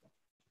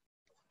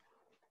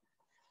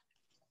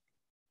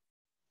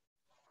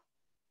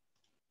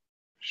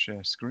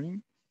share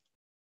screen.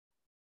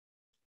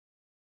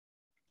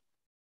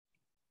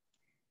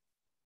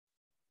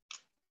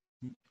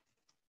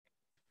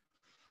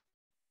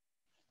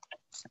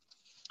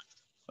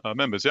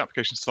 Members, the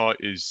application site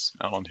is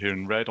outlined here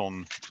in red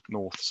on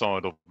north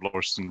side of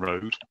Lauriston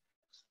Road.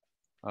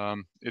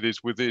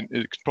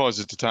 It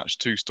comprises a detached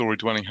 2-storey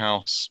dwelling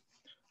house,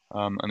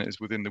 and it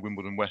is within the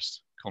Wimbledon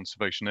West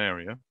conservation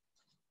area.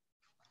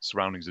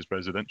 Surroundings is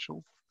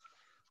residential.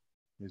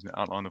 Here's an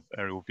outline of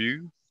aerial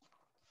view.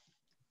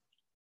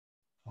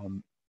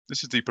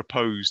 This is the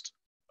proposed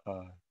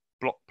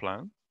block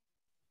plan.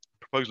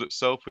 The proposal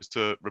itself is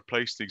to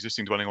replace the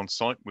existing dwelling on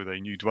site with a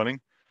new dwelling.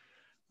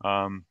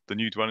 The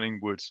new dwelling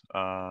would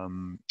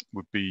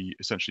be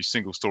essentially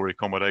single-storey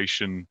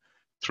accommodation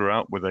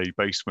throughout, with a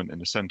basement in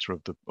the centre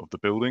of the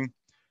building.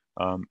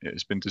 It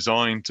has been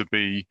designed to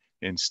be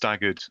in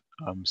staggered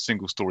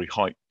single-storey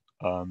height,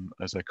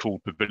 as they're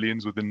called,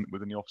 pavilions within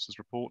the officer's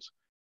report.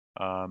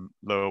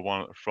 Lower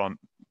one at the front,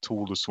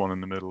 tallest one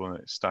in the middle, and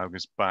it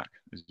staggers back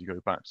as you go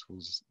back through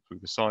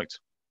the site.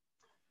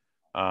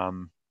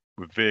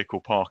 With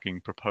vehicle parking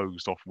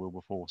proposed off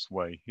Wilberforce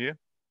Way here.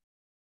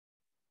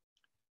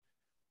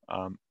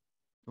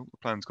 The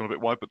plan's gone a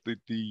bit wide, but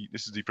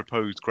this is the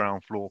proposed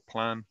ground floor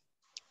plan,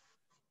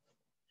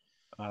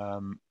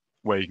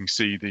 where you can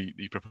see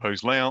the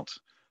proposed layout.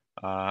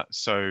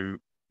 So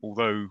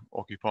although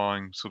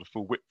occupying sort of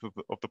full width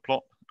of the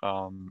plot,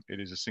 it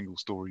is a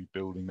single-storey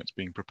building that's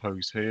being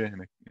proposed here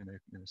in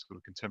a sort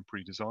of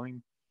contemporary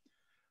design.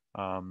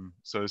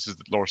 So this is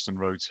the Lauriston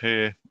Roads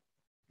here,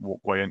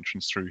 walkway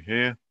entrance through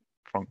here,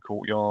 front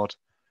courtyard.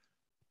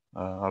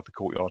 I have the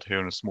courtyard here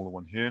and a smaller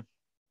one here.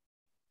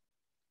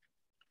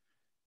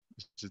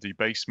 This is the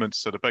basement.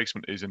 So the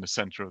basement is in the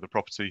centre of the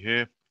property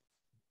here.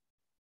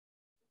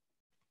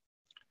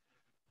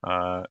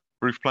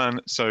 Roof plan.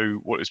 So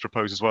what is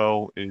proposed as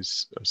well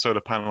is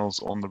solar panels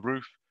on the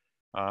roof.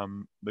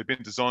 They've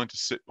been designed to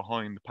sit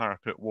behind the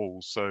parapet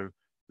walls. So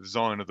the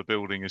design of the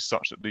building is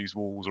such that these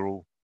walls are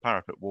all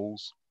parapet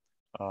walls,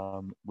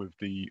 with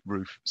the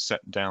roof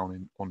set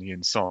down on the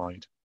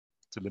inside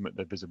to limit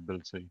their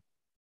visibility.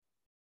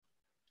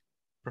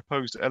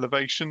 Proposed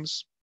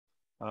elevations.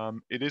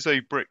 It is a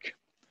brick,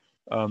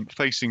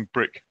 facing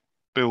brick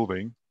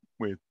building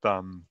with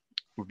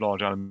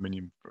large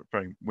aluminium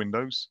frame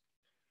windows.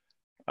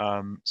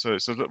 So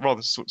it's a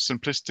rather sort of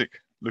simplistic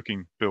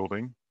looking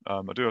building.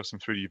 I do have some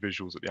 3D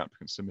visuals that the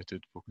applicant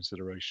submitted for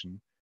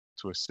consideration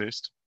to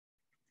assist.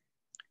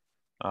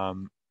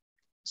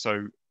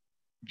 So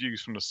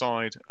views from the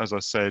side, as I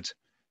said,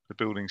 the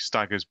building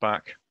staggers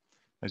back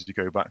as you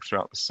go back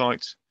throughout the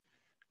site.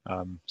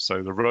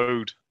 So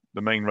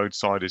the main road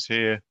side is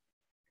here.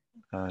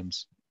 And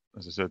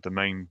as I said, the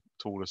main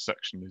tallest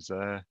section is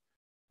there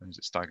as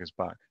it staggers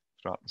back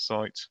throughout the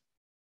site.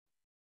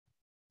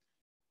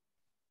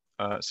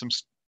 Some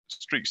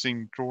street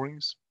scene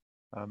drawings.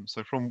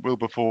 So from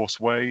Wilberforce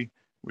Way,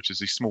 which is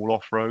the small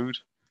off-road,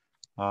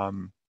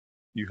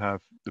 you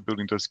have the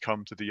building does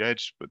come to the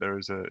edge, but there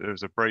is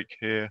a break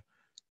here,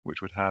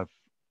 which would have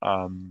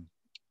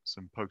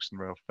some post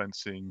and rail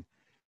fencing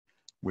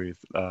with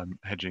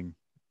hedging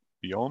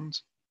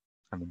beyond,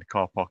 and then the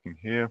car parking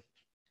here.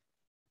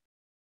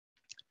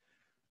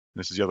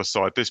 This is the other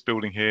side. This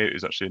building here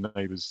is actually a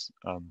neighbour's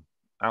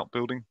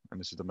outbuilding, and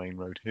this is the main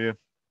road here.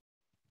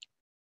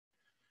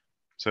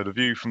 So the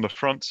view from the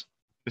front,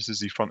 this is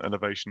the front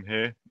elevation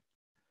here.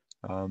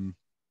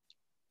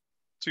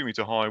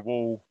 2-metre high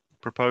wall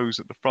proposed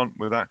at the front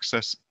with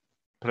access,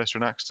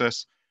 pedestrian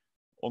access.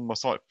 On my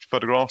site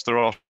photographs, there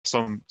are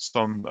some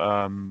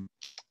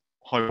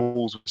high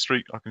walls of the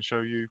street I can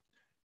show you.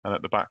 And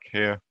at the back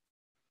here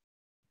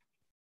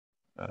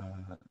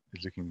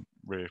is looking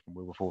rear from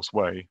Wilberforce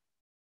Way.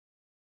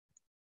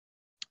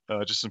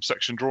 Just some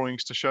section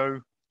drawings to show,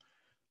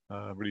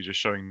 really just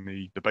showing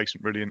the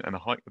basement really and the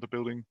height of the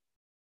building.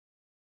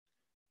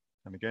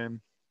 And again,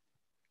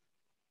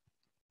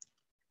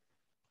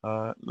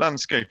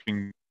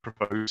 landscaping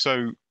proposed.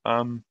 So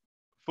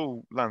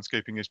full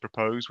landscaping is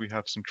proposed. We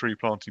have some tree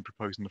planting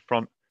proposed in the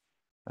front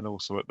and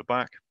also at the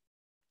back.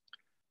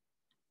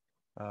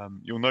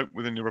 You'll note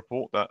within the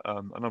report that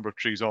a number of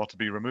trees are to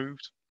be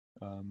removed.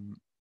 In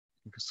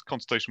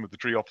consultation with the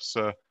tree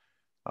officer,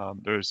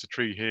 there is a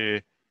tree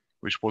here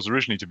which was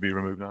originally to be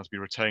removed and has to be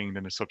retained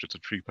and is subject to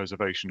tree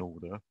preservation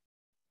order.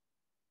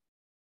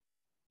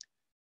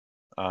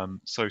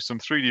 So some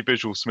 3D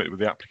visuals submitted with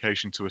the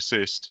application to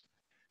assist.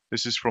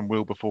 This is from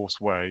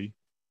Wilberforce Way.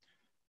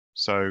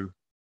 So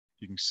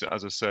you can see,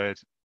 as I said,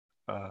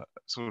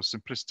 sort of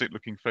simplistic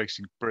looking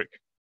facing brick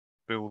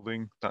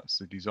building. That's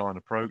the design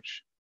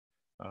approach.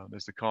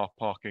 There's the car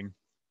parking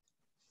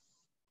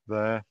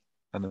there.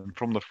 And then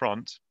from the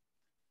front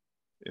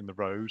in the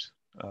road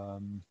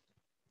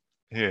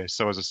here.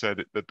 So as I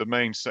said, the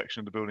main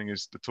section of the building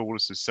is the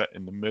tallest, is set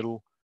in the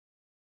middle.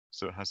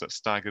 So it has that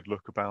staggered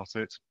look about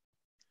it.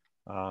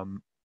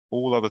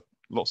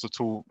 Lots of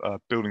tall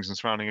buildings in the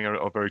surrounding area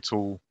are very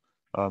tall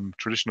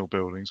traditional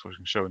buildings, which I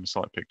can show in the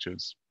site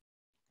pictures.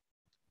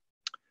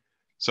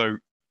 So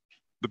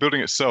the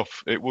building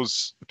itself, it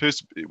was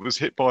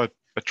hit by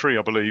a tree,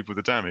 I believe, with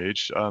the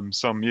damage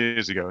some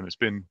years ago, and it's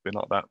been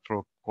like that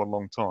for quite a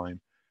long time.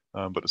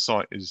 But the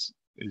site is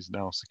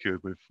now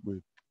secured with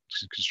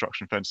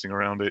construction fencing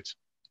around it.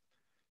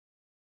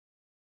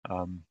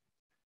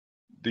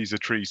 These are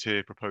trees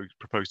here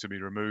proposed to be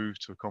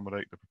removed to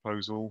accommodate the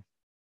proposal.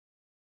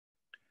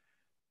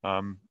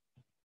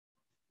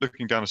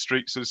 Looking down the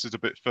street, so this is a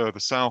bit further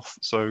south.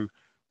 So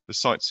the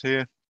site's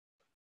here.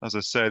 As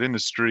I said, in the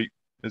street,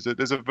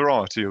 there's a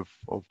variety of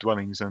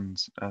dwellings and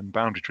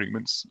boundary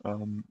treatments.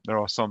 There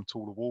are some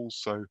taller walls,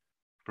 so the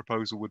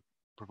proposal would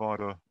provide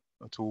a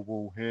tall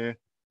wall here.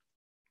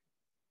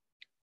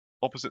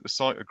 Opposite the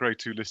site are Grade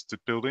 2 listed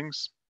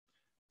buildings,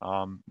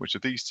 which are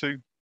these two.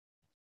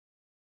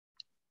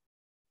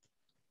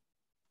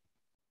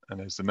 And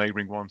there's the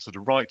neighbouring one to the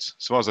right.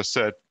 So as I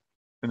said,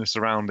 in the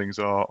surroundings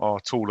are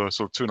taller,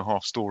 sort of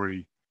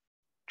 2.5-storey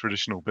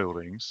traditional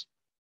buildings.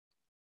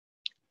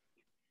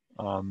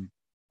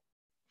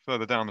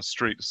 Further down the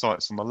street, the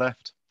site's on the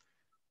left.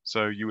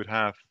 So you would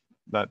have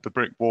the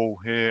brick wall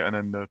here, and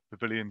then the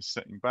pavilion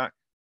setting back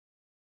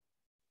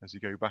as you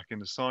go back in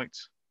the site.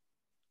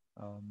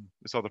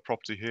 This other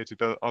property here to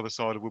the other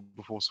side of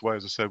Wilberforce Way,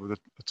 as I said, with a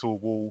tall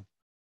wall,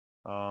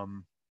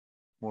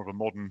 more of a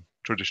modern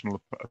traditional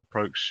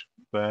approach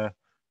there.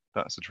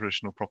 That's a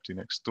traditional property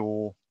next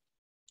door.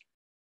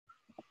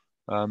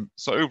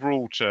 So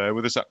overall, Chair,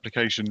 with this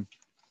application,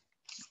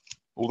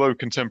 although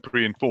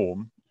contemporary in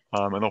form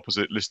and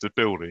opposite listed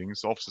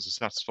buildings, officers are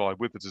satisfied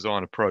with the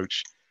design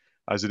approach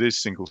as it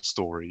is single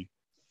story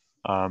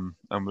and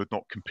would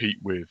not compete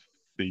with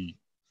the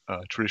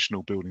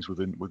traditional buildings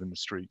within the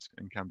street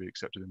and can be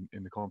accepted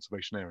in the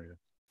conservation area.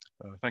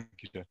 Thank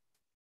you, Chair.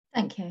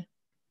 Thank you.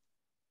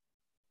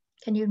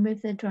 Can you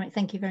remove the drawing?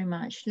 Thank you very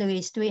much.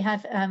 Louise, do we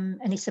have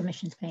any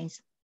submissions,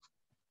 please?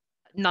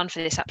 None for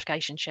this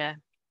application, Chair.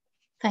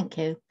 Thank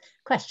you.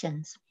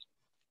 Questions?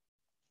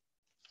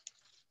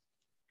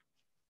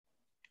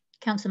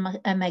 Councillor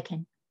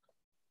Makin.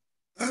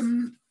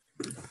 The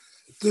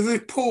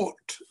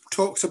report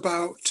talks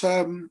about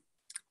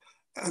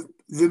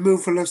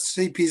removal of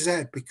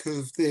CPZ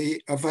because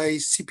of a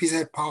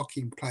CPZ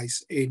parking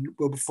place in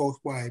Wilberforce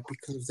Way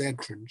because of the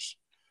entrance.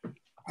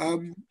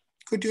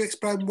 Could you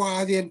explain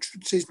why the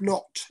entrance is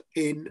not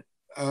in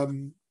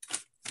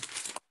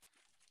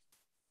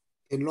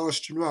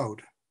Lauriston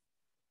Road?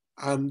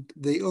 And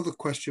the other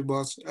question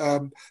was,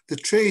 the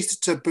trees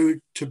to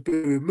be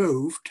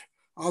removed,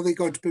 are they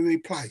going to be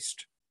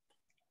replaced?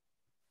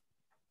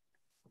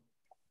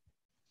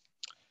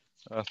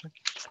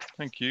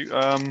 Thank you.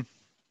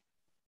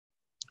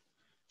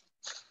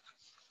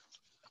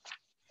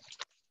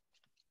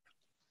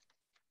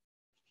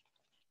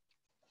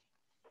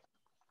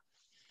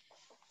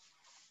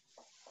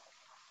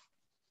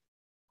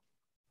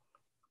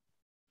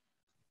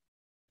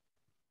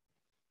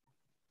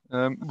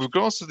 With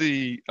regards to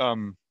the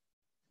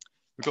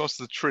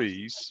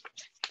trees,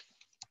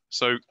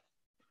 so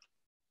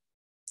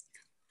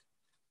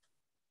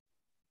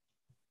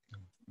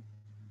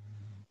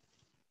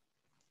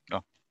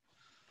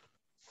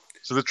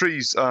the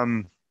trees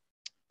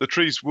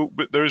will,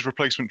 there is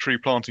replacement tree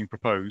planting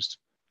proposed.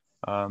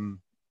 So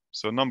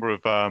a number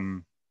of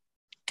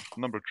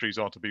trees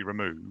are to be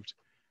removed,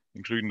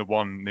 including the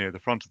one near the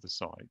front of the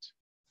site.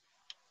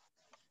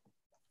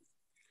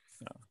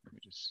 Let me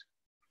just.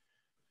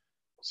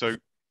 So,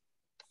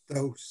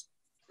 those.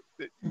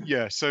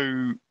 Yeah.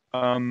 So,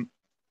 looking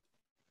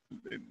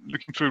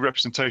through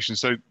representation,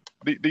 so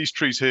these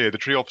trees here, the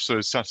tree officer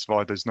is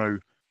satisfied. There's no,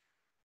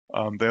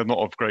 they're not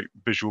of great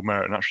visual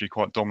merit and actually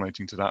quite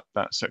dominating to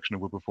that section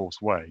of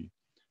Wilberforce Way.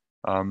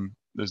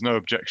 There's no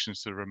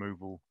objections to the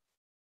removal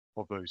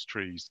of those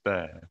trees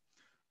there.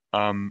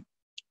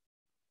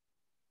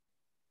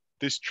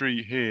 This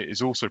tree here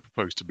is also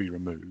proposed to be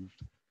removed.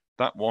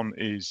 That one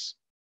is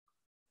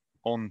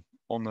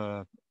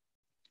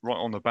right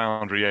on the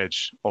boundary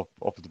edge of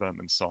the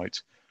development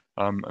site.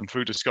 And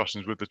through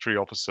discussions with the tree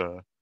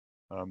officer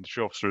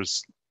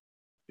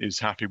is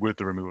happy with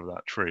the removal of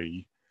that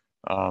tree,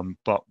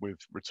 but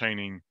with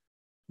retaining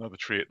another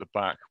tree at the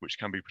back, which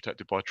can be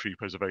protected by tree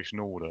preservation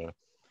order.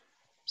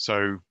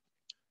 So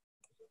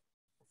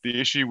the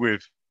issue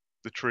with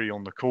the tree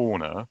on the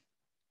corner, try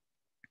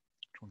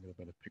and get a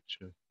better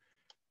picture,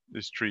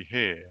 this tree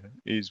here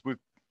is with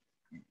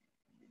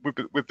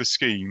the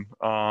scheme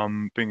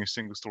being a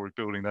single-story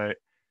building, they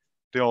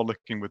are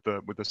looking with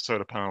the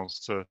solar panels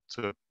to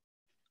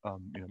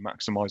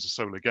maximise the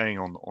solar gain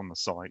on the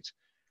site,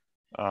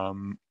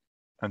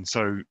 and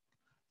so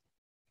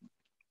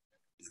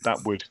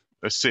that would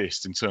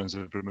assist in terms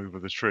of removal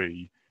of the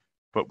tree.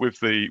 But with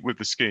the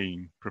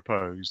scheme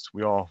proposed,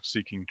 we are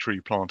seeking tree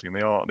planting.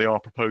 They are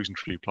proposing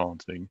tree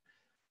planting,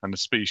 and the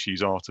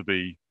species are to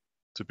be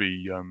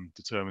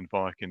determined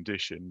by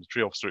condition. The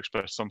tree officer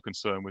expressed some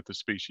concern with the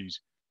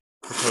species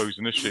proposed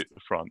initially at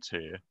the front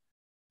here,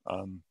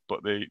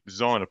 but the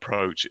design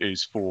approach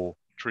is for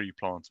tree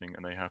planting,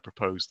 and they have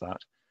proposed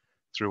that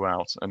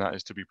throughout, and that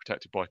is to be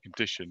protected by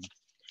condition.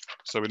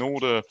 So in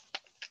order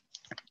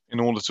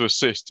to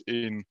assist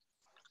in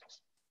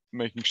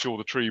making sure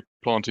the tree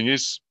planting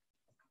is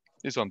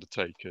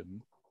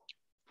undertaken,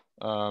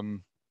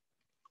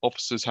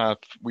 officers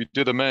we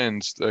did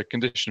amend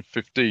condition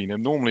 15,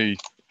 and normally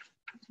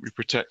we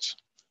protect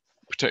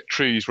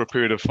trees for a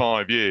period of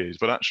 5 years,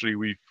 but actually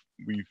we've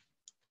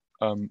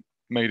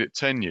made it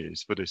 10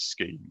 years for this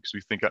scheme, because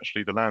we think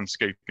actually the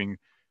landscaping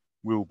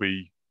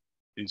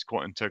is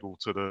quite integral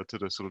to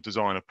the sort of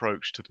design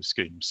approach to the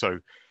scheme. So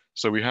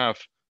we have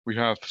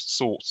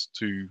sought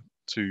to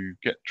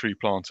get tree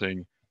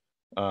planting,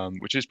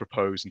 which is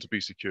proposed and to be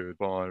secured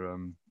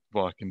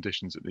via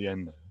conditions at the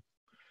end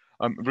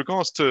there. In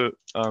regards to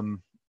the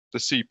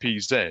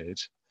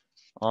CPZ,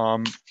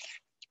 I'm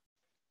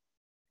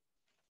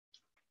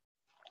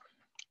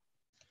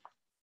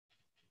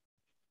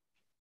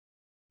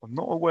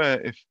not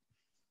aware if,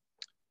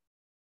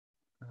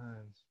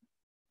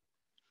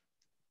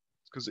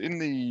 because in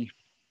the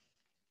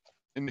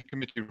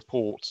committee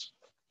report,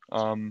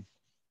 I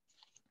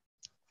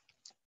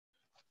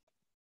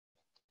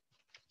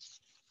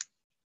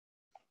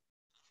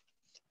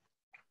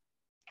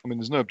mean,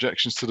 there's no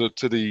objections to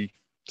the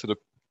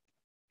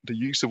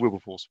use of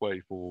Wilberforce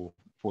Way for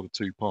the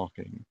 2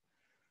 parking,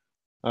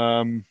 but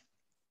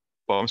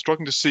I'm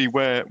struggling to see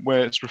where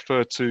it's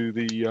referred to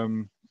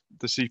the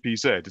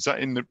CPZ. Is that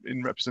in the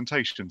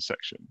representation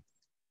section?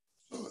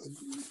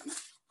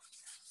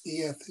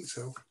 Yeah, I think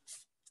so.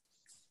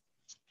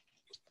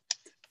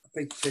 I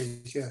think it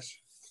is, yes.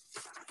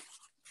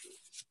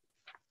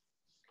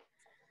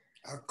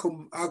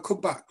 I'll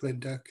come back,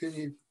 Linda. Can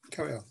you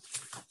carry on?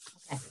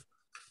 Okay.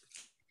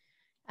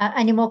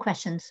 Any more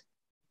questions?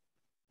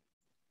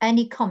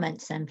 Any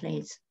comments then,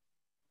 please?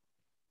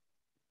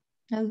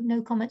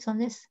 No comments on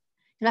this?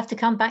 You'll have to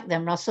come back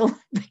then, Russell,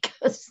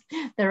 because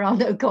there are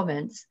no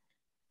comments.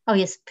 Oh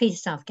yes, Peter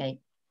Southgate.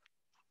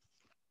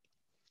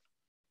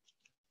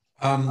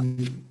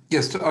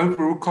 Yes, to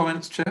overall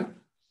comments, Chair?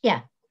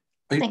 Yeah,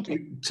 thank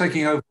you.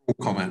 Taking overall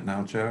comment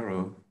now, Chair?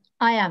 Or?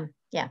 I am,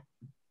 yeah.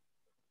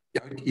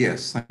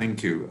 Yes,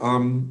 thank you.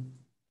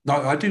 No,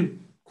 I do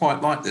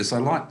quite like this. I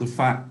like the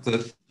fact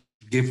that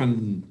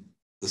given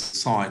the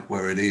site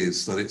where it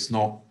is, that it's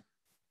not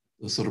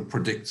the sort of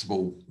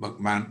predictable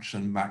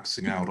McMansion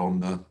maxing out on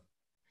the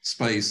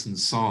space and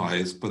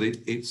size, but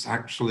it's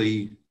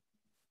actually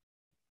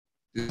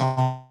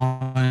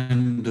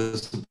designed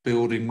as a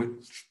building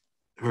which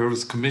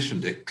whoever's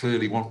commissioned it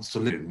clearly wants to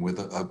live in, with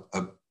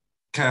a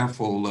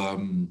careful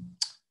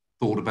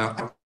thought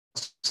about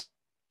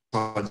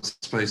outside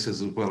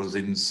spaces as well as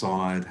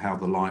inside, how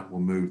the light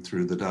will move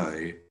through the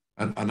day.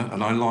 And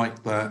I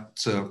like that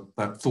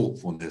that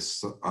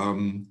thoughtfulness.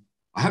 I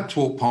had to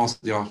walk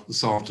past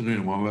this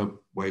afternoon on my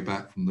way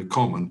back from the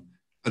Common,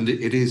 and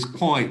it is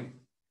quite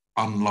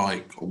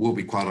unlike, or will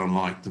be quite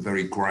unlike, the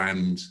very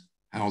grand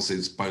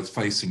houses both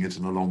facing it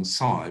and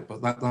alongside.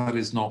 But that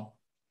is not,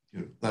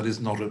 that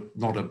is not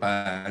a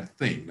bad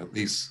thing. At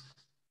least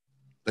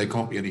there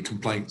can't be any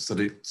complaints that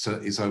it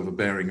is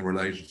overbearing in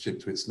relationship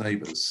to its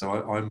neighbours. So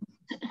I'm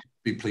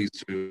be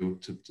pleased to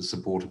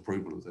support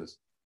approval of this.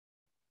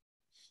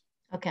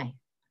 Okay.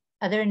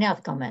 Are there any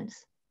other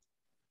comments?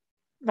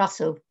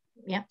 Russell,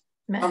 yeah.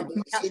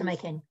 Councillor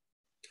Makin.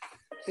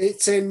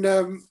 It's in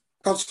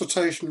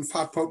consultation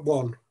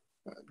 5.1.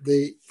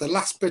 The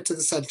last bit of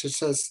the sentence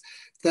says,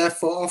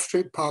 therefore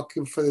off-street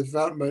parking for the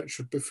development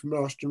should be from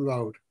Marston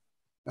Road.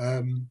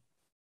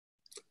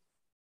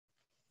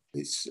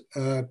 It's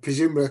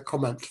presumably a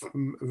comment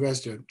from a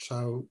resident.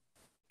 So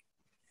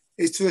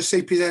is there a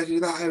CPZ in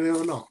that area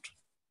or not?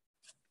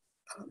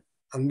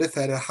 And if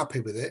they're happy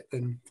with it,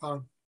 then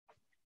fine.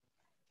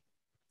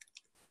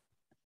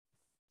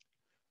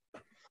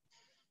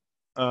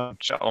 I'm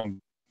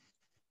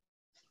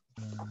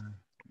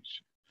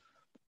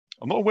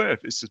not aware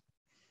if it's a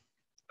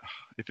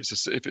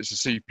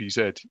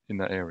CPZ in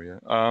that area.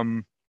 I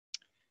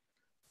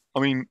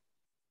mean,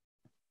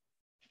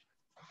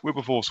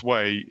 Wilberforce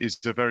Way is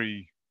a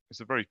very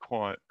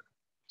quiet,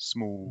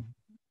 small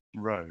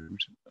road,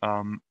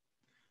 where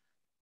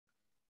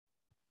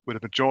the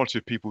majority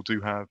of people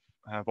do have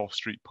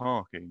off-street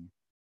parking.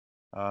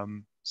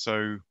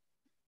 So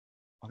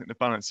I think the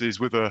balance is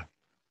with a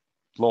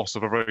loss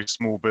of a very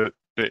small bit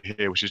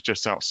here, which is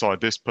just outside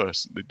this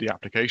the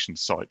application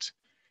site,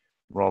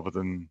 rather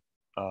than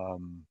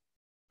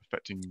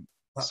affecting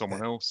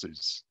someone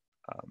else's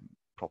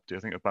property. I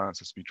think a balance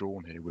has to be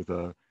drawn here with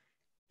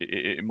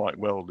it might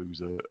well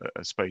lose a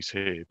space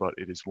here, but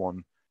it is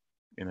one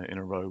in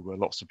a row where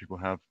lots of people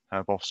have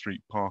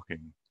off-street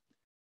parking.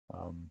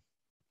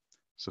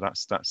 So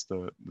that's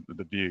the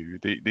view.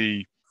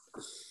 I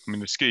mean,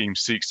 the scheme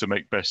seeks to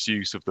make best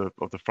use of the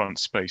front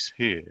space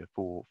here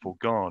for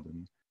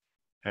garden.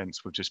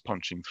 Hence, we're just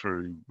punching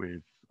through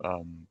with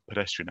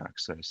pedestrian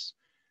access.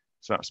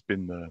 So that's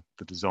been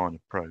the design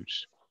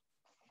approach.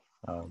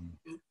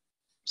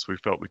 So we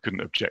felt we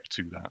couldn't object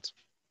to that.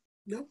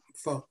 No,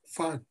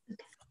 fine.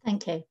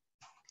 Thank you.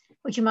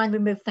 Would you mind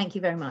remove? Thank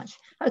you very much.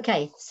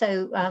 Okay,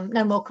 so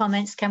no more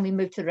comments. Can we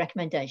move to the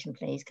recommendation,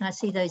 please? Can I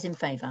see those in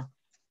favour?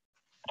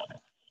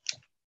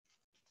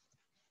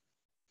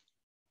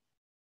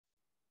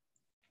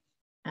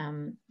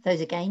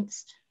 Those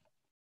against?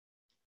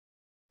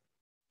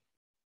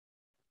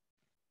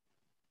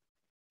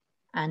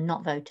 And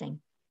not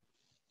voting?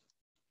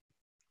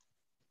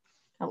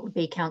 That would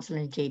be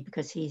Councillor Najib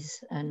because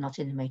he's not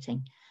in the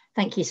meeting.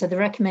 Thank you. So the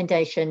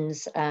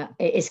recommendations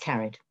is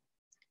carried.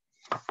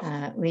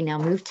 We now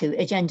move to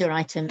agenda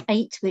item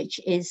 8, which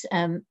is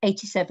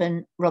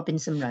 87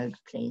 Robinson Road,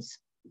 please.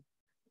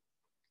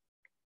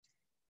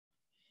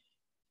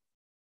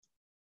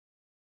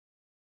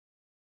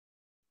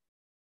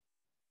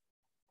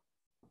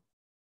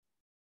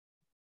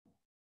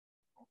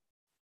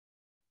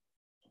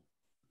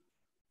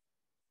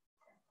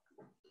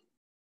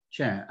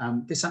 Chair,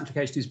 this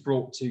application is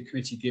brought to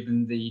committee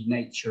given the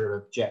nature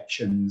of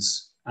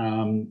objections.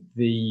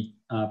 The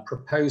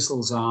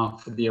proposals are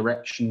for the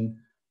erection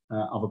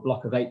of a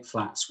block of 8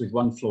 flats with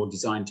 1 floor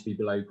designed to be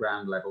below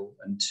ground level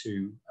and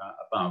 2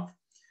 above.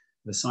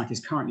 The site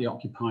is currently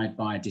occupied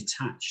by a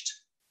detached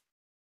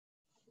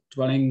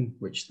dwelling,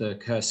 which the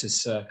cursor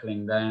is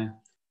circling there,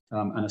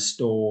 and a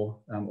store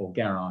or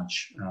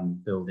garage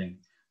building.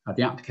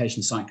 The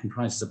application site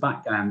comprises a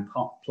background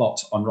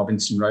plot on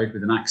Robinson Road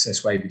with an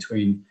access way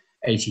between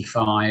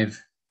 85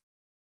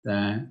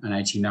 there and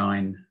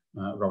 89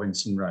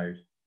 Robinson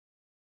Road.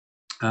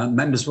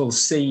 Members will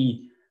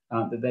see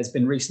that there's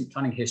been recent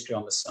planning history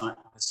on the site.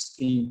 The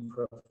scheme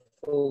for a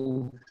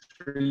full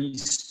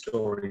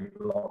 3-storey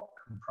block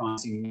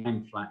comprising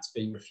 9 flats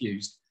being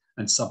refused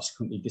and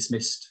subsequently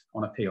dismissed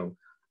on appeal.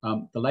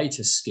 The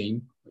latest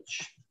scheme,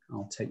 which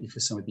I'll take you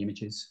for some of the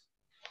images,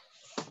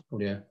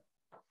 probably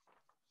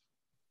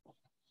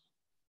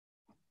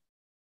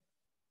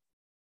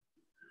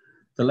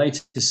the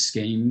latest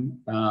scheme,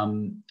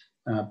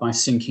 by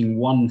sinking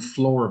 1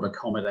 floor of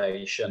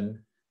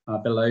accommodation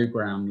below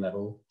ground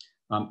level,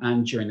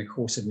 and during the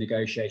course of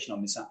negotiation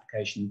on this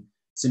application,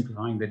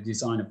 simplifying the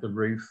design of the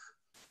roof,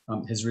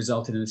 has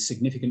resulted in a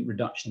significant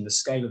reduction in the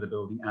scale of the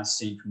building as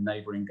seen from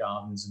neighbouring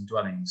gardens and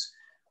dwellings,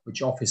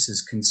 which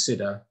officers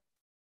consider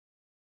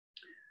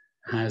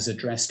has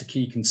addressed a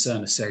key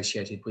concern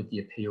associated with the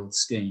appealed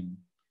scheme.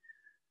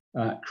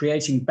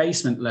 Creating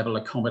basement level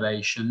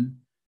accommodation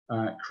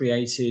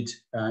created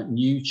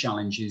new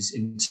challenges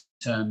in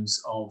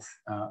terms of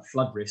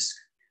flood risk,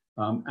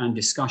 and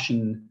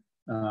discussion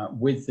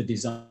with the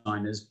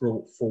designers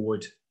brought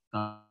forward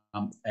a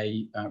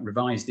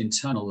revised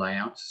internal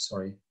layout.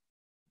 Sorry,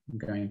 I'm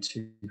going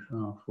too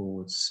far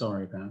forward.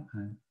 Sorry about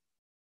that.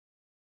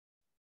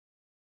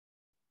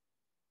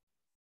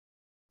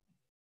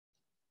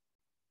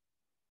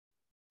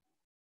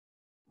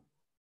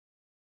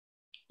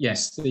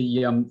 Yes,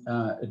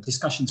 the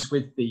discussions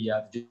with the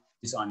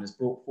designers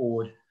brought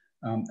forward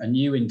a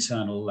new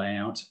internal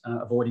layout,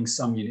 avoiding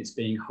some units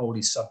being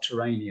wholly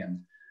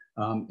subterranean,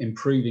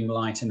 improving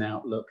light and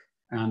outlook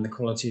and the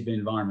quality of the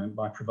environment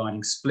by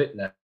providing split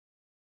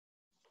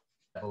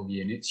level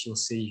units. You'll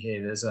see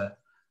here there's a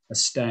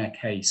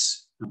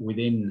staircase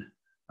within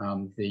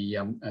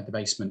the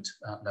basement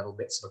level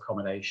bits of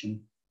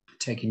accommodation,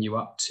 taking you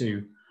up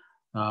to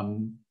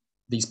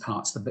these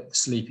parts, the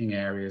sleeping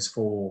areas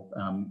for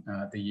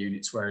the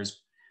units,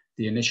 whereas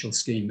the initial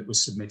scheme that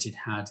was submitted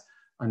had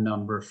a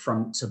number of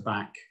front to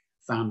back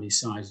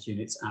family-sized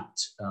units at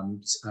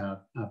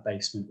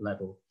basement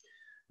level.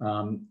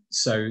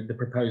 So the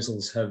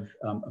proposals have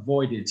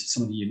avoided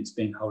some of the units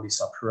being wholly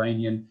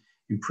subterranean,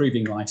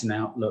 improving light and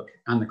outlook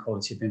and the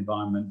quality of the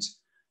environment.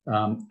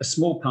 A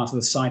small part of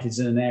the site is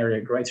in an area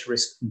at greater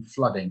risk from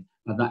flooding,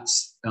 and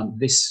that's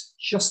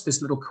just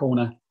this little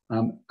corner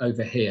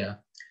over here.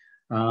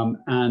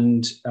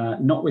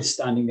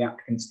 Notwithstanding the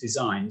applicant's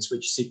designs,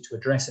 which seek to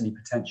address any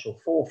potential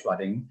for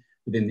flooding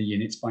within the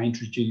units by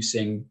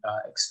introducing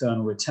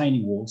external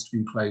retaining walls to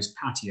enclose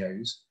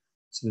patios,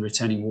 so the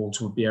retaining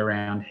walls will be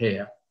around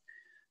here.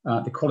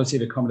 The quality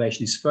of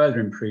accommodation is further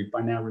improved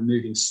by now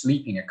removing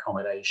sleeping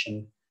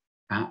accommodation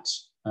at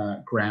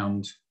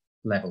ground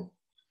level.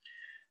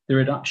 The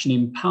reduction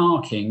in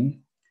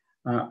parking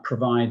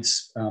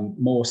provides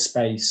more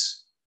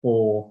space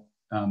for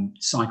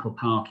cycle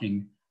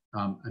parking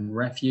and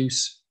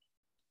refuse.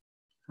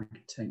 If I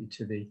could take you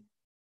to the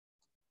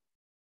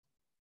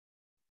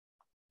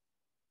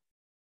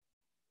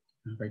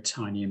very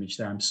tiny image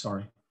there, I'm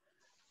sorry.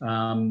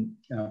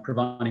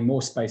 Providing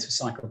more space for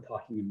cycle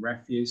parking and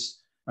refuse.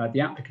 The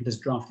applicant has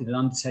drafted an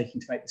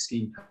undertaking to make the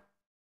scheme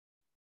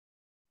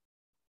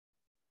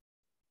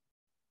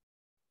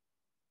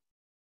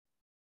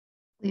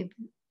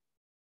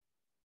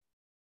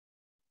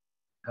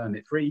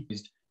permit free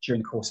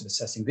during the course of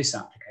assessing this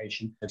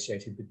application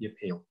associated with the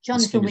appeal.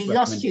 Jonathan, we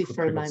lost you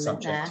for a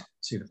moment there.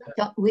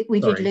 We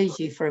did lose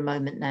you for a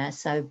moment there,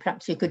 so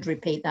perhaps you could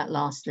repeat that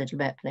last little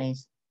bit,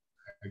 please.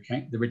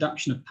 Okay, the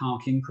reduction of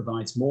parking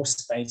provides more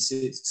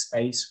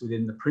space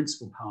within the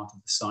principal part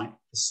of the site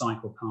for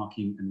cycle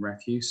parking and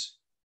refuse.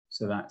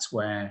 So that's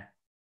where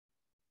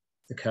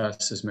the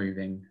cursor's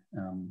moving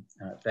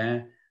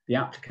there. The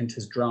applicant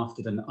has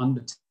drafted an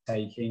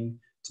undertaking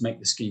to make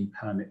the scheme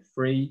permit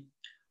free.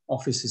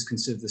 Office has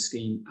considered the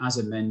scheme as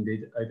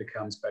amended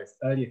overcomes both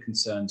earlier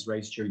concerns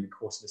raised during the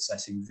course of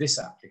assessing this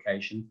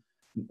application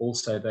and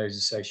also those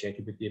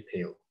associated with the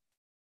appeal.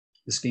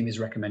 The scheme is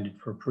recommended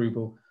for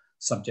approval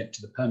subject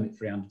to the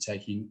permit-free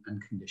undertaking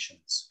and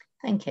conditions.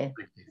 Thank you.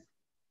 Thank you.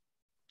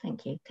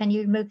 Thank you. Can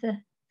you remove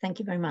the, thank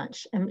you very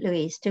much.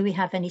 Louise, do we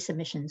have any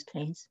submissions,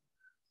 please?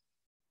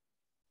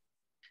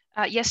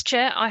 Yes,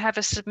 Chair, I have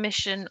a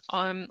submission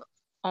on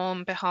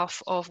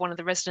behalf of one of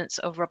the residents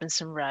of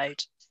Robinson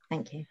Road.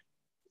 Thank you.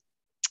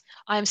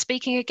 I am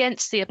speaking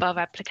against the above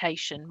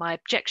application. My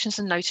objections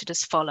are noted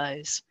as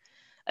follows.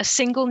 A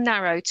single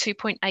narrow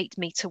 2.8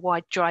 metre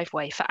wide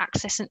driveway for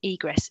access and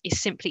egress is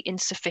simply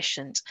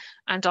insufficient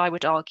and I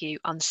would argue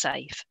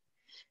unsafe.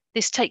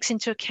 This takes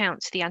into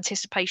account the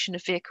anticipation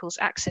of vehicles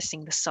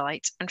accessing the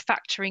site and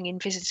factoring in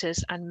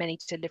visitors and many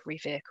delivery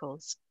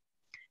vehicles.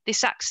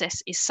 This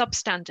access is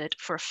substandard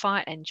for a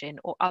fire engine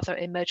or other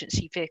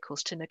emergency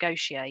vehicles to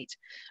negotiate,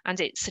 and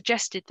it's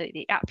suggested that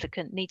the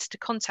applicant needs to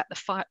contact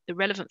the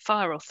relevant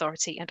fire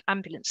authority and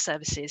ambulance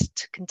services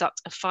to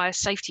conduct a fire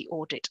safety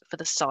audit for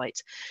the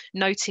site,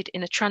 noted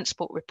in a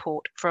transport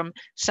report from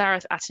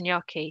Sarath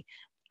Atanyaki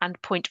and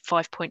point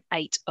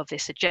 5.8 of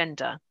this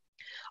agenda.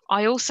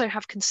 I also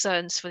have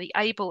concerns for the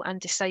able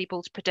and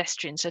disabled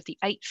pedestrians of the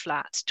 8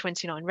 flats,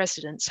 29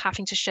 residents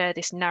having to share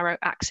this narrow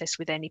access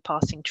with any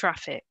passing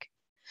traffic.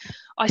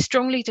 I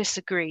strongly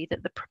disagree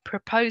that the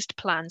proposed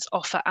plans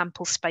offer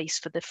ample space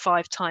for the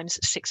 5 times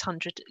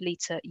 600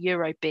 litre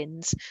Euro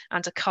bins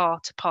and a car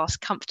to pass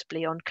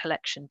comfortably on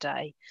collection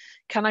day.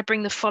 Can I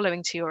bring the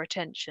following to your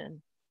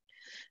attention?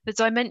 The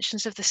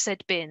dimensions of the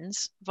said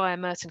bins via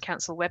Merton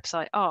Council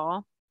website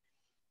are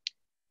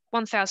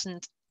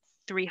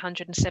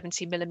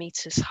 1,370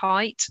 millimetres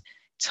height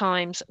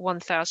times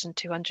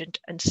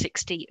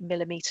 1,260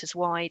 millimetres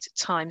wide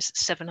times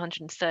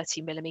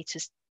 730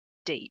 millimetres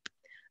deep.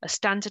 A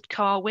standard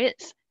car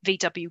width,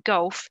 VW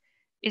Golf,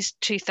 is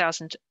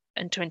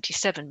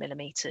 2,027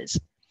 millimetres.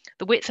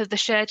 The width of the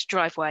shared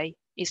driveway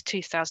is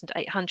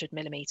 2,800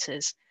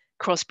 millimetres,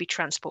 Crosby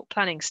Transport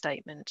Planning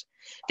Statement.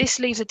 This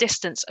leaves a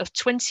distance of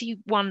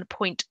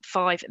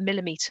 21.5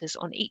 millimetres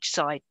on each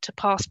side to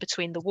pass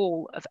between the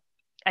wall of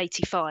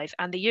 85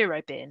 and the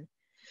Eurobin.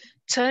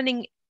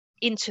 Turning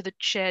into the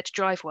shared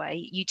driveway,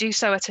 you do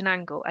so at an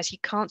angle as you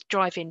can't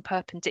drive in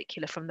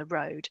perpendicular from the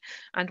road,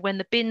 and when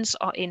the bins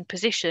are in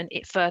position,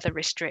 it further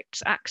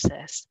restricts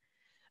access.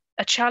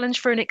 A challenge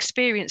for an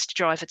experienced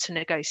driver to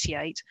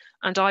negotiate,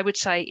 and I would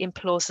say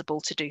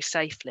implausible to do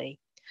safely.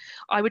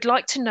 I would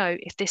like to know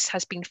if this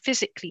has been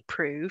physically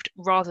proved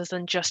rather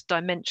than just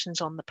dimensions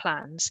on the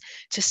plans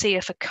to see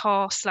if a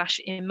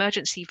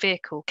car/emergency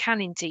vehicle can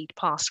indeed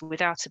pass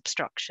without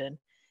obstruction.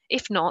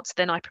 If not,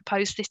 then I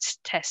propose this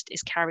test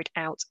is carried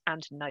out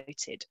and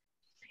noted.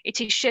 It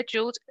is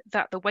scheduled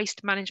that the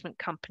waste management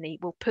company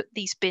will put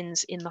these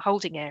bins in the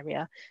holding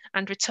area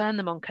and return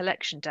them on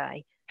collection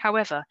day.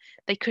 However,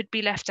 they could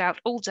be left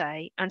out all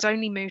day and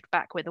only moved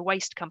back when the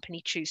waste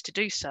company choose to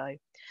do so.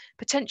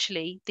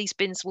 Potentially, these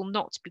bins will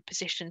not be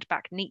positioned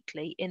back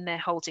neatly in their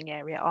holding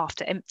area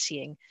after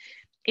emptying.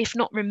 If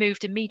not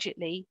removed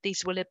immediately,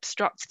 these will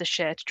obstruct the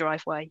shared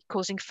driveway,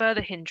 causing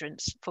further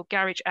hindrance for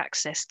garage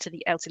access to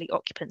the elderly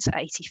occupants at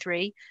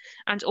 83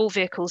 and all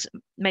vehicles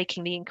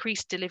making the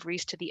increased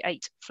deliveries to the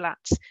 8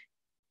 flats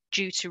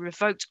due to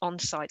revoked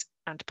on-site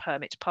and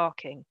permit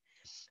parking.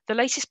 The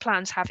latest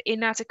plans have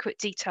inadequate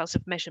details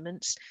of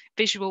measurements,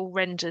 visual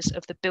renders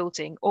of the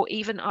building, or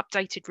even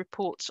updated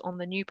reports on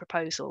the new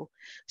proposal.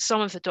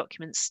 Some of the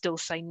documents still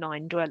say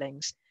 9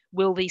 dwellings.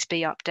 Will these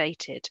be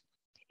updated?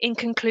 In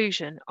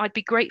conclusion, I'd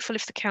be grateful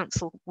if the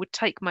Council would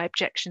take my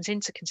objections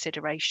into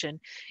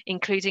consideration,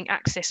 including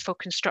access for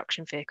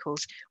construction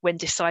vehicles when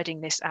deciding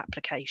this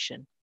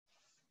application.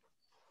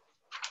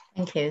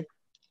 Thank you.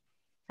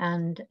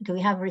 And do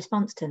we have a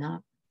response to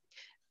that?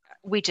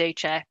 We do,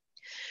 Chair.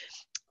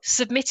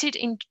 Submitted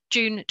in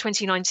June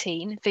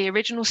 2019, the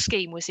original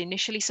scheme was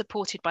initially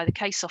supported by the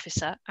case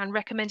officer and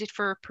recommended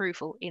for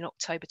approval in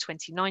October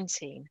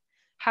 2019.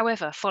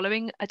 However,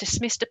 following a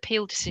dismissed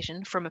appeal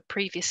decision from a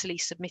previously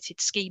submitted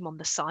scheme on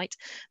the site,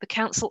 the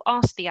Council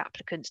asked the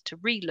applicant to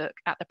re-look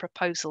at the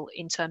proposal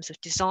in terms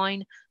of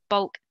design,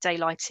 bulk,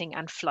 daylighting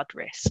and flood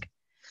risk.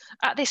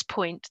 At this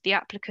point, the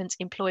applicant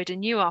employed a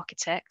new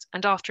architect,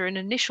 and after an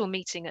initial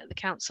meeting at the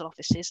Council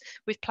offices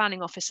with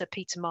Planning Officer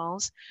Peter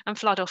Miles and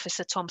Flood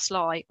Officer Tom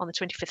Sly on the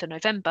 25th of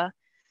November,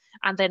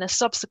 and then a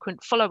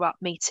subsequent follow-up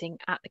meeting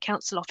at the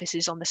council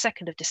offices on the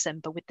 2nd of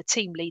December with the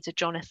team leader,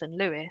 Jonathan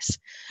Lewis,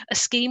 a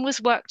scheme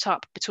was worked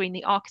up between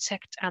the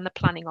architect and the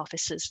planning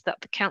officers that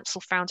the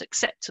council found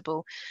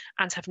acceptable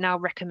and have now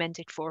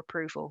recommended for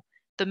approval.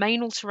 The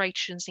main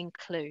alterations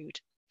include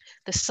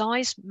the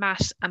size,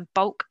 mass and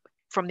bulk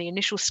from the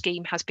initial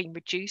scheme has been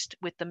reduced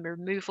with the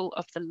removal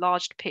of the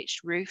large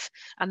pitched roof,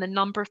 and the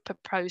number of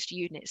proposed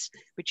units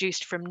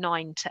reduced from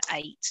 9 to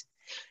 8.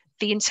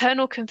 The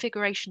internal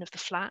configuration of the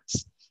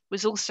flats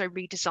was also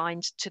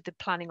redesigned to the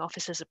planning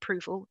officer's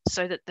approval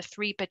so that the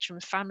 3-bedroom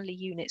family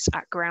units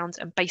at ground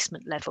and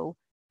basement level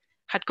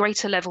had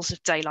greater levels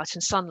of daylight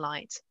and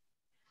sunlight.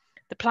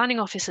 The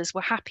planning officers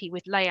were happy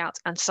with layout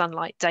and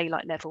sunlight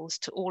daylight levels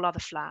to all other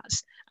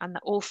flats, and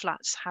that all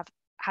flats have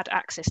had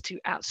access to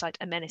outside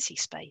amenity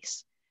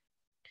space.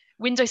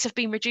 Windows have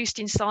been reduced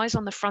in size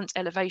on the front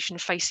elevation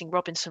facing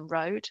Robinson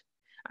Road,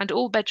 and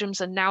all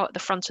bedrooms are now at the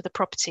front of the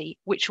property,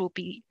 which will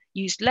be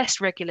used less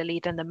regularly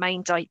than the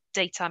main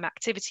daytime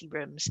activity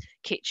rooms,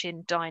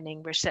 kitchen,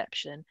 dining,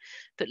 reception,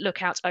 that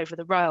look out over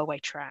the railway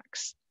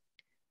tracks.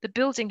 The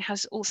building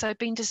has also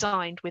been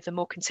designed with a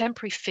more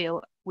contemporary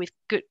feel, with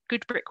good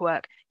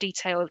brickwork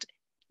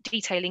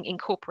detailing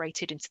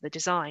incorporated into the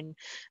design.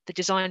 The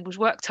design was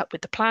worked up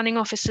with the planning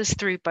officers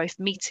through both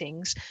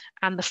meetings,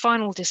 and the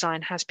final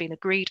design has been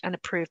agreed and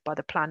approved by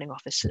the planning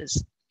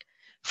officers.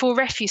 For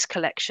refuse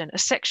collection, a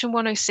Section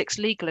 106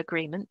 legal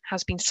agreement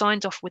has been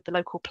signed off with the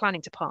local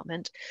planning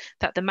department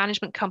that the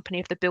management company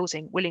of the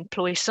building will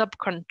employ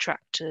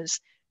subcontractors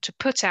to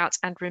put out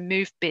and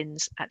remove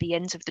bins at the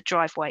end of the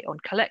driveway on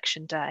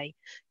collection day,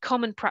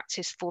 common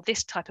practice for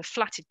this type of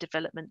flatted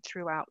development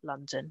throughout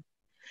London.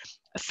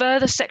 A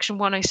further Section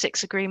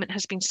 106 agreement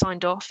has been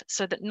signed off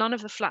so that none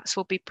of the flats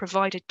will be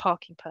provided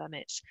parking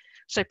permits.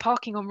 So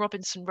parking on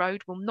Robinson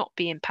Road will not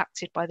be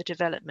impacted by the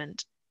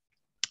development.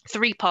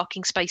 3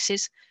 parking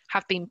spaces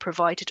have been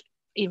provided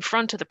in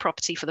front of the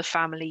property for the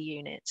family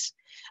units.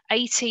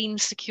 18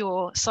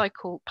 secure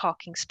cycle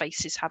parking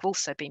spaces have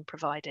also been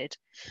provided.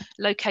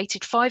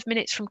 Located 5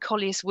 minutes from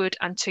Colliers Wood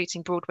and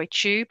Tooting Broadway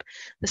Tube,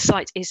 the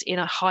site is in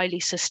a highly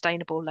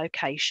sustainable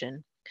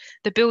location.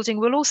 The building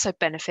will also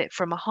benefit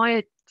from a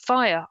higher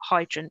fire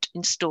hydrant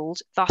installed,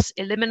 thus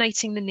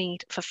eliminating the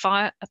need for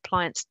fire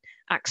appliance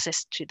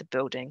access to the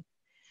building.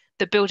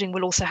 The building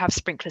will also have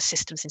sprinkler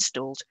systems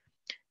installed.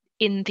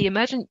 In the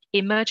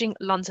Emerging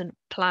London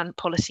Plan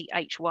Policy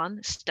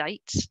H1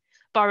 states,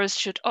 boroughs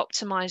should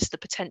optimise the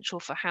potential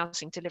for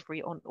housing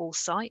delivery on all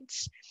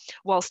sites,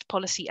 whilst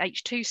Policy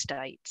H2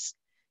 states,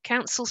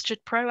 councils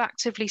should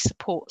proactively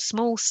support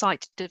small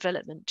site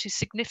development to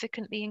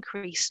significantly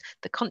increase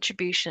the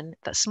contribution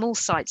that small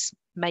sites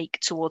make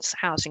towards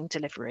housing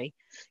delivery.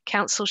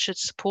 Councils should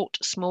support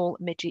small,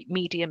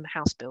 medium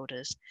house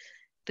builders.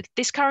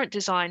 This current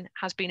design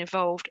has been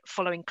evolved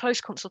following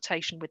close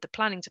consultation with the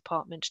planning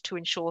department to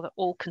ensure that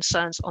all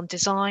concerns on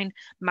design,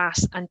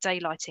 mass and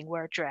daylighting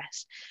were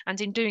addressed. And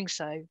in doing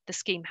so, the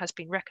scheme has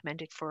been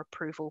recommended for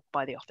approval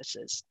by the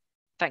officers.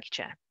 Thank you,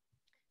 Chair.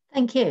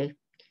 Thank you.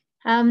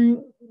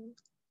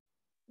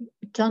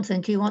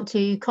 Jonathan, do you want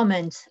to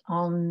comment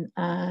on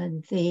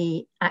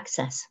the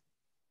access?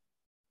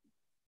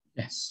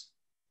 Yes.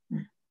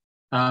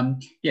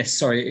 Yes,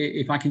 sorry,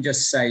 if I can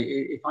just say,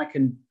 if I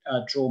can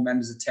draw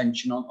members'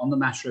 attention on the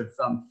matter of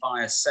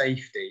fire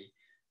safety,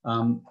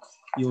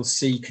 you'll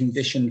see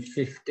condition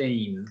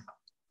 15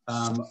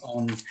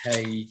 on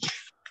page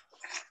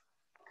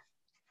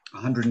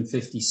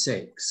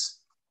 156.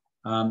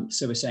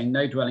 So we're saying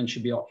no dwelling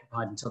should be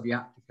occupied until the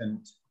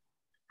applicant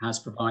has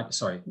provided,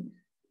 sorry, it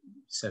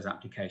says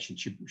application,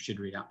 should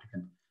read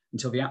applicant,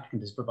 until the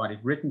applicant has provided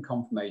written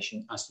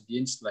confirmation as to the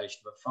installation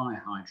of a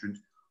fire hydrant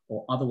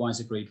or otherwise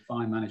agreed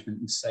fire management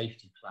and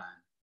safety plan,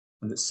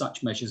 and that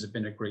such measures have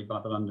been agreed by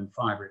the London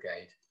Fire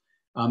Brigade.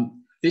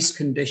 This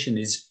condition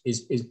is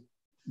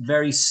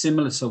very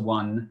similar to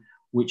one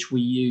which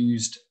we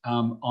used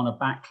on a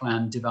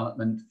backland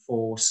development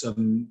for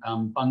some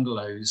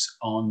bungalows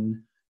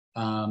on,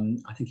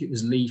 I think it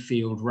was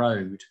Leafield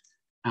Road,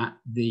 at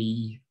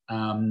the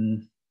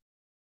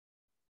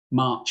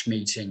March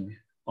meeting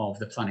of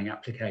the Planning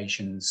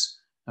Applications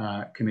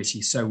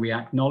Committee. So we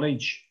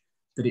acknowledge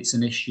that it's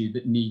an issue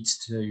that needs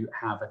to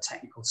have a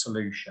technical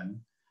solution,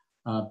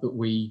 but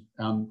we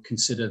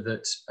consider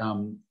that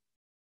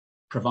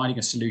providing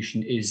a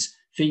solution is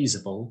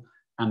feasible,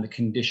 and the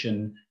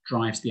condition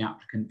drives the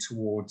applicant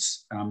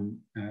towards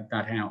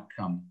that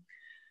outcome.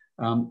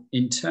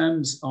 In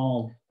terms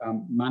of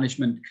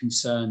management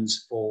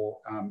concerns for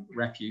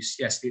refuse,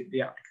 yes,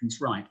 the applicant's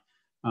right.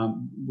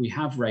 We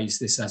have raised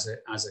this as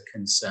a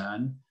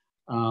concern,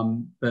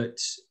 but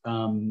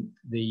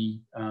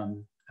the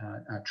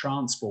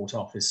transport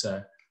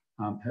officer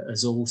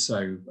has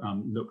also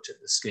looked at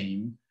the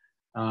scheme,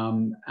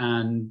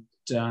 and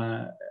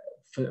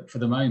for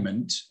the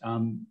moment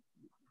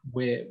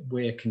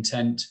we're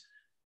content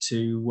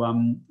to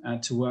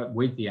work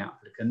with the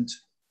applicant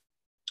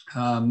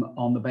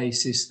on the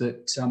basis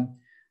that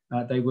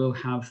they will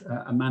have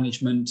a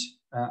management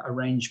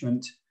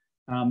arrangement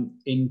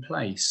in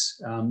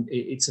place.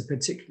 It's a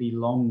particularly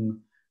long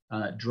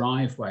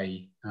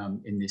driveway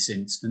in this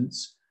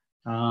instance.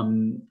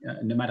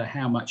 No matter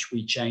how much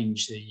we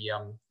change the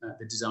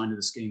design of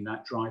the scheme,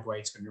 that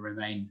driveway is going to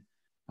remain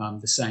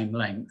the same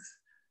length.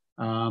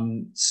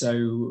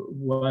 So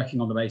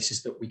working on the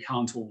basis that we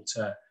can't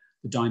alter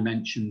the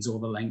dimensions or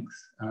the length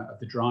of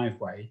the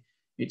driveway,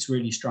 it's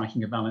really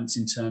striking a balance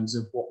in terms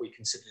of what we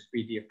consider to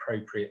be the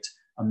appropriate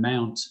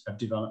amount of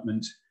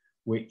development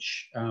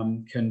which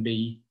can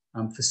be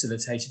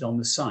facilitated on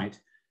the site.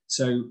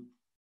 So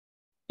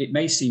it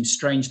may seem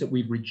strange that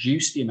we've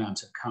reduced the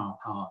amount of car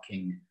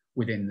parking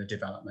within the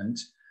development,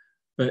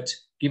 but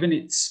given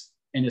it's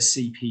in a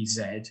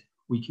CPZ,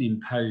 we can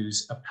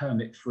impose a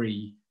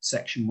permit-free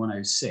Section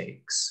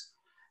 106.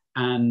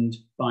 And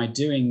by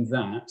doing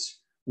that,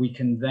 we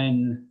can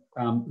then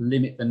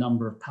limit the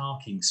number of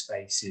parking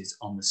spaces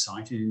on the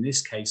site. And in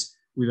this case,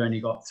 we've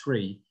only got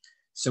 3.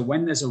 So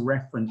when there's a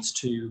reference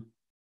to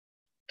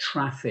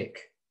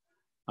traffic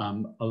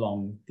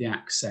along the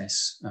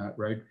access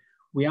road,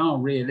 we are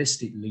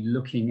realistically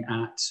looking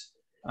at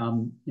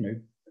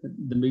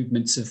the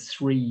movements of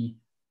 3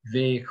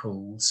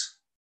 vehicles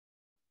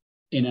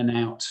in and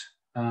out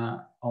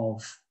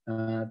of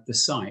the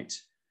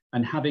site.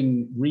 And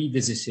having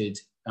revisited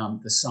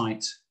the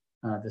site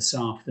this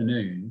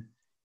afternoon,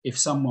 if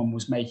someone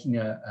was making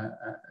a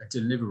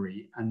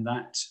delivery and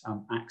that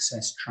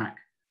access track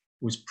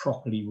was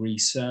properly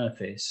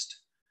resurfaced,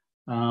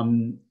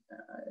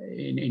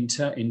 in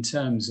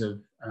terms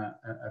of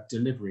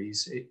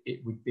deliveries,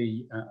 it would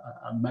be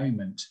a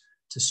moment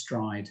to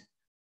stride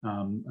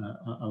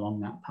along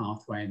that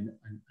pathway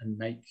and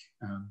make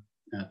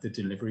the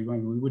delivery,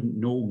 when we wouldn't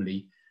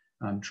normally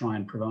try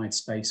and provide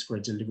space for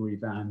a delivery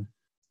van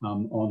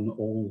on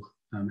all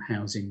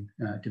housing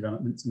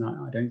developments. And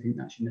I don't think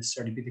that should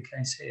necessarily be the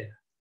case here.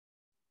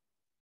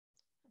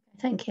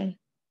 Thank you.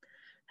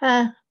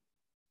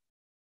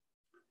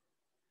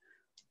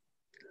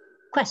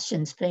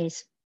 Questions,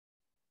 please.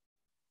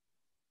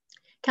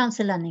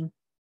 Councillor Lunning.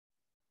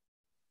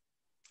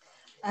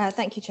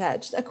 Thank you, Chair.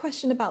 Just a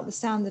question about the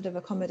standard of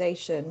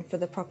accommodation for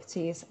the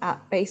properties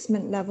at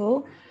basement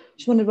level.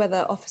 Just wondered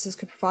whether officers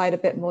could provide a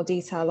bit more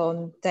detail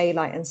on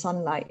daylight and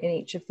sunlight in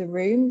each of the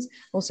rooms,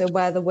 also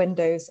where the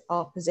windows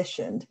are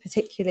positioned,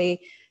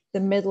 particularly the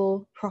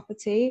middle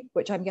property,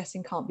 which I'm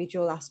guessing can't be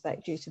dual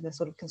aspect due to the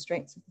sort of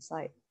constraints of the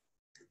site.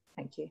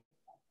 Thank you.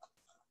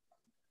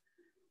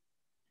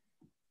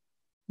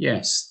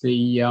 Yes,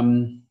 the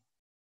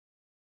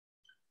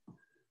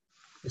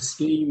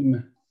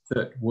scheme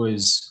that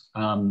was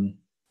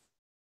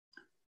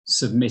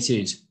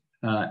submitted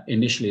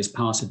initially as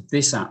part of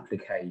this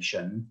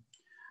application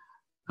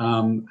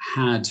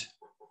had,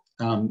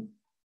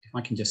 if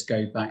I can just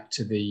go back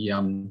to the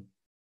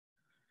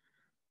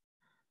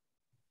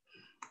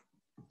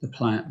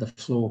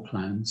floor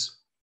plans.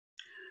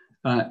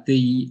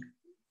 The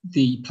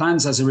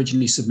plans as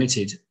originally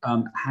submitted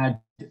had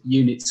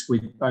units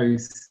with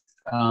both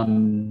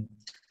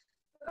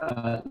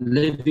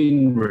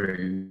living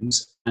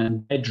rooms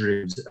and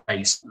bedrooms at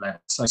basement level.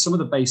 So some of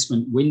the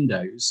basement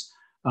windows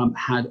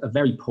had a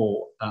very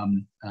poor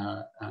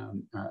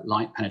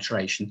light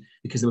penetration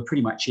because they were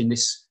pretty much in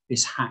this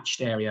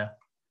hatched area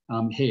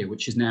here,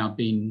 which has now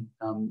been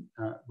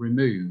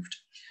removed.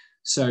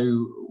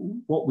 So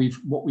what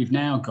we've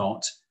now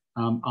got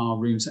are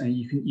rooms, and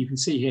you can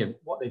see here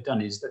what they've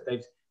done is that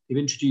they've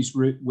introduced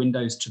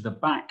windows to the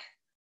back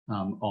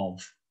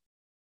of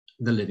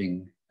the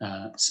living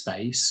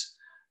space.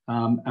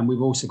 And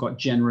we've also got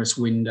generous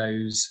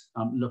windows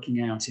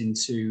looking out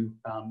into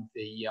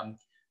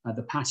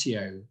the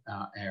patio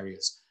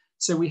areas.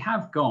 So we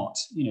have got,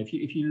 if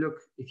you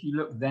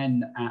look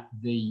then at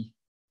the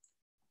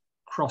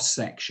cross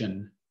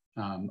section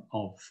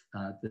of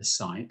the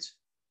site.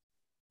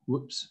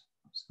 Whoops,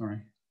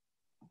 sorry.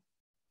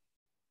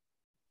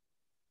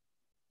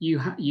 You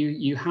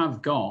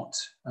have got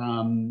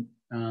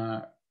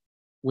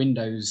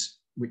windows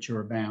which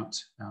are about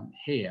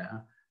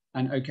here.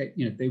 And okay,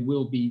 they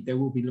will be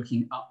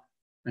looking up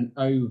and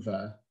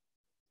over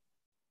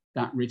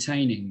that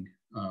retaining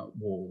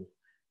wall.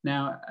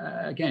 Now,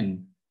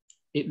 again,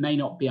 it may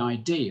not be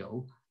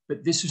ideal,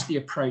 but this was the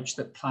approach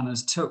that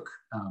planners took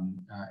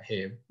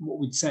here. What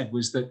we'd said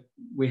was that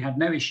we had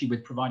no issue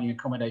with providing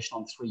accommodation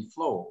on 3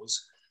 floors,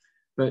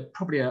 but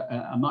probably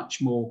a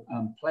much more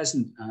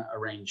pleasant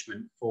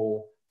arrangement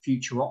for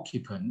future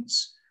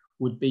occupants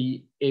would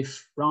be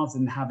if, rather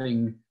than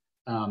having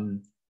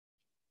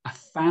a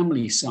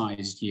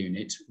family-sized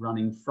unit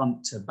running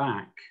front to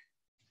back,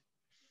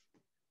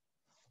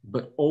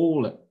 but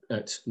all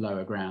at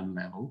lower ground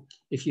level,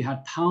 if you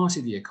had part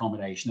of the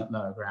accommodation at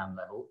lower ground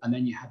level, and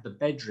then you had the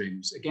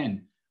bedrooms,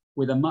 again,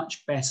 with a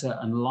much better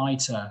and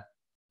lighter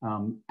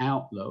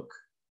outlook.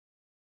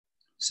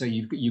 So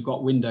you've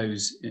got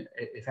windows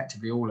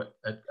effectively all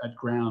at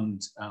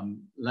ground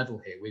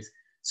level here,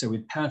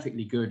 with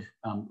perfectly good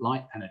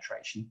light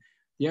penetration.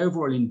 The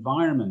overall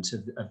environment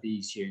of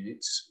these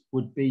units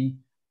would be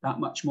that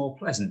much more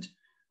pleasant.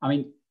 I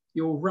mean,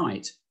 you're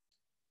right.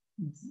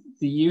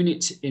 the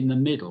unit in the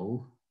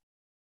middle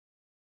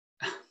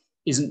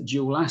isn't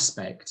dual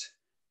aspect,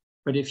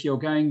 but if you're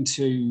going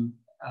to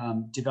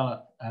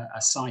develop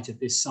a site of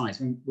this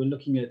size, I mean, we're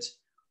looking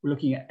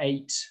at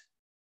 8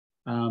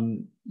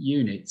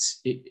 units.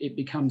 It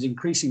becomes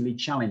increasingly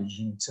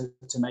challenging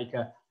to make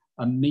a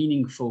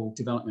meaningful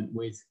development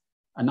with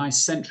a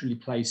nice centrally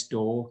placed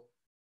door,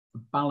 a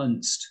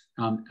balanced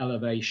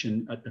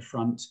elevation at the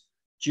front,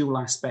 dual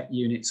aspect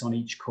units on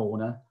each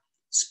corner,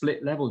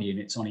 split level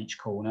units on each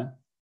corner.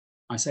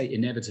 I say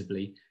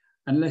inevitably,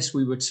 unless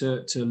we were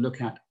to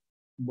look at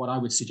what I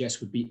would suggest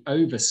would be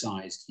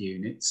oversized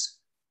units,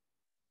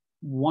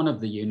 one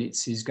of the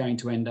units is going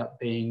to end up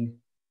being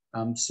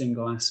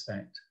single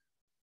aspect.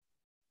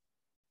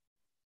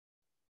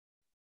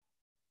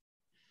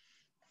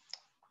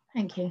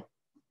 Thank you.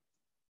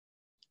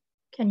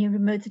 Can you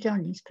remove the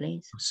journals,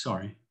 please? Oh,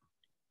 sorry.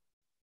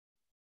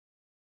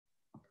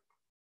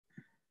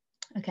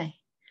 Okay.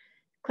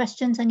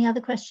 Questions? Any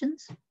other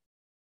questions?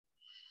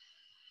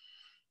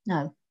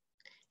 No.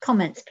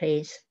 Comments,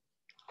 please.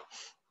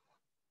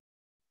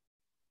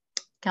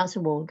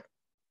 Councillor Ward.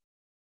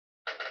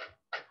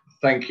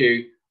 Thank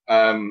you.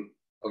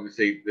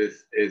 Obviously,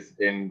 this is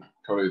in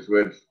Colliers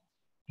Wood.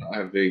 I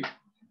have the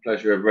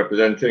pleasure of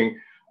representing.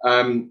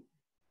 On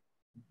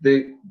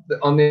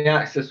the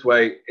access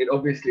way, it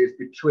obviously is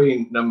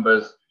between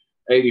numbers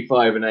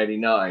 85 and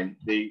 89,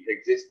 the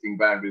existing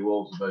boundary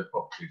walls of those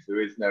properties.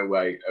 There is no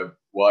way of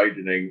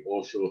widening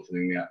or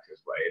shortening the access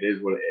way. It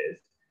is what it is.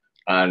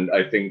 And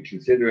I think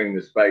considering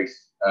the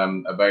space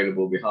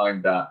available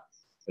behind that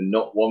and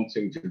not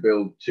wanting to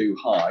build too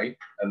high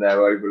and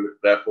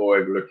therefore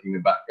overlooking the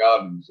back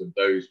gardens of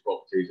those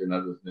properties and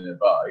others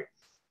nearby,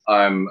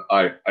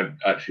 I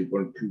actually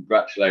want to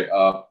congratulate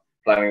our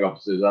planning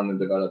officers and the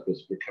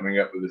developers for coming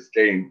up with a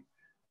scheme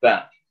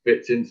that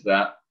fits into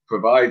that,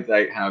 provides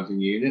 8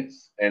 housing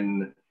units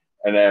in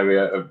an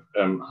area of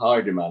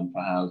high demand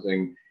for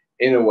housing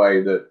in a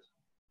way that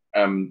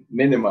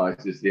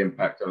minimises the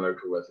impact on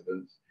local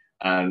residents.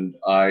 And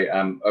I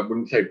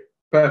wouldn't say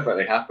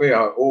perfectly happy.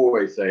 I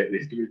always say at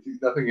these committees,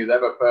 nothing is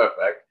ever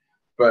perfect,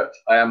 but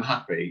I am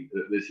happy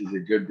that this is a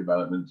good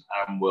development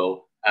and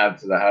will add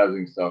to the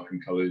housing stock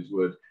in Colliers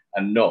Wood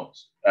and not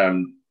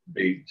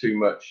be too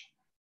much,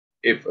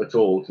 if at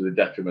all, to the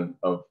detriment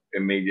of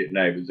immediate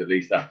neighbours, at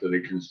least after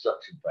the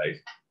construction phase,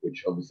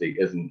 which obviously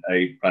isn't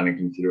a planning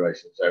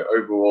consideration. So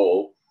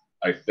overall,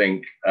 I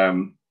think,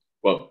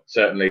 well,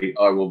 certainly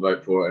I will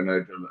vote for it and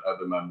urge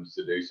other members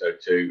to do so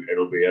too.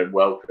 It'll be a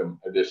welcome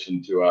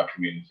addition to our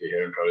community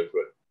here in Colliers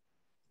Wood.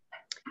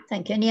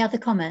 Thank you. Any other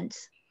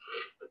comments?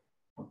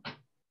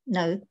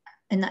 No.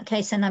 In that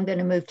case, then I'm going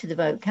to move to the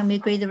vote. Can we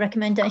agree the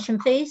recommendation,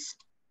 please?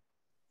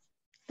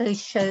 Those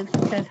show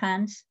of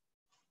hands.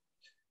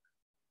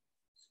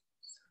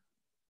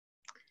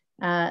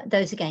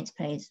 Those against,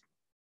 please.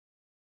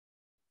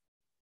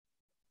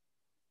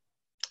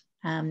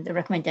 The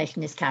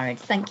recommendation is carried.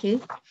 Thank you.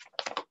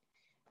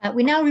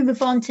 We now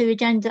move on to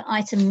agenda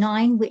item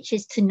 9, which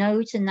is to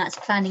note, and that's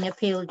planning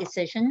appeal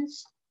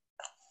decisions.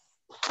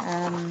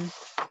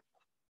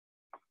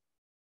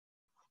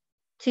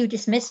 2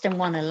 dismissed and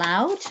 1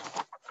 allowed.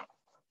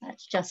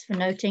 That's just for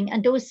noting.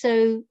 And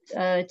also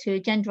to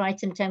agenda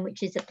item 10,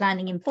 which is a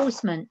planning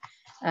enforcement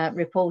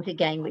report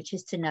again, which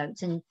is to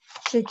note. And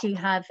should you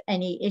have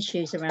any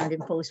issues around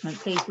enforcement,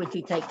 please would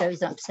you take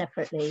those up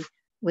separately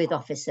with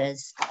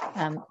officers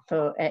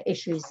for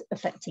issues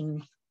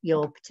affecting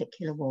your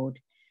particular ward.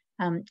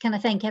 Can I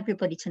thank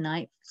everybody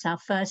tonight? It's our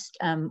first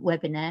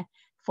webinar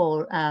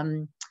for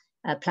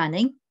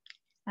planning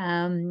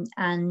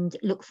and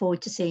look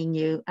forward to seeing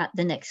you at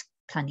the next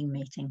planning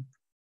meeting.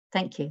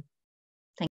 Thank you.